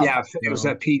Mrs. Doubtfire. Yeah, it was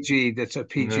a PG. That's a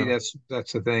PG. No.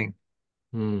 That's the thing.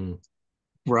 Hmm.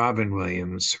 Robin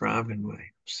Williams.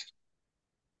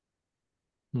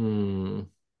 Hmm.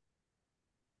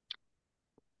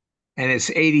 And it's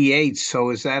 88.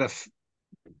 So is that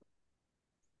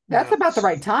That's about the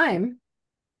right time.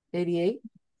 88.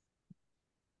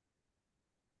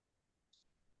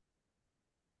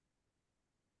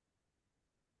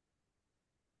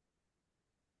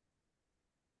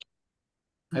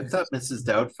 I thought Mrs.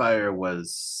 Doubtfire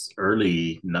was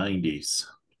early 90s.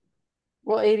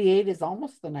 Well, 88 is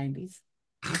almost the 90s.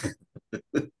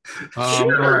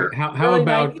 All right. How Early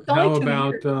about 90s,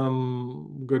 only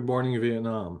 2 years. Good Morning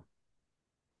Vietnam?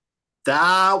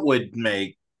 That would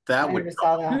I never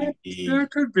saw that. That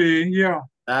could be, yeah.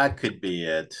 That could be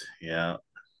it. Yeah.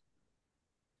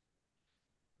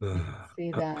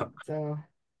 See that, so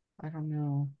I don't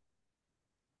know.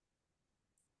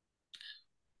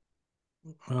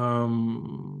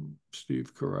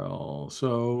 Steve Carell.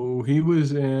 So he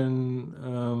was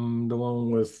in the one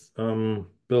with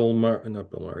Bill Murray, not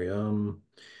Bill Murray.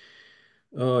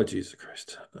 Oh Jesus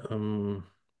Christ.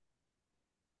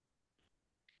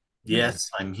 Yes,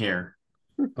 I'm here.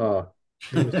 Oh,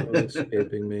 it was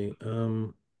escaping me.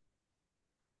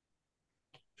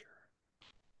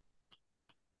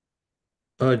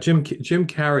 Jim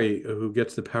Carrey, who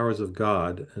gets the powers of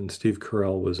God, and Steve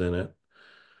Carell was in it.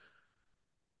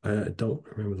 I don't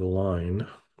remember the line.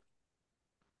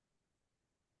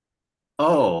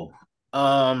 Oh,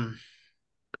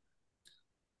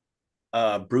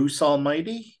 Bruce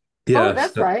Almighty? Oh,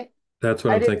 that's right. That's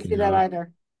what I I'm didn't thinking see that of.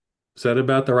 either. Is that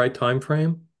about the right time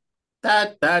frame?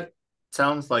 That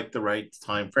sounds like the right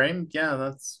time frame. Yeah,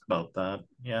 that's about that.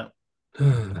 Yeah.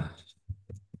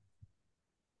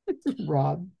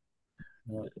 Rob.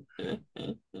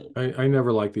 I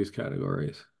never like these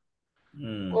categories.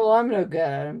 Well, I'm no good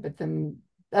at them, but then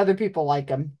other people like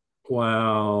them.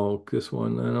 Wow, this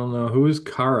one, I don't know. Who is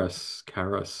Karas?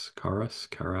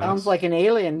 Sounds like an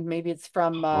alien. Maybe it's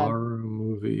from Horror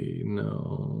movie.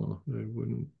 No, they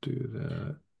wouldn't do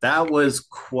that. That was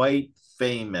quite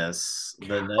famous.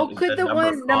 Oh, could the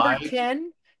one number 5?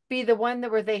 10 be the one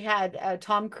where they had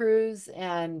Tom Cruise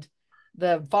and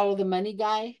the Follow the Money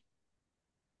guy?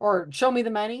 Or Show Me the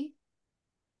Money?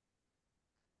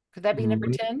 Could that be number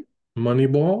 10?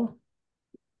 Moneyball?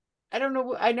 I don't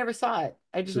know. I never saw it.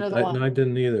 I just know the line. No, I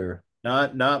didn't either.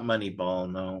 Not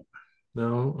Moneyball, no.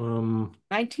 No.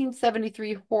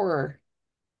 1973 horror.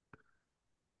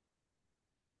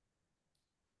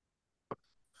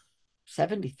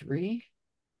 '73.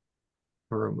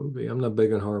 Horror movie. I'm not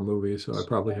big on horror movies, so I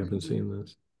probably haven't seen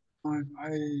this. I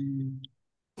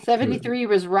 73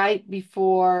 was right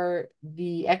before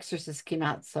The Exorcist came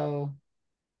out, so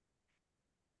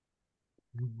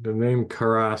The name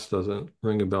Karras doesn't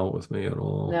ring a bell with me at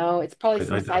all. no, it's probably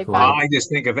some I sci-fi. I just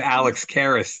think of Alex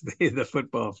Karras, the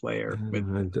football player. But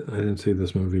I didn't see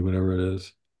this movie, whatever it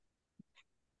is.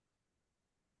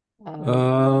 All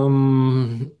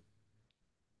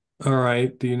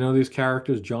right. Do you know these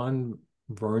characters? John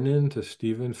Vernon to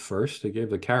Stephen First. They gave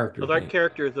the characters Those aren't name.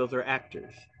 characters, those are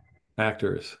actors.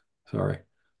 Actors. Sorry.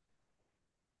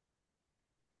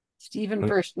 Stephen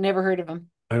First, never heard of him.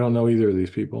 I don't know either of these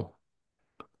people.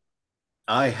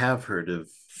 I have heard of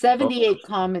 78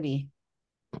 comedy.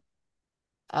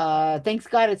 Thanks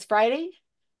God It's Friday.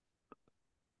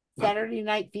 Saturday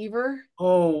Night Fever.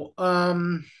 Oh,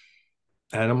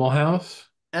 Animal House.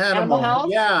 Animal House.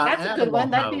 Yeah, That's a good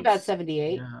one. That'd be about House.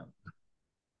 78. Yeah.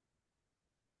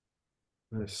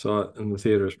 I saw it in the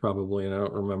theaters probably, and I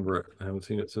don't remember it. I haven't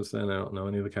seen it since then. I don't know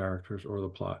any of the characters or the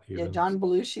plot Yeah, even. John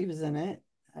Belushi was in it.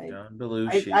 John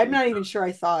Belushi. I'm not even sure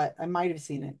I saw it. I might have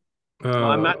seen it.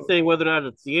 Well, I'm not saying whether or not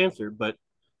it's the answer, but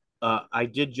I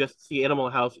did just see Animal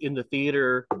House in the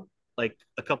theater like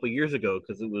a couple years ago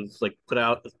because it was like put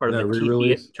out as part of the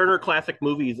re-release? Turner Classic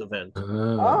Movies event.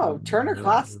 Oh, Turner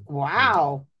Class.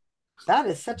 Wow. That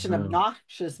is such an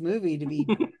obnoxious movie to be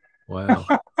Wow.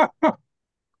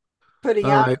 putting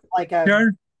All out right. like a. Yeah,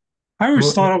 I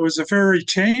always thought it was a very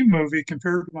tame movie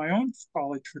compared to my own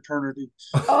college fraternity.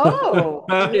 Oh,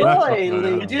 really?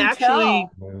 It's Do actually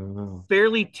tell.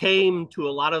 fairly tame to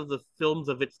a lot of the films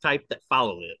of its type that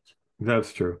follow it.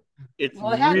 That's true. It's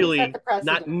Well, it hadn't set really the precedent.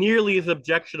 not nearly as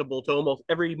objectionable to almost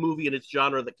every movie in its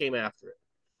genre that came after it.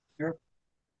 Yep.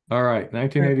 All right,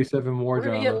 1987 war We're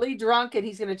gonna drama. get Lee drunk and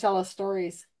he's gonna tell us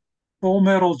stories. Full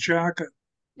Metal Jacket.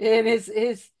 And his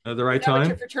At the right is that what time?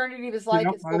 your fraternity was like?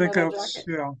 Yep, It's I Full think Metal that's,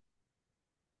 Jacket. yeah.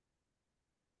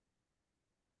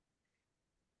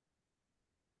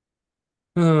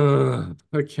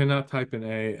 I cannot type an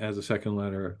A as a second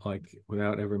letter like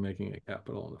without ever making it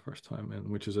capital the first time, and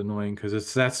which is annoying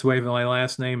because that's the way my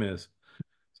last name is.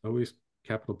 It's always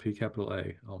capital P, capital A.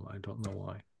 I don't know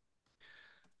why.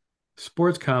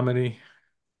 Sports comedy.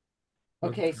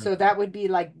 Okay, so that would be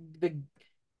like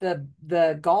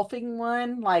the golfing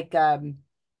one, like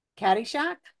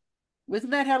Caddyshack.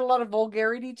 Wasn't that had a lot of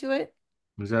vulgarity to it?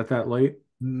 Was that late?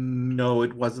 No,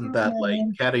 it wasn't that late.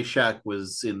 Caddyshack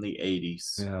was in the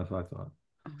 80s. Yeah, that's what I thought.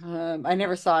 I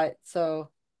never saw it, so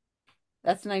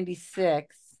that's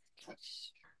 96.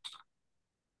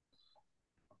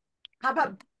 How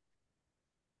about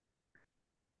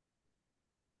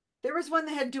there was one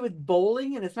that had to do with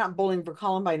bowling, and it's not Bowling for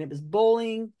Columbine, it was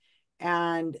bowling,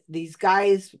 and these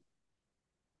guys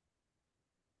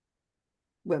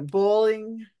went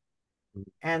bowling,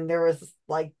 and there was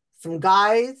like some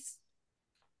guys,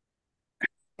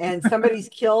 and somebody's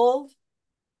killed,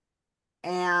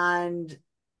 and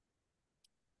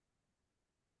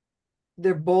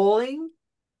they're bowling,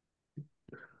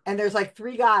 and there's like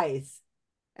three guys,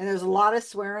 and there's a lot of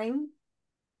swearing,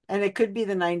 and it could be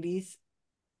the 90s,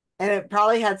 and it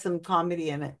probably had some comedy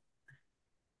in it.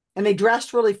 And they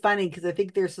dressed really funny because I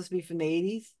think they're supposed to be from the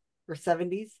 80s or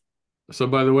 70s. So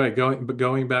by the way,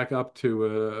 going back up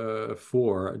to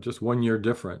 4, just 1 year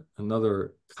different,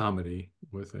 another comedy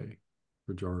with a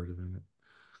pejorative in it.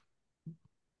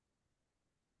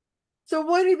 So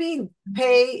what do you mean?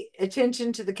 Pay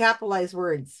attention to the capitalized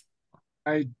words.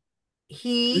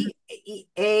 He,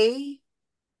 A,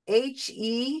 H,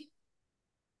 E,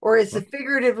 or is it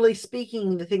figuratively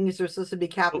speaking the things are supposed to be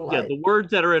capitalized? Yeah, the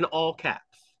words that are in all caps.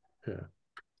 Yeah.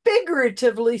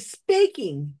 Figuratively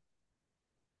speaking.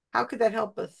 How could that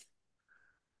help us?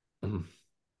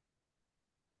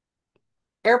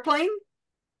 Airplane?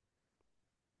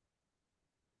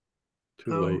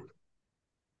 Too late.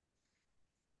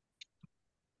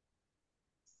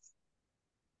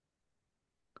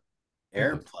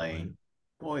 Airplane.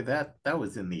 Boy, that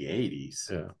was in the 80s.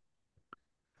 Yeah.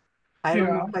 I don't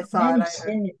know if I saw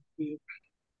it either.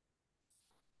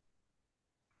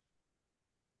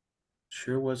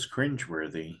 Sure was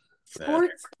cringeworthy.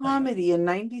 Sports comedy in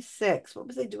 96. What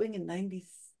was I doing in 96?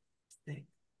 I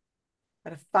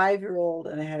had a 5-year-old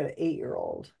and I had an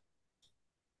 8-year-old.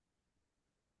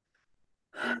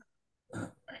 I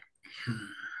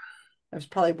was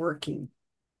probably working.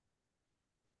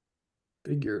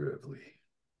 Figuratively.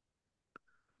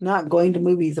 Not going to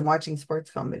movies and watching sports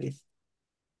comedies.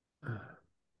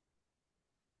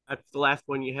 That's the last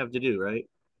one you have to do, right?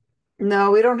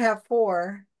 No, we don't have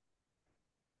 4.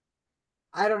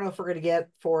 I don't know if we're going to get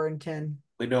 4 and 10.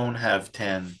 We don't have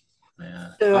 10.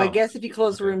 Yeah. So I Oh, guess if you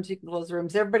close okay. rooms, you can close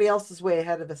rooms. Everybody else is way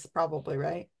ahead of us, probably,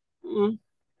 right? Mm.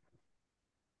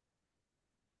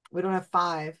 We don't have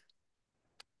 5.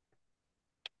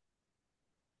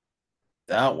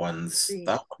 That one's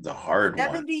a hard one.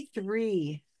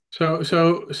 73.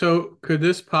 So could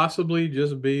this possibly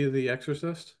just be The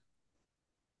Exorcist?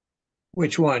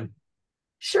 Which one?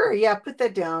 Sure, yeah, put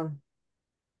that down.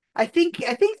 I think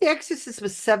The Exorcist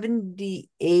was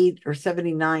 78 or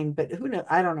 79, but who knows?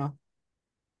 I don't know.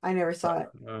 I never saw it.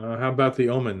 How about The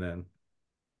Omen then?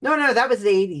 No, that was the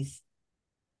 80s.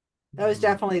 That was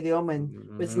definitely The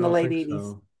Omen. It was I in the don't late think 80s.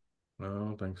 so. I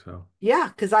don't think so. Yeah,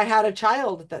 because I had a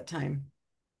child at that time.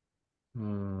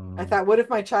 I thought, what if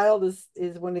my child is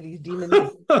one of these demons? Okay.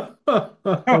 I'm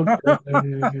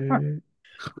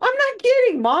not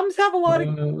kidding. Moms have a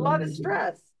lot of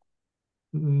stress.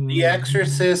 The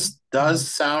Exorcist does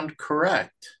sound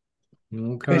correct.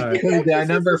 Okay. Could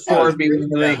number Exorcist 4 sounds be great.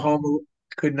 one of the home?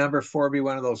 Could number 4 be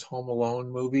one of those Home Alone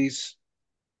movies?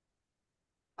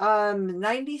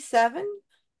 97.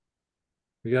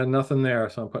 We got nothing there,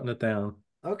 so I'm putting it down.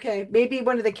 Okay, maybe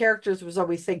one of the characters was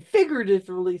always saying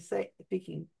figuratively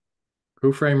speaking.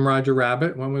 Who Framed Roger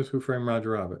Rabbit? When was Who Framed Roger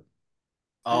Rabbit?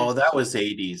 Oh, that was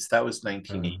 80s. That was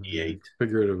 1988.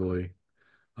 Figuratively.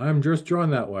 I'm just drawn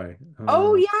that way.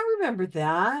 Oh yeah, I remember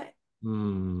that.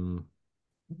 Hmm.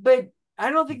 But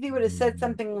I don't think they would have said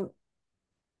something.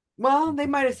 Well, they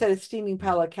might have said a steaming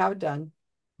pile of cow dung.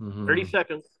 30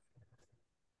 seconds.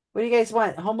 What do you guys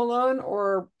want? Home Alone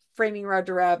or Framing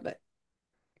Roger Rabbit?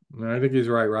 No, I think he's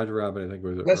right. Roger Rabbit, I think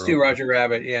was Let's do early. Roger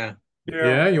Rabbit. Yeah.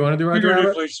 Yeah, you want to do Roger Rabbit?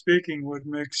 Figuratively speaking would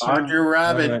make sense. Roger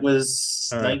Rabbit All right. was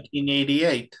All right.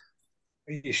 1988.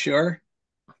 Are you sure?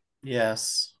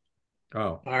 Yes.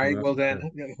 Oh. All right. Well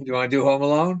then, do you want to do Home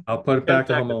Alone? I'll put it back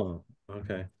to Home Alone.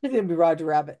 Okay. It's gonna be Roger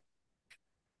Rabbit.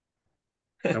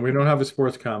 And we don't have a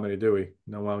sports comedy, do we?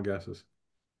 No wild guesses.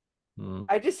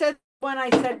 I just said when I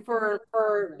said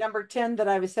for number 10 that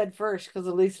I was said first, because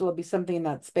at least it'll be something in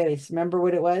that space. Remember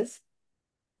what it was?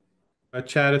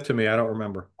 Chat it to me. I don't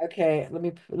remember. Okay,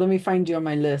 let me find you on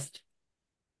my list.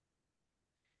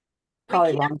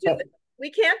 Probably wrong.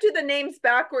 We can't do the names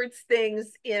backwards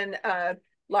things in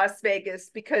Las Vegas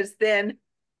because then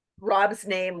Rob's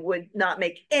name would not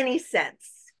make any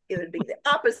sense. It would be the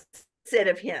opposite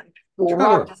of him. Well,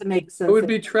 Rob doesn't make sense. It would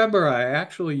be Trevor. I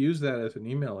actually use that as an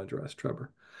email address,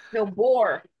 Trevor. No,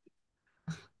 Boar.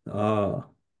 Oh.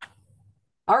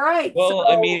 All right. Well, so,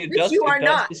 I mean, you are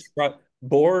not.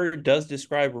 Boar does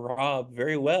describe Rob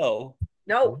very well.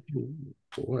 No.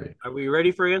 Boy. Are we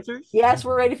ready for answers? Yes,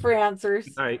 we're ready for answers.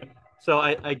 All right. So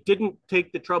I didn't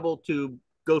take the trouble to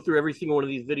go through every single one of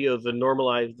these videos and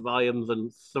normalize the volumes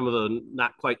and some of the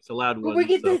not quite so loud ones. We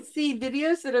get to see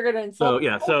videos that are going to insult. So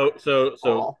yeah,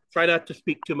 so try not to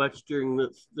speak too much during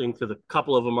this thing because a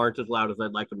couple of them aren't as loud as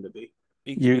I'd like them to be.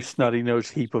 You snotty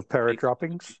nosed heap of parrot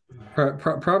droppings.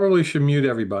 Probably should mute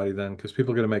everybody then, because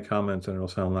people are going to make comments and it'll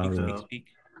sound louder.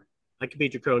 I can be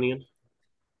draconian.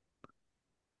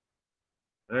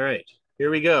 All right, here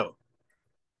we go.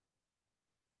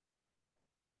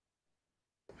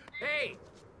 Hey,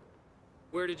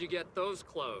 where did you get those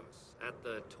clothes? At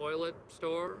the toilet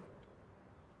store?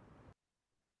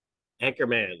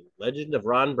 Anchorman, Legend of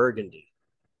Ron Burgundy.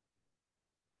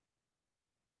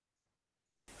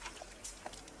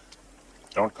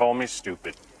 Don't call me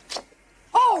stupid.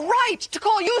 Oh, right! To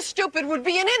call you stupid would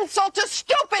be an insult to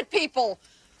stupid people!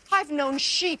 I've known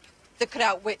sheep that could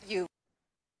outwit you.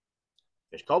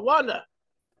 It's called Wanda.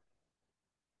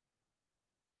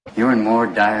 You're in more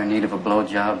dire need of a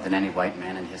blowjob than any white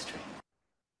man in history.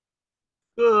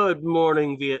 Good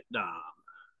morning, Vietnam.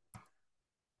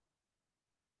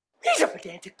 He's a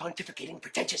pedantic, pontificating,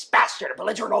 pretentious bastard, a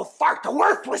belligerent old fart, a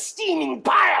worthless, steaming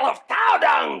pile of cow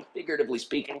dung, figuratively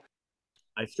speaking.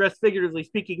 I stress figuratively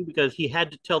speaking because he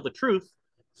had to tell the truth,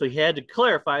 so he had to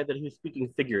clarify that he was speaking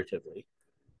figuratively.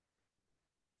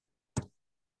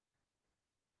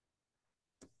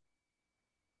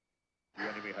 The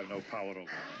enemy have no power over me.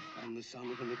 And the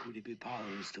son of iniquity be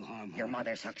powerless to harm her. Your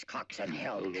mother sucks cocks in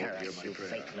hell, Paris, you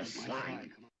faithless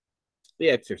slime. The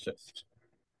Exorcist.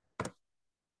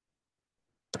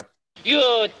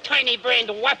 You tiny-brained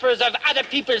whappers of other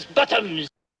people's bottoms.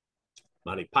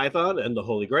 Monty Python and the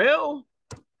Holy Grail.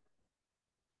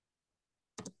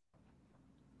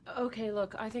 Okay,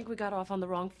 look, I think we got off on the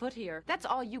wrong foot here. That's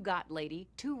all you got, lady.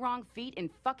 2 wrong feet in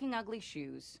fucking ugly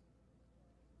shoes.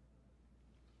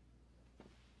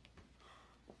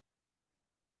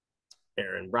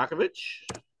 Aaron Brockovich.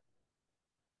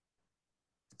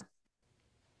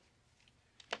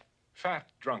 Fat,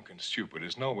 drunk, and stupid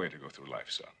is no way to go through life,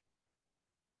 son.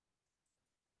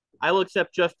 I will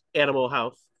accept just Animal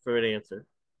House for an answer.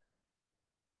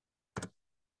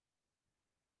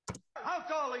 How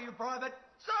tall are you, Private?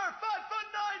 Sir,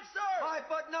 5'9", sir!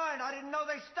 5'9". I didn't know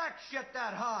they stacked shit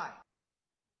that high.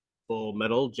 Full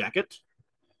Metal Jacket.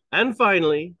 And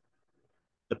finally,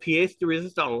 the pièce de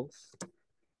résistance.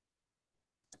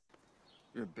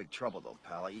 You're in big trouble, though,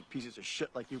 pal. I eat pieces of shit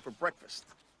like you for breakfast.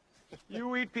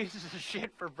 You eat pieces of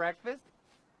shit for breakfast?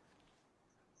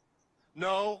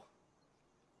 No.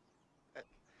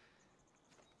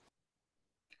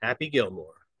 Happy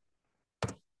Gilmore.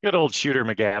 Good old Shooter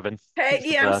McGavin.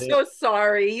 Peggy, I'm so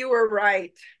sorry. You were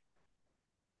right.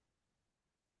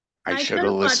 I should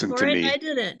have listened to me. I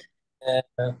didn't.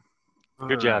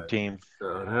 Good job, team.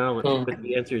 So now let's put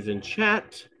the answers in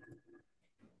chat.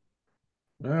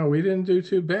 No, we didn't do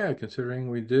too bad considering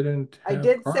we didn't I have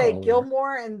did say Carl.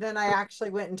 Gilmore, and then I actually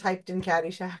went and typed in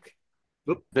Caddyshack.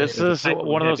 This is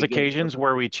one of those occasions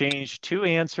where we changed two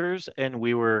answers and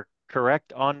we were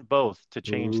correct on both to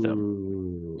change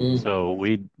them. So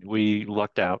we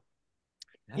lucked out.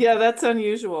 Yeah, that's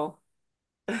unusual.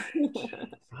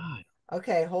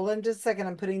 Okay, hold on just a second.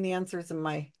 I'm putting the answers in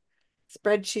my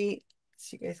spreadsheet.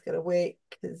 So you guys gotta wait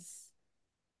because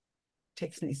it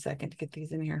takes me a second to get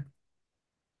these in here.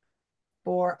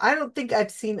 I don't think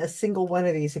I've seen a single one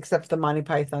of these except the Monty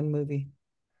Python movie.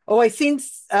 Oh, I seen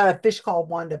Fish Called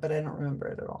Wanda, but I don't remember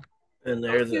it at all. And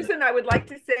there's Susan, I would like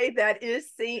to say that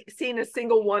is seen a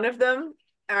single one of them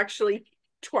actually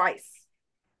twice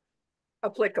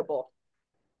applicable.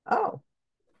 Oh.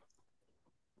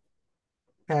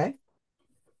 Okay.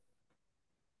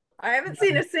 I haven't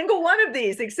seen a single one of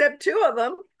these except two of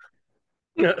them.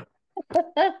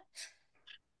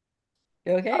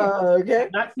 Okay. Okay.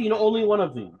 I've not seen only one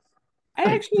of these. I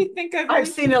actually think I've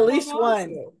seen at least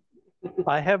one.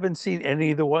 I haven't seen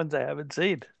any of the ones I haven't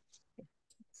seen.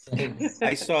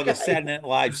 I saw the Saturday Night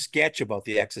Live sketch about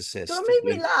The Exorcist. Don't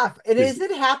make me laugh. And is it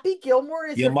Happy Gilmore?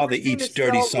 Is Your her mother first name eats is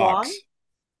dirty spelled wrong? socks.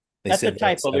 They That's a said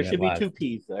typo. There Saturday should be Night two Live.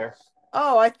 P's there.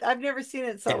 Oh, I've never seen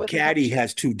it. So And Caddy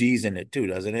has two D's in it too,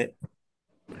 doesn't it?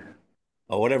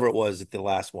 Or whatever it was at the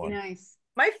last one. Nice.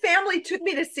 My family took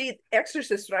me to see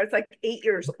Exorcist when I was like 8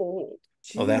 years old.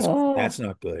 Oh, that's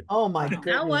not good. Oh my goodness.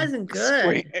 That wasn't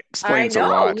good. Explains I know. a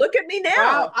lot. Look at me now.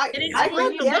 Wow, I It thought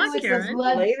explains The a lot, Exorcist Karen.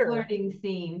 was later. Flirting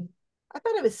scene. I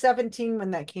thought it was 17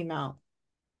 when that came out.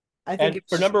 I think And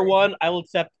for number one, I will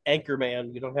accept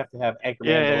Anchorman. You don't have to have Anchorman.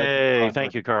 Yay!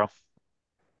 Thank you, Carl.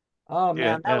 Oh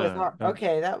Yeah, man, that was hard.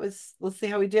 Okay, that was. Let's see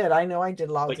how we did. I know I did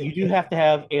lousy. But you do have to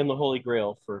have And the Holy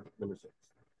Grail for number 6.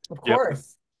 Of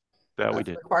course. That we That's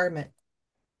did. a requirement.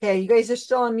 Okay, you guys are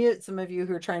still on mute. Some of you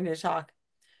who are trying to talk.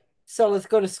 So let's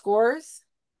go to scores.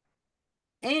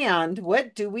 And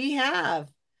what do we have?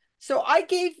 So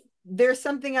there's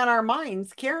something on our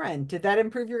minds. Karen, did that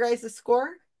improve your guys' score?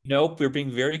 Nope, we're being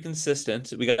very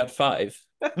consistent. We got 5.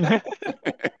 I'm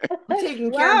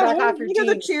taking Karen back off your What are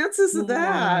the team. chances of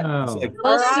that? Wow.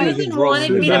 Well, Alright. Susan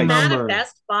wanted me to Susan number.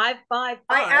 manifest 555.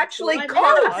 I actually so I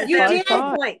called manifested You did.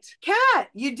 that. point. Kat,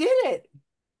 you did it.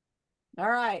 All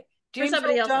right. James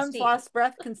somebody Earl else's Jones' team. last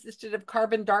breath consisted of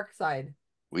carbon dioxide.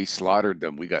 We slaughtered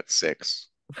them. We got 6.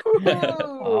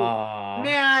 Aw.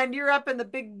 Man, you're up in the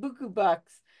big buku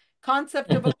bucks.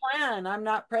 Concept of a plan. I'm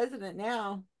not president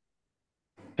now.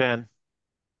 10.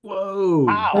 Whoa.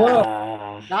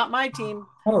 Not my team.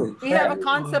 Holy We have a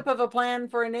concept of a plan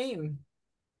for a name.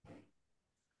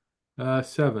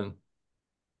 7.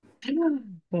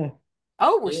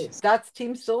 Oh, that's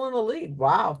team still in the lead.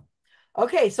 Wow.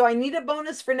 Okay, so I need a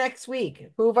bonus for next week.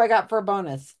 Who have I got for a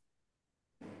bonus?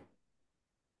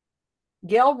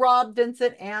 Gail, Rob,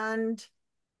 Vincent, and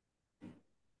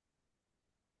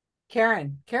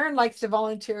Karen. Karen likes to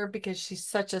volunteer because she's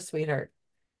such a sweetheart.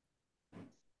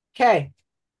 Okay.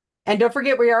 And don't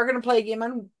forget, we are going to play a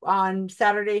game on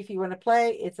Saturday if you want to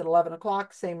play. It's at 11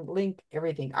 o'clock, same link,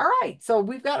 everything. All right. So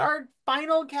we've got our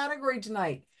final category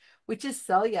tonight, which is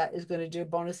Celia is going to do a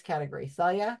bonus category.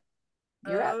 Celia,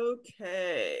 you're up.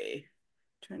 Okay.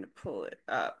 Trying to pull it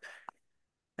up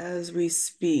as we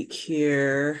speak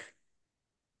here.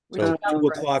 So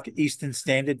 2:00 Eastern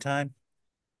Standard Time.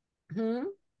 Hmm?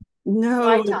 No.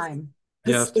 My time.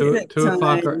 Yes, Pacific 2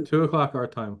 o'clock. time. 2 o'clock our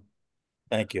time.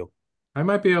 Thank you. I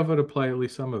might be able to play at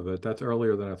least some of it. That's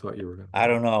earlier than I thought you were going to. I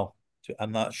don't know.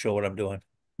 I'm not sure what I'm doing.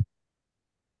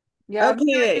 Yeah. I'm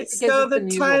doing Okay, it because so it's the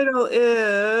unusual. title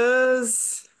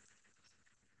is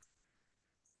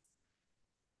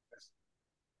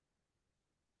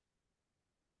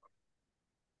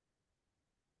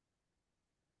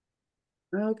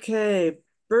okay,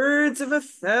 Birds of a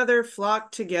Feather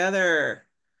Flock Together.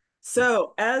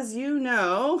 So, as you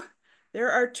know,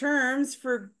 There are terms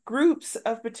for groups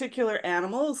of particular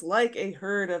animals, like a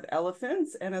herd of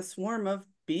elephants and a swarm of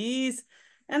bees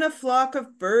and a flock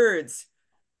of birds.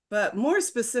 But more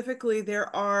specifically,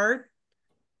 there are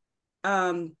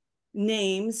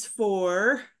names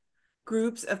for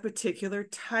groups of particular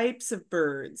types of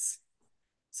birds.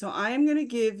 So I am going to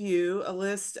give you a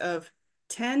list of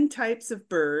 10 types of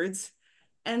birds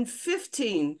and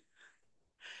 15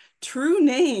 true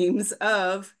names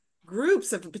of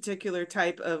groups of a particular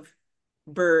type of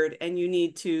bird, and you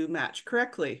need to match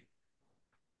correctly.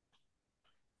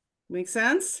 Make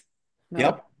sense?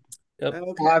 Yep. Okay.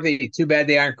 Avi, too bad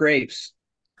they aren't grapes.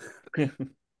 We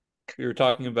were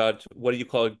talking about what do you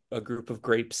call a group of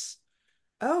grapes?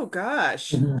 Oh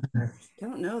gosh.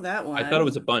 Don't know that one. I thought it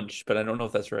was a bunch, but I don't know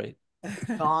if that's right.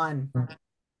 Gone.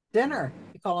 Dinner.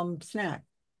 You call them snack.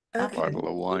 Okay. Bottle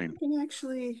of wine. I can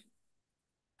actually,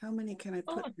 how many can I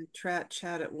put in the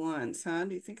chat at once, huh?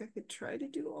 Do you think I could try to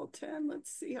do all 10?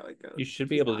 Let's see how it goes. You should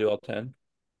be able to do all 10.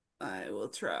 I will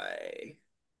try.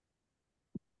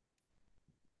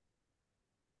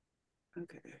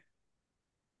 Okay.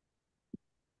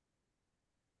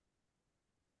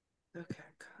 Okay,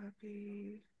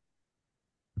 copy.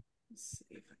 Let's see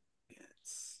if I can get.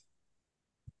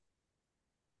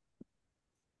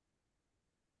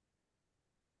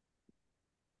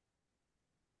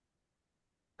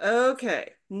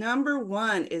 Okay, number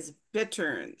 1 is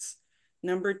bitterns.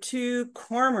 Number 2,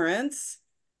 cormorants.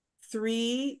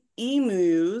 3,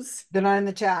 emus. They're not in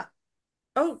the chat.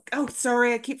 Oh,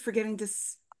 sorry. I keep forgetting to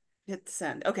hit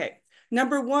send. Okay.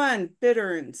 Number 1,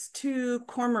 bitterns. 2,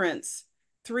 cormorants.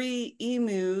 3,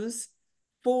 emus.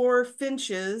 4,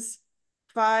 finches.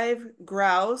 5,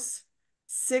 grouse.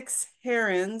 6,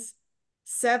 herons.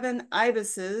 7,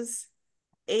 ibises.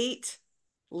 8,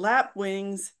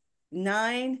 lapwings.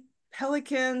 9,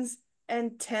 pelicans.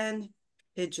 And 10,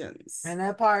 pigeons. And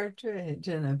a partridge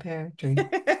in a pear tree.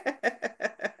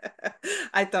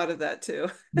 I thought of that too.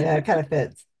 Yeah, it kind of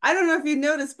fits. I don't know if you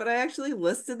noticed, but I actually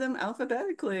listed them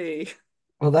alphabetically.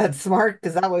 Well, that's smart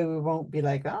because that way we won't be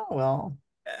like, oh, well.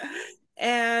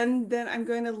 And then I'm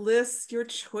going to list your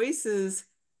choices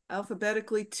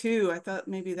alphabetically too. I thought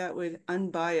maybe that would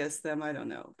unbias them. I don't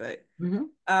know, but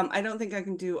I don't think I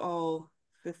can do all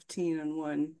 15 in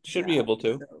one. Should be able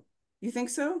to. So. You think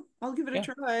so? I'll give it a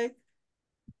try.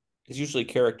 It's usually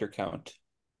character count.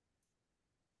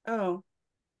 Oh,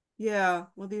 yeah.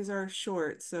 Well, these are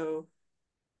short, so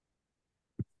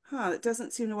it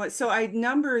doesn't seem to what. So I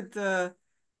numbered the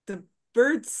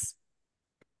birds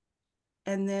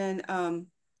and then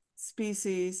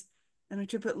species, and I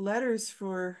should put letters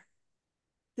for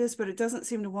this, but it doesn't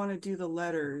seem to want to do the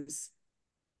letters.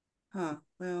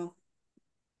 Well,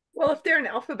 if they're in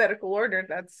alphabetical order,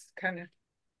 that's kind of,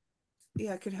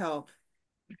 yeah, it could help.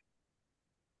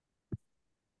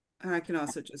 And I can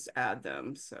also just add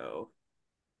them. So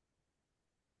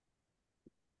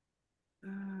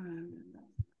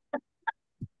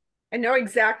I know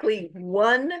exactly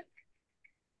one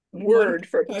word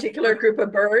for a particular group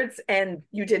of birds, and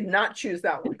you did not choose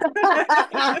that one.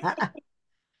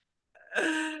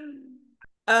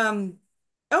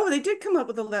 Oh, they did come up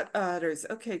with the letters.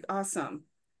 Okay, awesome.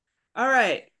 All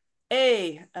right.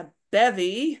 A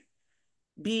bevy.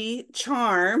 B,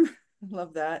 charm.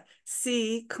 Love that.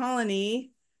 C,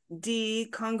 colony. D,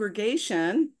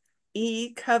 congregation.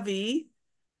 E, covey.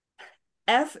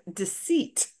 F,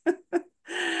 deceit.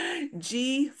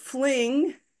 G,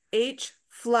 fling. H,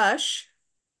 flush.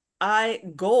 I,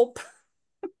 gulp.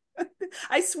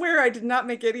 I swear I did not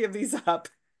make any of these up.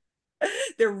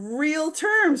 They're real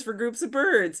terms for groups of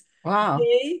birds. Wow.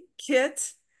 J,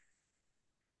 kit.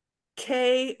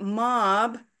 K,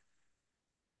 mob.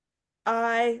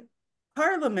 I,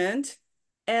 parliament.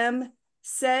 M,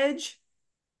 sedge.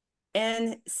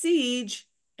 N, siege.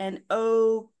 And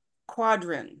O,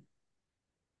 quadron.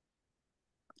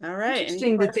 All right.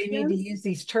 Interesting that they need to use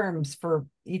these terms for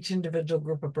each individual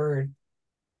group of bird.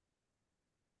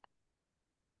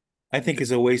 I think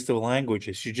it's a waste of language.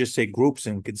 It should just say groups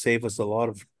and could save us a lot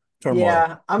of turmoil.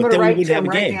 Yeah, I'm going to write to him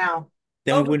right now.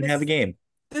 Then we wouldn't have a game.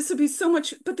 This would be so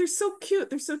much, but they're so cute.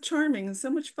 They're so charming and so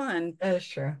much fun. That is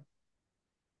true.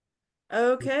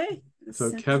 Okay.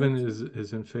 So Kevin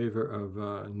is in favor of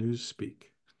Newspeak.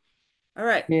 All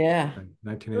right. Yeah.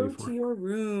 1984. Go to your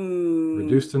room.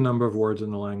 Reduce the number of words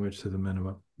in the language to the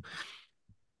minimum.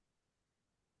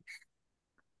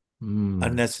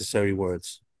 Unnecessary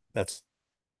words. That's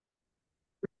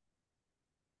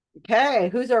okay.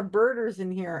 Who's our birders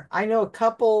in here? I know a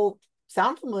couple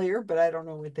sound familiar, but I don't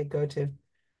know what they go to.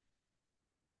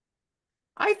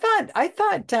 I thought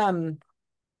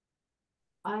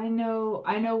I know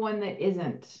one that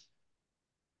isn't.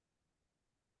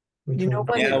 You know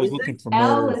what Yeah, I it was looking isn't? for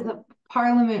Owl murder. is a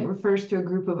parliament refers to a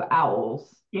group of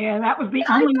owls. Yeah, that was the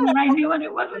I only thought one I it knew, and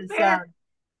it wasn't was, there.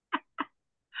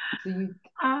 So you,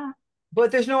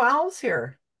 but there's no owls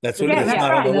here. That's So what Yeah, it's that's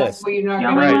not on right. the that's list. where you're not The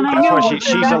gonna. only Right. one I That's knew why was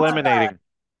she's that's eliminating.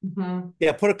 Mhm.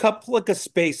 Yeah, put a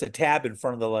space, a tab in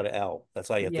front of the letter L. That's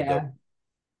how you have to Yeah. go.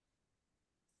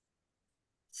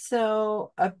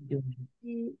 So a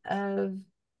P of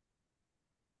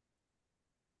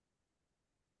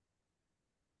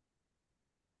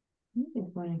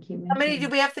how many do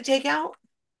we have to take out?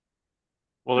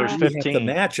 Well, there's We have to 15.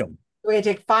 match them. We have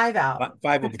to take 5 out.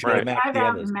 Five of them, but you got to Right. match 5 the out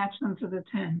others. and match them to the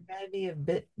 10. Maybe a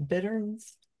bit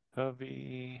bitterns.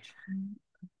 Covey.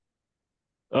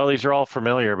 Oh, these are all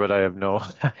familiar, but I have no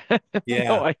Yeah.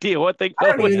 no idea what they I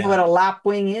go don't with. even know what a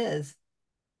lapwing is.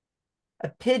 A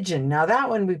pigeon. Now that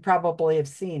one we probably have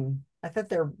seen. I thought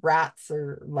they're rats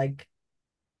or like.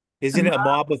 Isn't it a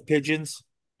mob of pigeons?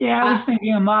 Yeah, I was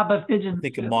thinking a mob of pigeons. I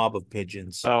think a too. mob of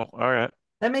pigeons. Oh, all right.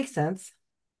 That makes sense.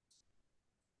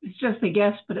 It's just a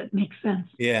guess, but it makes sense.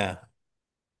 Yeah.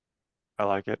 I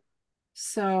like it.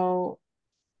 So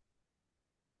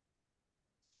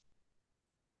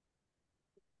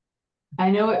I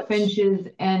know what finches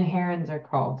and herons are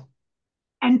called.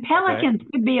 And pelicans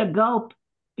could be a gulp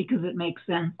because it makes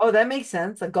sense. oh, that makes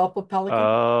sense. A gulp of pelican.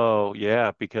 Oh,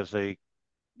 yeah, because they if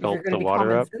you're gulp going the to be water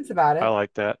common up. sense about I it.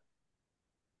 like that.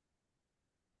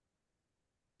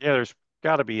 Yeah, there's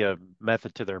got to be a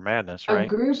method to their madness, A right?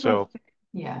 group So, of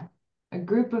yeah, a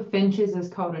group of finches is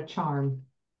called a charm.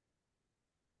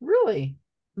 Really?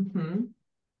 Mm-hmm.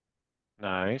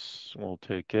 nice. We'll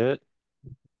take it.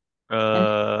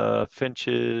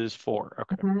 Finches 4.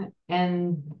 Okay.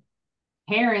 And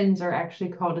herons are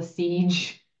actually called a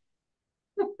siege.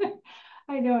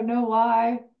 I don't know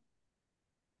why.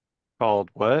 Called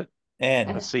what?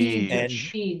 And A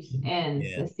siege. And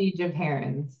Yeah. the siege of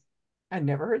herons. I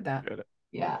never heard that. Got it.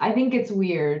 Yeah, I think it's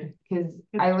weird because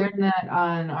I learned that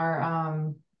on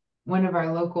our one of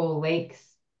our local lakes.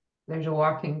 There's a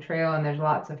walking trail and there's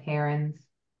lots of herons.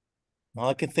 All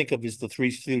I can think of is the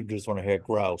Three Stooges when I hear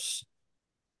grouse.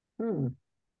 Hmm.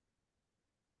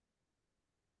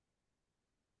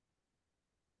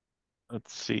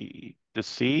 Let's see.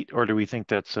 Deceit, or do we think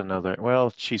that's another?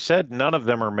 Well, she said none of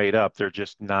them are made up. They're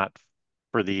just not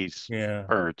for these Yeah.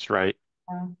 birds, right?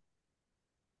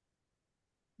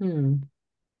 Hmm.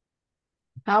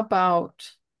 How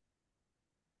about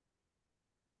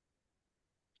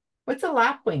what's a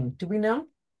lapwing? Do we know?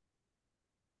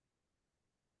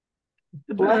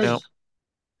 Flush. No.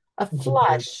 A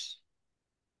flush.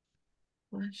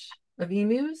 Flush of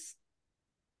emus?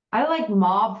 I like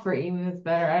mob for emus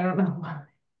better. I don't know why.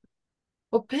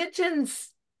 Well, pigeons.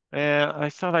 Yeah, I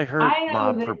thought I heard I know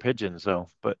mob for that pigeons though,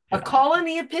 but A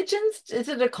colony of pigeons? Is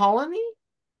it a colony?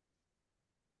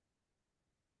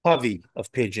 Covey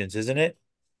of pigeons, isn't it?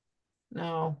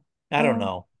 No. I don't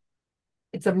know.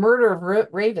 It's a murder of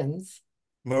ravens.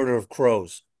 Murder of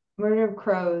crows. murder of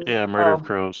crows. yeah, murder of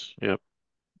crows. Yep.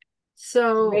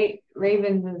 So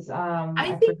Ravens is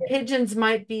I think pigeons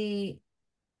might be.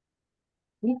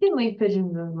 You can leave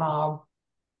pigeons as mob.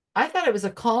 I thought it was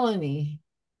a colony.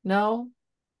 No?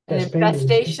 An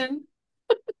infestation?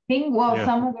 Well, Yeah.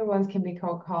 some other ones can be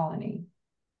called colony.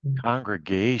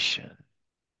 Congregation.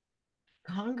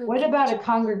 What about a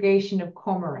congregation of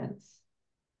cormorants?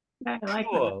 I like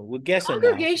Sure, we're guessing now.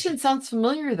 Congregation sounds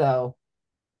familiar though.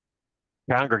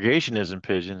 Congregation isn't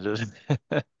pigeons, is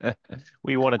it?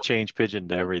 We want to change pigeon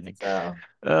to everything. So,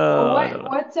 I don't know.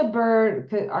 What's a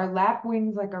bird? Are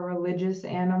lapwings like a religious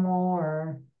animal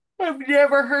or? I've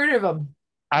never heard of them.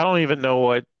 I don't even know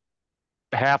what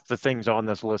half the things on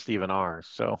this list even are,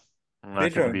 so I'm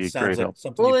not going to be a Sounds great like help.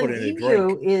 something Well, you put an in a emu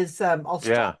drink. is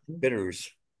Australian. Yeah.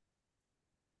 Bitters.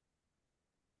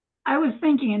 I was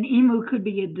thinking an emu could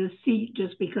be a deceit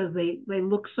just because they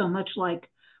look so much like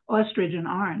ostrich and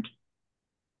aren't.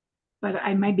 But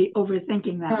I might be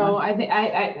overthinking that No, one. I think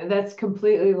I that's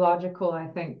completely logical, I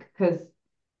think, because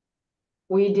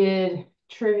we did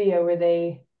trivia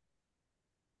where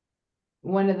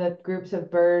one of the groups of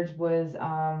birds was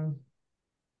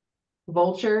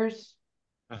vultures.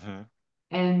 Mhm.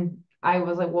 And I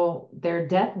was like, well, they're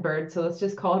death birds, so let's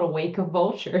just call it a wake of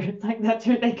vultures. Like that's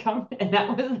where they come, and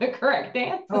that was the correct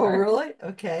answer. Oh, really?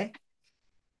 Okay.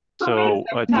 So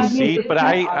a Sometimes it deceit, is but that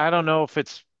I don't know if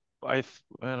it's I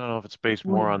don't know if it's based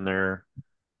more on their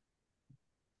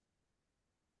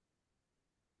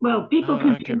Well, people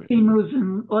okay. confuse emus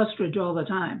and ostrich all the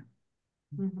time.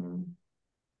 Mm-hmm.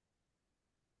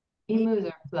 Emus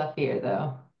are fluffier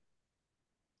though.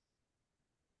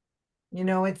 You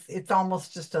know, it's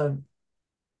almost just a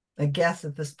guess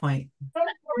at this point.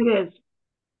 It is.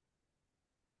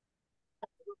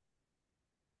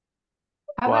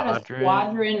 How about a Squadron.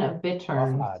 squadron of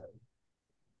bitterns?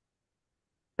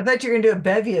 I thought you were gonna do a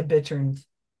bevy of bitterns.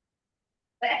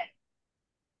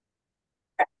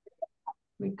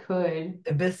 We could.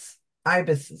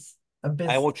 Ibises.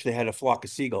 I wish they had a flock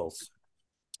of seagulls.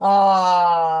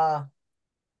 Ah.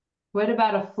 What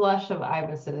about a flush of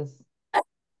ibises?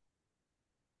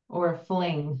 Or a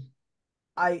fling?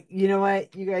 You know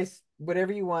what, you guys,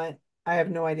 whatever you want. I have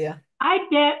no idea. I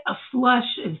bet a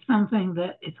flush is something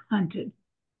that is hunted.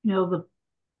 You know,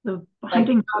 the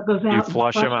hunting dog goes out. You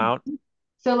flush them out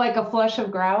So like a flush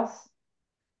of grouse?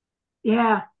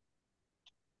 Yeah.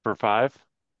 for 5?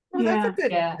 Well, Yeah. that's a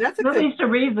good. Yeah. That's a At good least a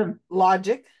reason.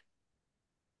 logic.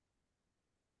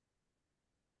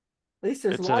 At least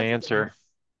there's It's an logic in answer.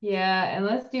 Yeah, and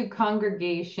let's do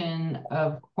congregation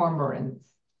of cormorants.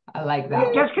 I like that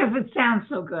one. Just because it sounds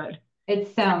so good.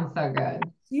 It sounds so good.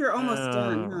 You're almost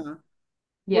done, huh?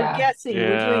 We're guessing. We're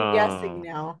doing Yeah. guessing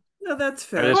now. No, that's I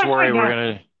fair. just worry we're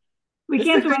gonna. We This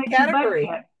can't is a do good anything but category.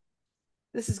 that.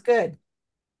 This is good.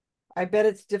 I bet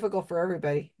it's difficult for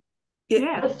everybody.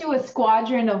 Yeah. Let's do a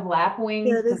squadron of lapwings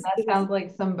Yeah, it because is- that it is. sounds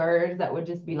like some birds that would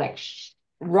just be like shh.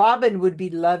 Robin would be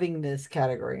loving this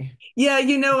category. Yeah,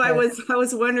 I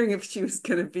was wondering if she was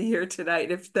going to be here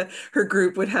tonight, if her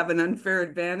group would have an unfair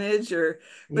advantage,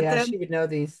 but Yeah, then she would know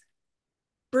these.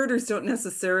 birders don't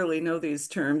necessarily know these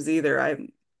terms either.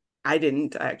 I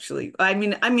didn't actually. I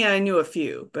mean, I knew a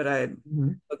few, but I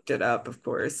looked it up, of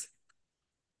course.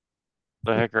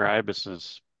 The heck are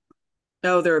ibises?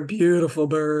 Oh, they're a beautiful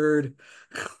bird.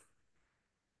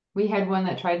 We had one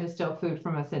that tried to steal food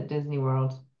from us at Disney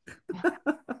World.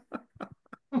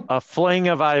 A fling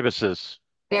of ibises.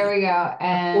 There we go.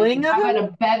 fling And of how about them?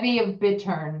 a bevy of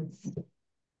bitterns?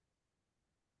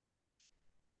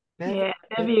 Yeah,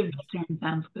 bevy of bitterns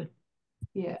sounds good.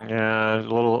 Yeah. Yeah, a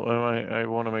little. I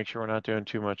want to make sure we're not doing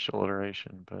too much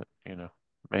alliteration, but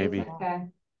maybe. Okay.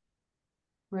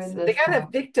 Where'd They this gotta go?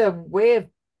 pick a way of.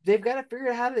 They've got to figure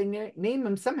out how they name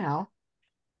them somehow.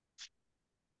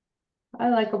 I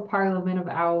like a parliament of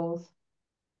owls.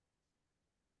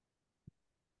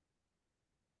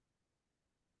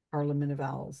 Parliament of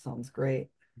Owls sounds great.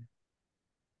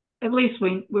 At least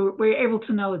we were able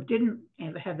to know it didn't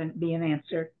be an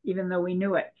answer, even though we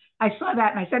knew it. I saw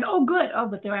that and I said, "Oh, good. Oh,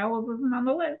 but their owl wasn't on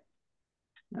the list."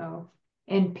 Oh,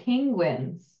 and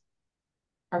penguins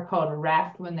are called a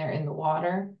raft when they're in the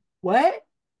water. What?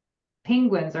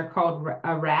 Penguins are called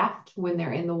a raft when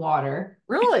they're in the water.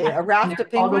 Really? A raft They're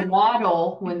of called a penguins?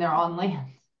 waddle when they're on land.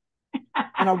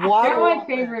 And a They're waddle. my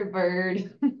favorite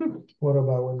bird. What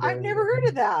about when I've never heard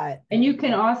of that. And you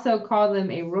can also call them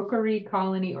a rookery,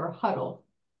 colony, or huddle.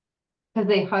 Because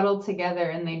they huddle together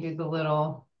and they do the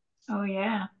little Oh,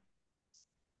 yeah.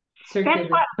 circular. That's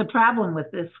part of the problem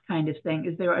with this kind of thing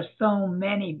is there are so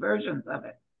many versions of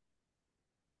it.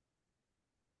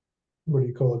 What do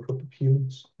you call a group of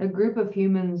humans? A group of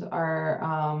humans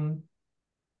are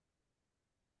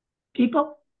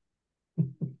People?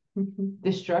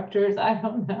 destructors. I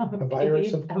don't know. A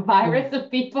virus of A virus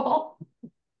of people.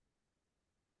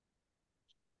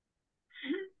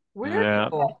 What are Yeah.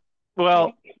 people?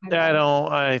 Well,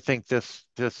 I think this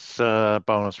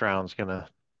bonus round's gonna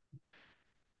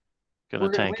We're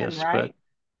gonna tank win, us, right?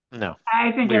 but no,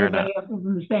 I think we are everybody not. else is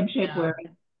in the same shape we're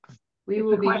in. We It's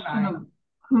will a be question fine. of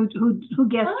who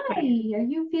gets Hi, are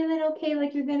you feeling okay?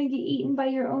 Like you're gonna get eaten by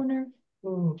your owner?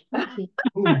 Okay.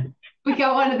 We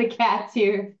got one of the cats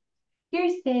here. You're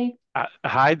safe.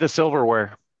 Hide the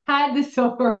silverware. Hide the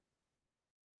silver.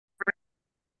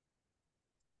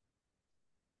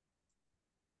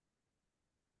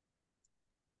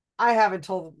 I haven't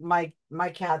told my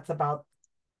cats about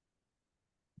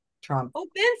Trump. Oh,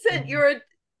 Vincent,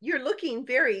 you're looking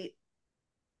very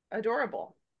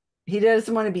adorable. He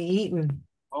doesn't want to be eaten.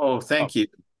 Oh, thank you.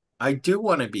 I do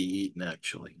want to be eaten,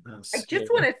 actually. I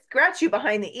just want to scratch you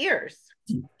behind the ears.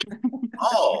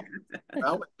 Oh,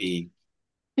 that would be.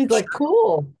 He's like,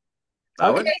 cool.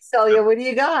 That would- Okay, Celia, what do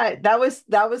you got? That was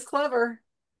clever.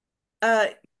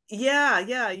 Yeah.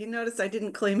 You notice I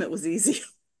didn't claim it was easy.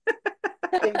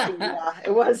 Yeah,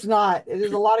 it was not.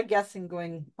 There's a lot of guessing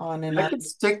going on in I that. could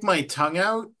stick my tongue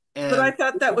out, and But I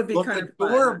thought that would be look kind of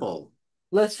fun. adorable.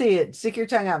 Let's see it. Stick your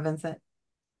tongue out, Vincent.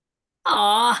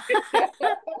 Aw.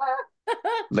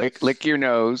 Lick your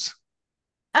nose.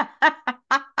 I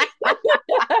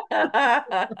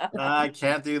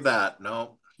can't do that.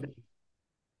 No.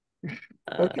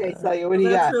 Okay, Celia, what do you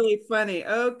That's got? really funny.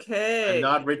 Okay. I'm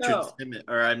not Richard so- Simmons,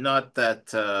 or I'm not that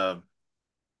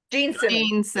Gene Simmons.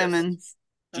 Gene Simmons.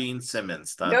 Gene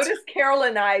Simmons. That's Notice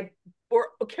Carolyn and I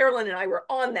were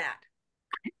on that.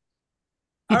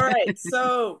 All right.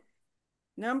 So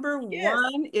number Yes.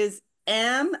 one is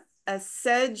M, a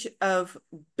sedge of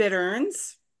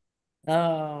bitterns.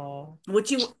 Oh.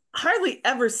 Which you hardly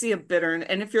ever see a bittern.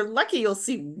 And if you're lucky, you'll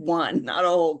see one, not a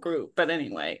whole group. But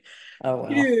anyway. Oh, well.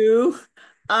 2,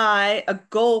 a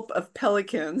gulp of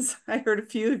pelicans. I heard a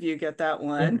few of you get that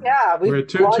one. Yeah, Wait,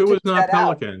 two was not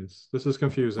pelicans. This is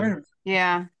confusing.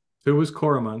 Yeah. 2 was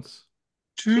cormorants.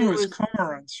 2 is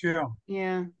cormorants, yeah.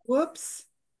 Yeah. Whoops.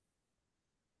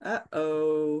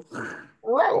 Uh-oh.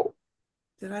 Whoa.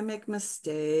 Did I make a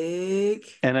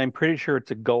mistake? And I'm pretty sure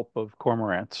it's a gulp of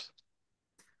cormorants.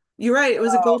 You're right. It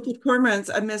was a gulp of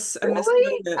cormorants. I missed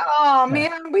it. Oh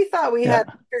man, we thought we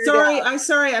had Sorry, I'm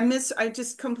sorry. I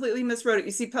just completely miswrote it.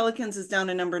 You see, pelicans is down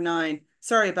to number 9.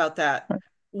 Sorry about that.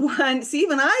 1, see,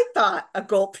 even I thought a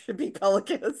gulp should be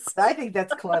pelicans. I think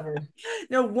that's clever.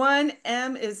 No, 1,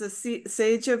 M is a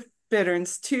sage of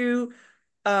bitterns. 2,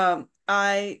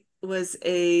 I was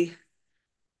a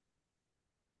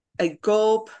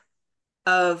gulp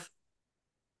of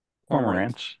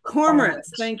Cormorants. cormorants.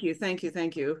 Thank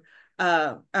you.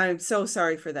 I'm so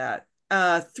sorry for that.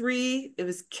 3, it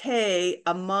was K,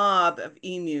 a mob of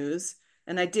emus.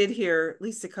 And I did hear at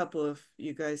least a couple of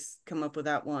you guys come up with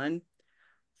that one.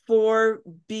 4,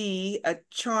 B, a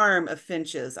charm of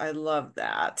finches. I love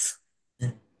that.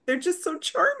 They're just so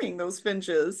charming, those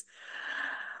finches.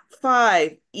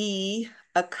 5, E,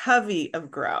 a covey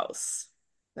of grouse.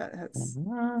 That's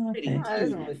pretty. That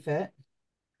doesn't really fit.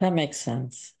 That makes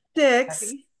sense.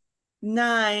 6,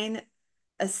 9,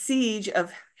 a siege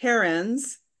of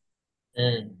herons.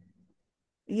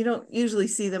 You don't usually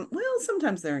see them. Well,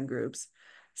 sometimes they're in groups.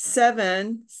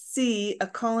 7, C, a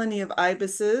colony of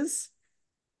ibises.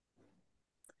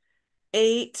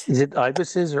 8. Is it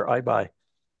ibises or ibi?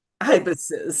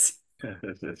 Ibises.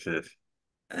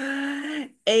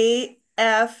 8,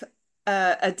 F,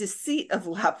 a deceit of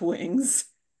lapwings.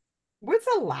 What's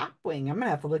a lapwing? I'm gonna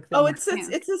have to look that Oh, up. it's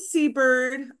a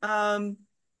seabird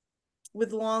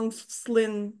with long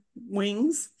slim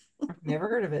wings. I've never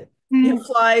heard of it. It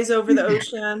flies over the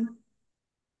ocean.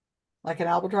 Like an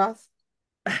albatross?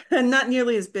 And not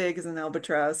nearly as big as an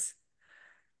albatross.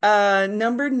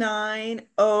 Number 9,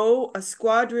 O, a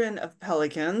squadron of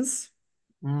pelicans.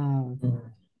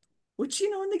 Which,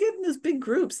 when they get in those big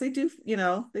groups, they do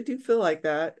feel like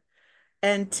that.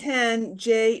 And 10,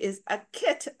 J, is a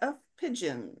kit of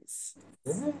pigeons.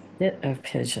 Bit of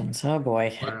pigeons. Oh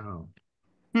boy. Wow.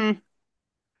 I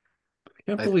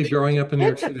can't believe growing up in New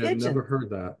York City, I've never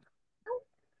heard that.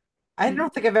 I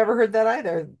don't think I've ever heard that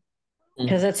either.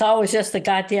 Because it's always just the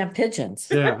goddamn pigeons.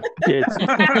 Yeah.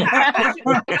 I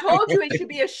told you it should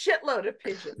be a shitload of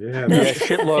pigeons. Yeah,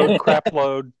 shitload, crap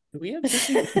load. We have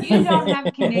You don't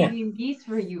have Canadian geese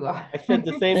where you are. I said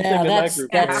the same thing in my group.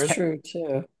 That's true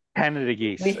too. Canada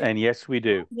geese, and yes, we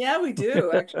do. Yeah, we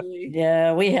do actually.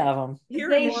 Yeah, we have them. You're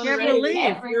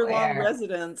long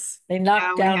residents. They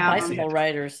knock down bicycle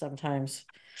riders sometimes.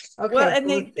 Okay. Well, and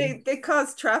they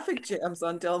cause traffic jams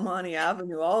on Del Monte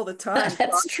Avenue all the time.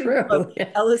 That's true. From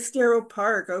Elistero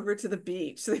Park over to the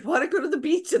beach. So they want to go to the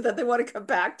beach and then they want to come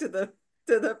back to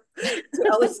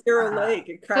Elistero Lake.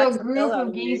 It cracks So a group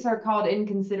of geese are called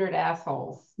inconsiderate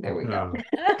assholes. There we go.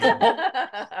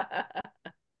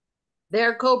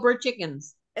 They're Cobra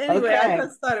chickens. Anyway, I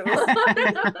just thought it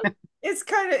was it's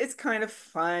kind of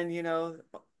fun,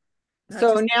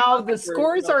 So now the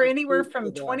scores are anywhere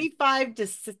from 25 to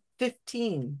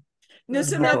 15. No,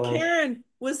 so now Karen,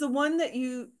 was the one that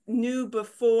you knew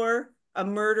before a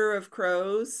murder of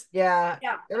crows? Yeah.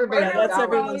 Everybody that's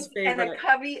everyone's favorite.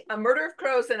 And a murder of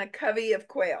crows and a covey of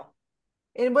quail.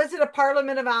 And was it a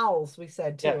parliament of owls? We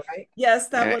said too, right? Yes,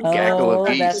 that was. Oh,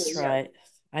 that's right.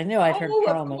 I knew I'd heard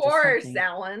parliament. Of course,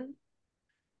 Alan.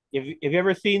 Have you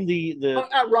ever seen the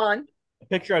Ron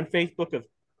picture on Facebook of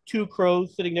 2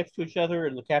 crows sitting next to each other,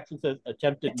 and the caption says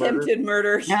 "attempted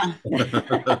murder"? Yeah.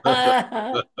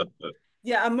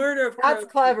 Yeah, a murder of crows.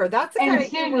 That's clever. That's the kind of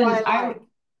humor I like.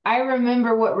 I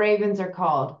remember what ravens are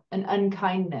called: an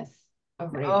unkindness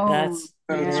of ravens.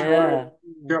 That's yeah.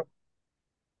 Yep.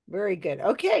 Very good.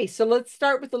 Okay, so let's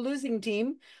start with the losing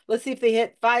team. Let's see if they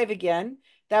hit 5 again.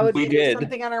 That would be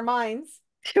something on our minds.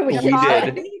 We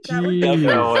did.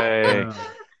 No way.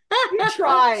 You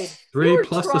tried. 3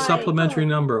 plus the supplementary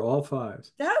number, all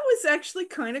 5s. That was actually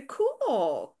kind of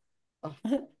cool.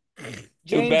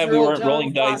 Too bad we weren't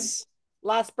rolling dice.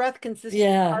 Last breath consists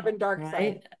of carbon dark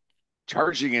side.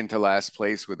 Charging into last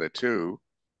place with a 2.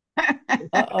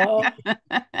 Uh-oh.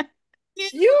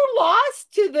 You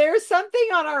lost to There's Something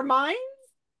on Our Minds?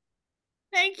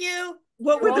 Thank you.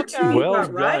 What were the 2 you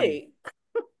got right?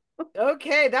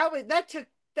 Okay, that took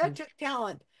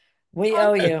talent. We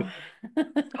owe you.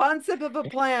 Concept of a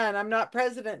plan. I'm not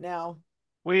president now.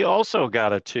 We also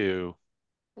got a 2.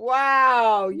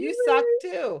 Wow, you suck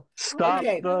too. Stop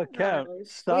Okay, the count. we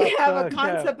Stop have a the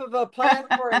count. concept of a plan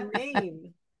for a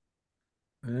name.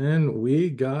 And we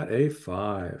got a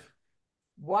 5.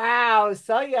 Wow,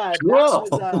 Celia, that Whoa.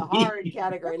 was a hard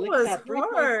category. That Look at was that,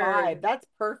 3.5. hard. That's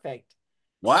perfect.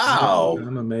 Wow.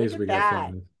 I'm amazed Look we at got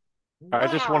that. 5. I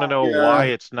just want to Wow. know Yeah. why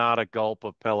it's not a gulp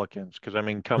of pelicans. Because I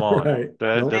mean, come on, Right.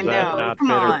 does Nope. that know. not Come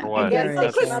fit or on. I what? guess they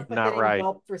That's came up with not it in right.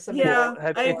 gulp for somebody Yeah, else.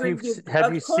 Have, I if agree.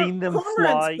 have you seen them Cormorant's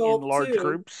fly in gulp, large too.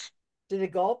 groups? Did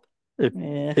it gulp? If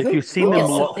Yeah, if who you've seen them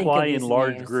gets to think fly of in these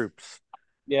large names? groups,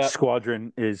 Yeah.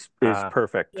 squadron is Ah.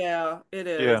 perfect. Yeah, it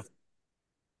is. Yeah.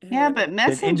 Yeah, but An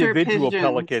messenger individual pigeons.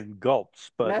 pelican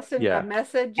gulps, but A yeah.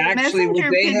 message. Actually, would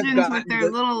Messenger they have pigeons with gotten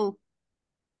their little.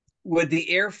 would the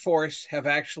Air Force have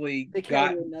actually They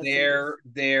carry gotten messengers.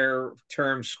 their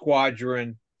term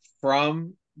squadron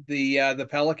from the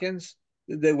Pelicans?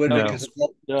 They would No. because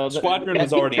No, Squadron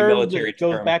that's was already a term military that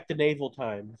goes term. back to naval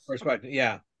times. or squadron,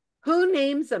 yeah. Who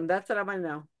names them? That's what I want to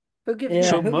know. Who gives Yeah,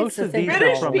 So them? who gets most to of think these of are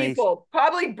all British from these? people,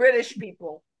 probably British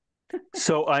people.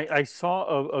 So I saw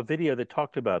a video that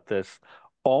talked about this.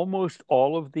 Almost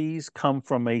all of these come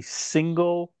from a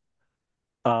single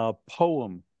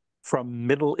poem from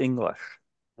Middle English.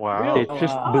 Wow. It's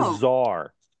just Wow.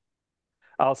 bizarre.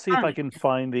 I'll see if I can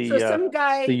find So the some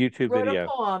guy YouTube wrote a video.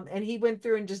 poem and he went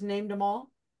through and just named them all.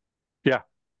 Yeah.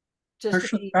 Just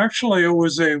to be Actually, it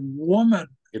was a woman.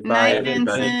 Goodbye, Night,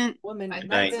 everybody. Vincent. woman.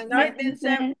 Night. Night,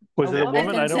 Vincent. Was it a woman.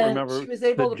 woman? I don't Vincent. remember She was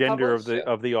able the to gender publish.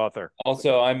 of the author.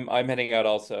 Also, I'm heading out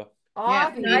also. Yeah,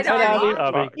 Avi, me Night, too. Avi.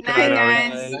 Avi. Good Night, night, Avi.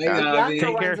 guys. Night, The Avi. younger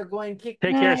Take ones care. are going kick.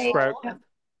 Take care, Night. Sprout.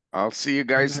 I'll see you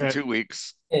guys in Alright. 2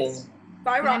 weeks.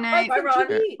 Bye, Ron. Night, Bye, night. Ron.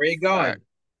 Yeah. Where you going?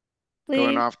 Going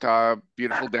Leave. off to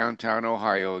beautiful downtown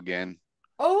Ohio again.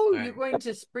 Oh, Nice. you're going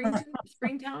to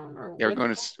Springtown or Yeah, where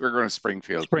the- we're going to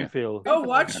Springfield. Springfield. Oh,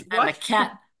 watch And a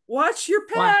cat. watch your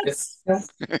Watch. pets.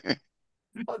 Yeah.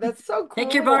 Oh, that's so cool.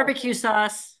 Take your barbecue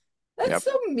sauce. That's Yep.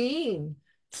 so mean.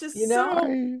 It's just You know,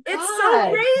 Bye. it's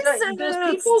God, so those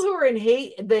racist. people who are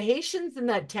in the Haitians in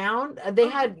that town, they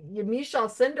had Michelle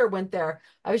Cinder went there.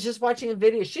 I was just watching a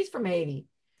video. She's from Haiti.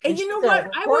 And you she's know a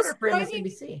what? reporter for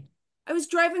MSNBC. I was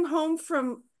driving home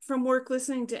from work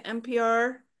listening to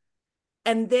NPR,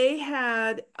 and they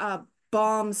had a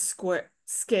bomb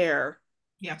scare.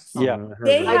 Yes. Yeah.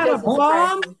 They I had a doesn't surprise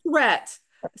bomb me. threat.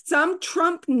 Some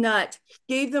Trump nut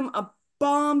gave them a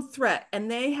bomb threat, and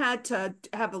they had to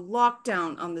have a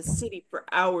lockdown on the city for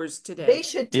hours today. They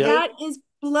should take That is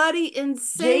bloody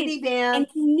insane. JD Vance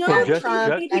And you Well, know, just- they're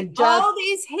just- making and just- all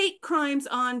these hate crimes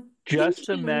on Just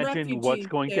Haitian imagine what's refugees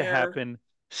going to there. happen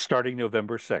starting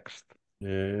November 6th.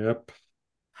 Yep.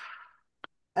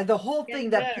 the whole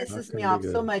thing that That's pisses gonna me be off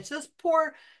so good. much. This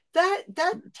poor that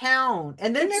town,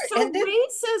 and then It's they're so and then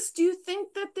racist. Do you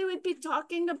think that they would be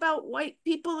talking about white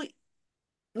people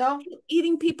no,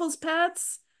 eating people's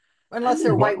pets? unless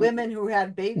they're Why- white women who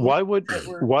had babies. Why would that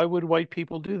were- white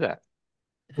people do that?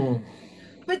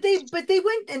 But they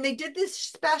went and they did this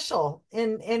special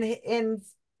in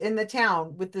the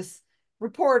town with this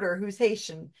reporter who's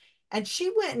Haitian, and she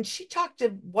went and she talked to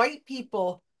white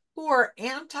people who are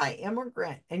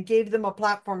anti-immigrant and gave them a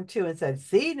platform too and said,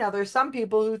 see, now there's some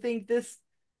people who think this.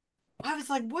 I was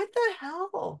like, what the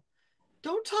hell?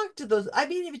 Don't talk to those. I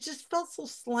mean, it just felt so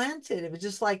slanted. It was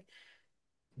just like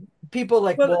people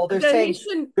like, well, they're the saying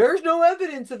Haitian- there's no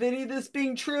evidence of any of this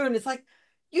being true. And it's like,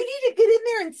 you need to get in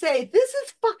there and say, this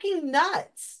is fucking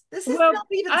nuts. This is not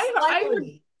even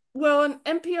slightly. Well, in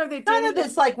NPR, they did. None of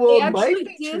this, like, well, they it might actually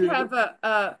be did true. have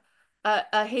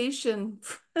a Haitian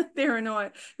there in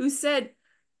Illinois who said,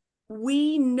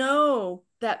 "We know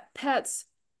that pets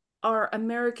are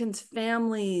Americans'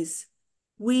 families.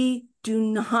 We do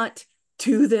not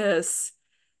do this."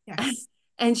 Yes.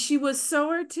 And she was so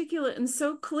articulate and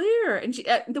so clear. And she,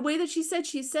 the way that she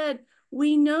said,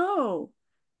 "We know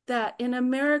that in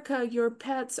America, your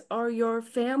pets are your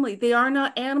family. They are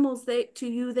not animals. To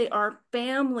you, they are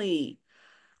family."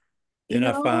 They're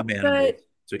not farm animals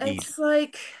to eat. It's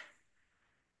like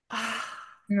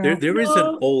There is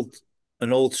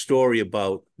an old story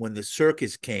about when the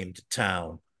circus came to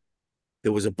town.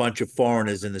 There was a bunch of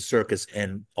foreigners in the circus,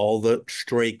 and all the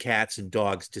stray cats and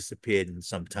dogs disappeared in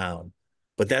some town.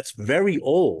 But that's very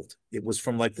old. It was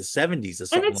from like the 70s or and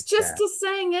something it's like just that. a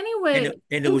saying anyway.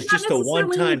 And it was There's just not a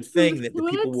necessarily one-time any thing truth that the to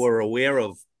people it. were aware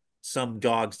of. Some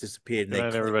dogs disappeared, and Good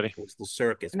night, everybody. it was the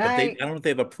circus. Good But night. I don't know if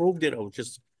they've approved it or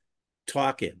just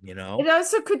talking, It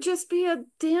also could just be a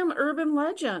damn urban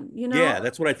legend, Yeah,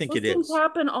 that's what I think it Those things is.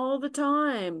 happen all the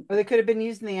time. Or they could have been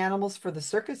using the animals for the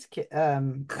circus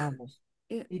animals.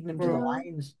 Feeding them to the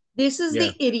lions. This is Yeah.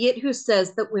 the idiot who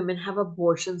says that women have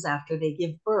abortions after they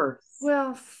give birth.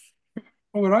 Well,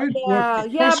 What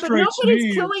but frustrates nobody's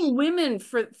me killing is, women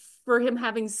for him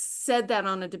having said that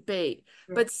on a debate.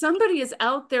 But somebody is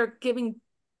out there giving,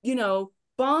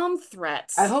 bomb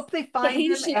threats. I hope they find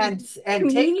him and take the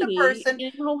community person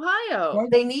in Ohio. Well,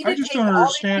 They need I to just take don't all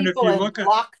these understand if people you and look at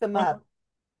lock them up.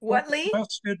 What, Lee?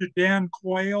 Wes did to Dan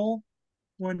Quayle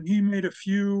when he made a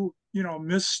few,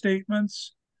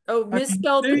 misstatements. Oh, I mean,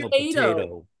 misspelled they-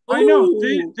 potato. I know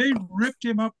Ooh. they ripped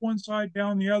him up one side,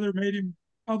 down the other, made him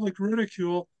public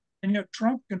ridicule, and yet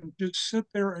Trump can just sit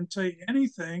there and say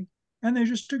anything, and they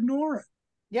just ignore it.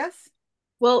 Yes.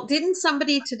 Well, didn't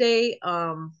somebody today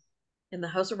in the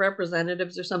House of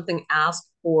Representatives or something ask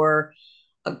for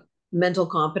a mental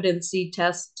competency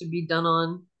test to be done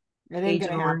on It ain't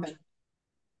Agent gonna Orange? happen.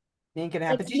 It ain't gonna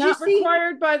happen. It's Did you not see?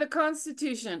 required by the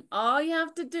Constitution. All you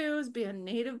have to do is be a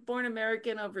native-born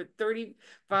American over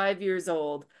 35 years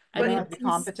old. I You mean, have to it's be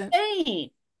competent.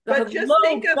 insane. But The just low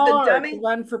think of the bar to dumbing.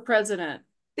 run for president.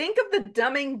 Think of the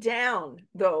dumbing down,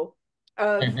 though,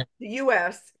 of the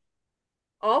U.S.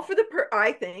 All for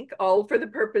I think, all for the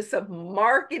purpose of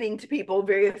marketing to people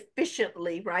very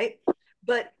efficiently, right?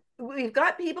 But we've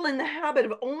got people in the habit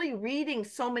of only reading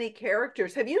so many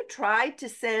characters. Have you tried to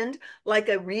send like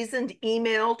a reasoned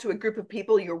email to a group of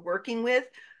people you're working with?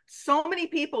 So many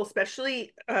people,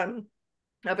 especially of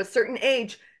a certain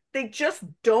age, they just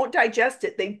don't digest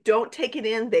it. They don't take it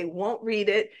in. They won't read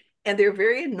it. And they're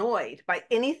very annoyed by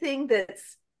anything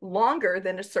that's longer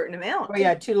than a certain amount. Oh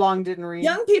yeah, too long didn't read.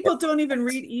 Young people don't even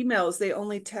read emails. They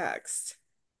only text.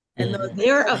 And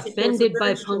they're offended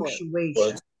by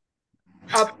punctuation.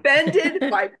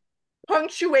 Offended by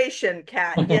punctuation,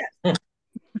 Kat. Yes.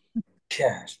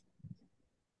 Yes.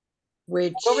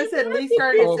 Which What was it? Lee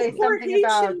started to say something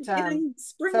about in something.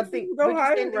 Springfield, What'd you say,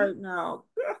 Ohio Lee? right now.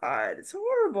 God, it's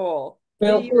horrible.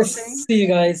 Well, We'll see you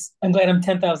guys. I'm glad I'm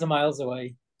 10,000 miles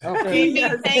away. Okay.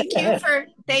 Jamie,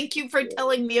 thank you for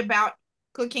telling me about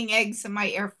cooking eggs in my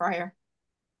air fryer.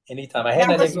 Anytime. I had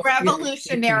That that was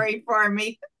revolutionary for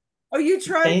me. Oh, you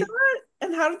tried Hey. that?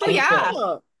 And how did Oh that yeah.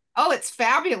 go? Oh, it's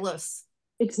fabulous.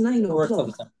 It's 9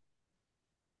 o'clock.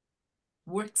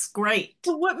 Works great.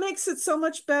 So what makes it so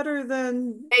much better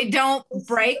than They don't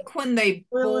break when they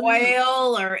Really?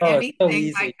 boil or Oh, it's so anything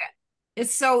easy. like that.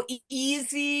 It's so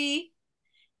easy.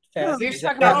 Fast. You're You just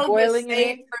supposed have- to boiling it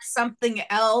save in? for something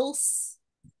else.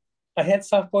 I had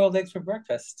soft-boiled eggs for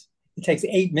breakfast. It takes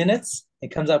 8 minutes. It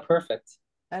comes out perfect.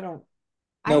 I don't.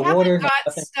 I No haven't water, got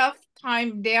nothing. stuff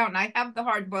timed down. I have the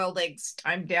hard-boiled eggs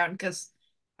timed down because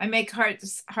I make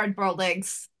hard-boiled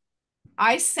eggs.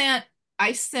 I sent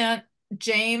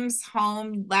James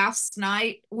home last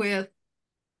night with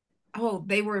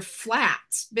they were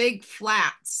flats, big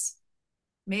flats,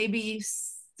 maybe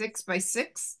 6 by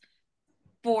 6,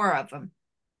 4 of them.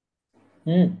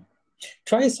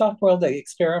 Try a soft-boiled egg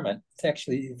experiment. It's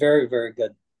actually very, very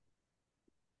good.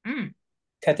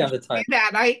 Cut down the time. Do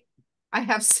that. I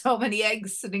have so many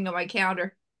eggs sitting on my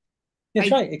counter. Yeah,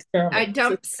 try experiment. I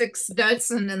dumped 6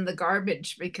 dozen in the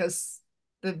garbage because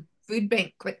the food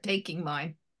bank quit taking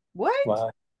mine. What?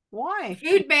 Wow. Why?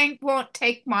 Food bank won't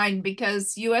take mine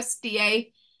because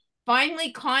USDA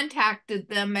finally contacted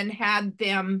them and had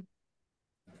them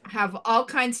have all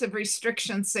kinds of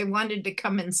restrictions. They wanted to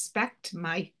come inspect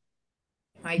my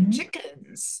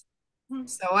chickens.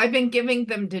 So I've been giving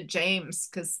them to James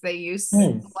because they use a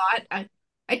lot.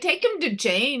 I take them to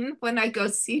Jane when I go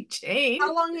see Jane.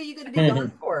 How long are you going to be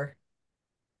gone for?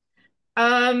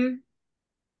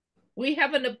 We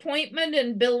have an appointment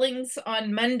in Billings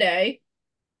on Monday,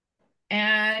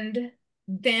 and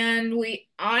then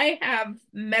I have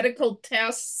medical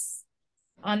tests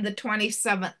on the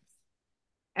 27th.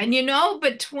 And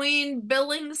between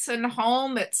Billings and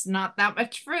home, it's not that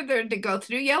much further to go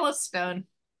through Yellowstone.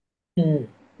 You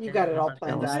got it all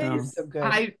planned out. You're so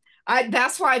good.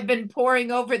 That's why I've been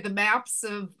poring over the maps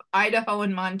of Idaho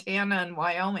and Montana and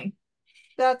Wyoming.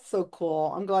 That's so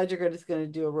cool. I'm glad you're just going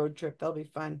to do a road trip. That'll be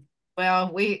fun.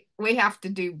 Well, we have to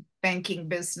do banking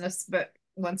business, but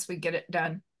once we get it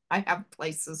done, I have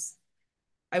places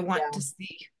I want to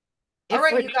see. All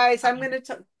right, you guys, I'm going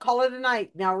to call it a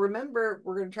night. Now, remember,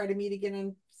 we're going to try to meet again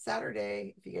on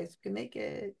Saturday if you guys can make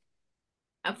it.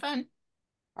 Have fun.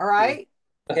 All right.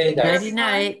 Okay, guys. Good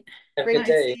night. Great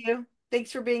to see you.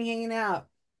 Thanks for hanging out.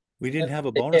 We didn't have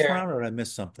a bonus round, or did I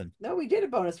miss something? No, we did a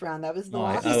bonus round. That was the No,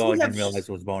 last. I didn't realize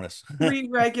it was bonus. 3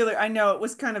 regular. I know it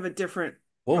was kind of a different.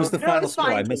 What was the final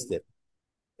score? I missed it.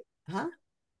 Huh?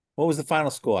 What was the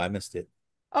final score? I missed it.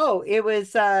 Oh, it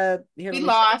was we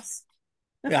lost.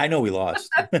 Yeah, I know we lost.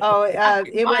 Oh, it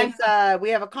was we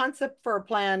have a concept for a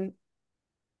plan.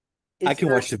 I can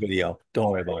watch the video. Don't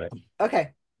worry about it.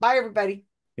 Okay. Bye, everybody.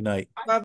 Good night. Bye.